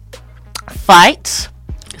Fight.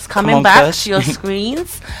 It's coming back to your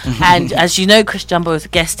screens. And as you know, Chris Jumbo is a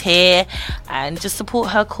guest here. And just support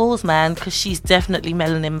her cause, man, because she's definitely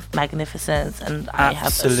Melanin Magnificence. And I have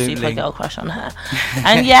a super girl crush on her.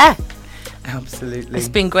 And yeah. Absolutely. It's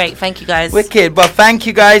been great. Thank you, guys. Wicked. Well, thank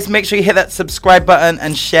you, guys. Make sure you hit that subscribe button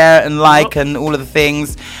and share and like and all of the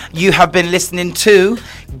things. You have been listening to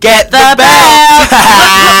Get the Belt.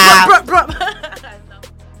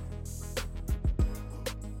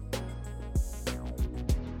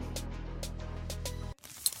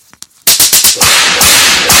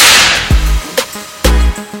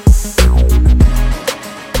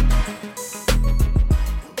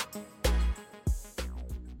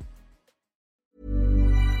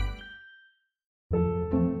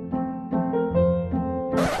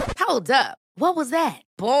 Hold up. What was that?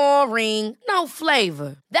 Boring. No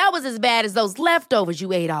flavor. That was as bad as those leftovers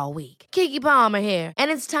you ate all week. Keke Palmer here. And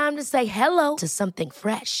it's time to say hello to something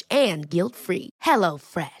fresh and guilt-free. Hello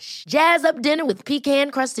Fresh. Jazz up dinner with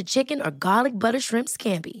pecan-crusted chicken or garlic butter shrimp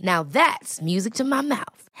scampi. Now that's music to my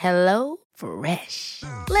mouth. Hello Fresh.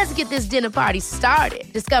 Let's get this dinner party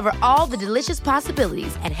started. Discover all the delicious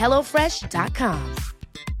possibilities at HelloFresh.com.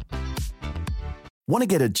 Want to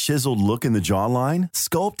get a chiseled look in the jawline?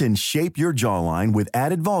 Sculpt and shape your jawline with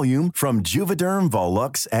added volume from Juvederm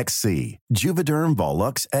Volux XC. Juvederm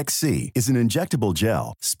Volux XC is an injectable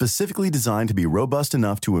gel specifically designed to be robust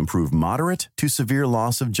enough to improve moderate to severe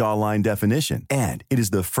loss of jawline definition. And it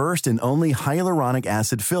is the first and only hyaluronic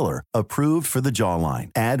acid filler approved for the jawline.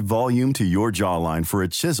 Add volume to your jawline for a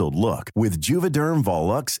chiseled look with Juvederm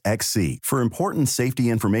Volux XC. For important safety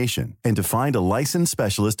information and to find a licensed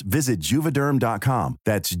specialist, visit Juvederm.com.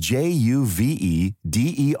 That's Juvederm.com.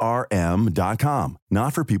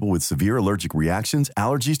 Not for people with severe allergic reactions,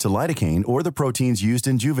 allergies to lidocaine, or the proteins used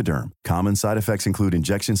in Juvederm. Common side effects include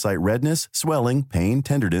injection site redness, swelling, pain,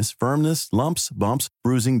 tenderness, firmness, lumps, bumps,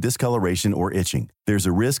 bruising, discoloration, or itching. There's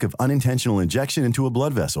a risk of unintentional injection into a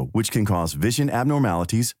blood vessel, which can cause vision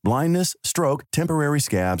abnormalities, blindness, stroke, temporary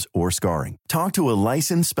scabs, or scarring. Talk to a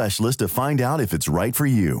licensed specialist to find out if it's right for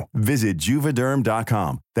you. Visit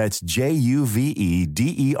Juvederm.com. That's Juvederm.com.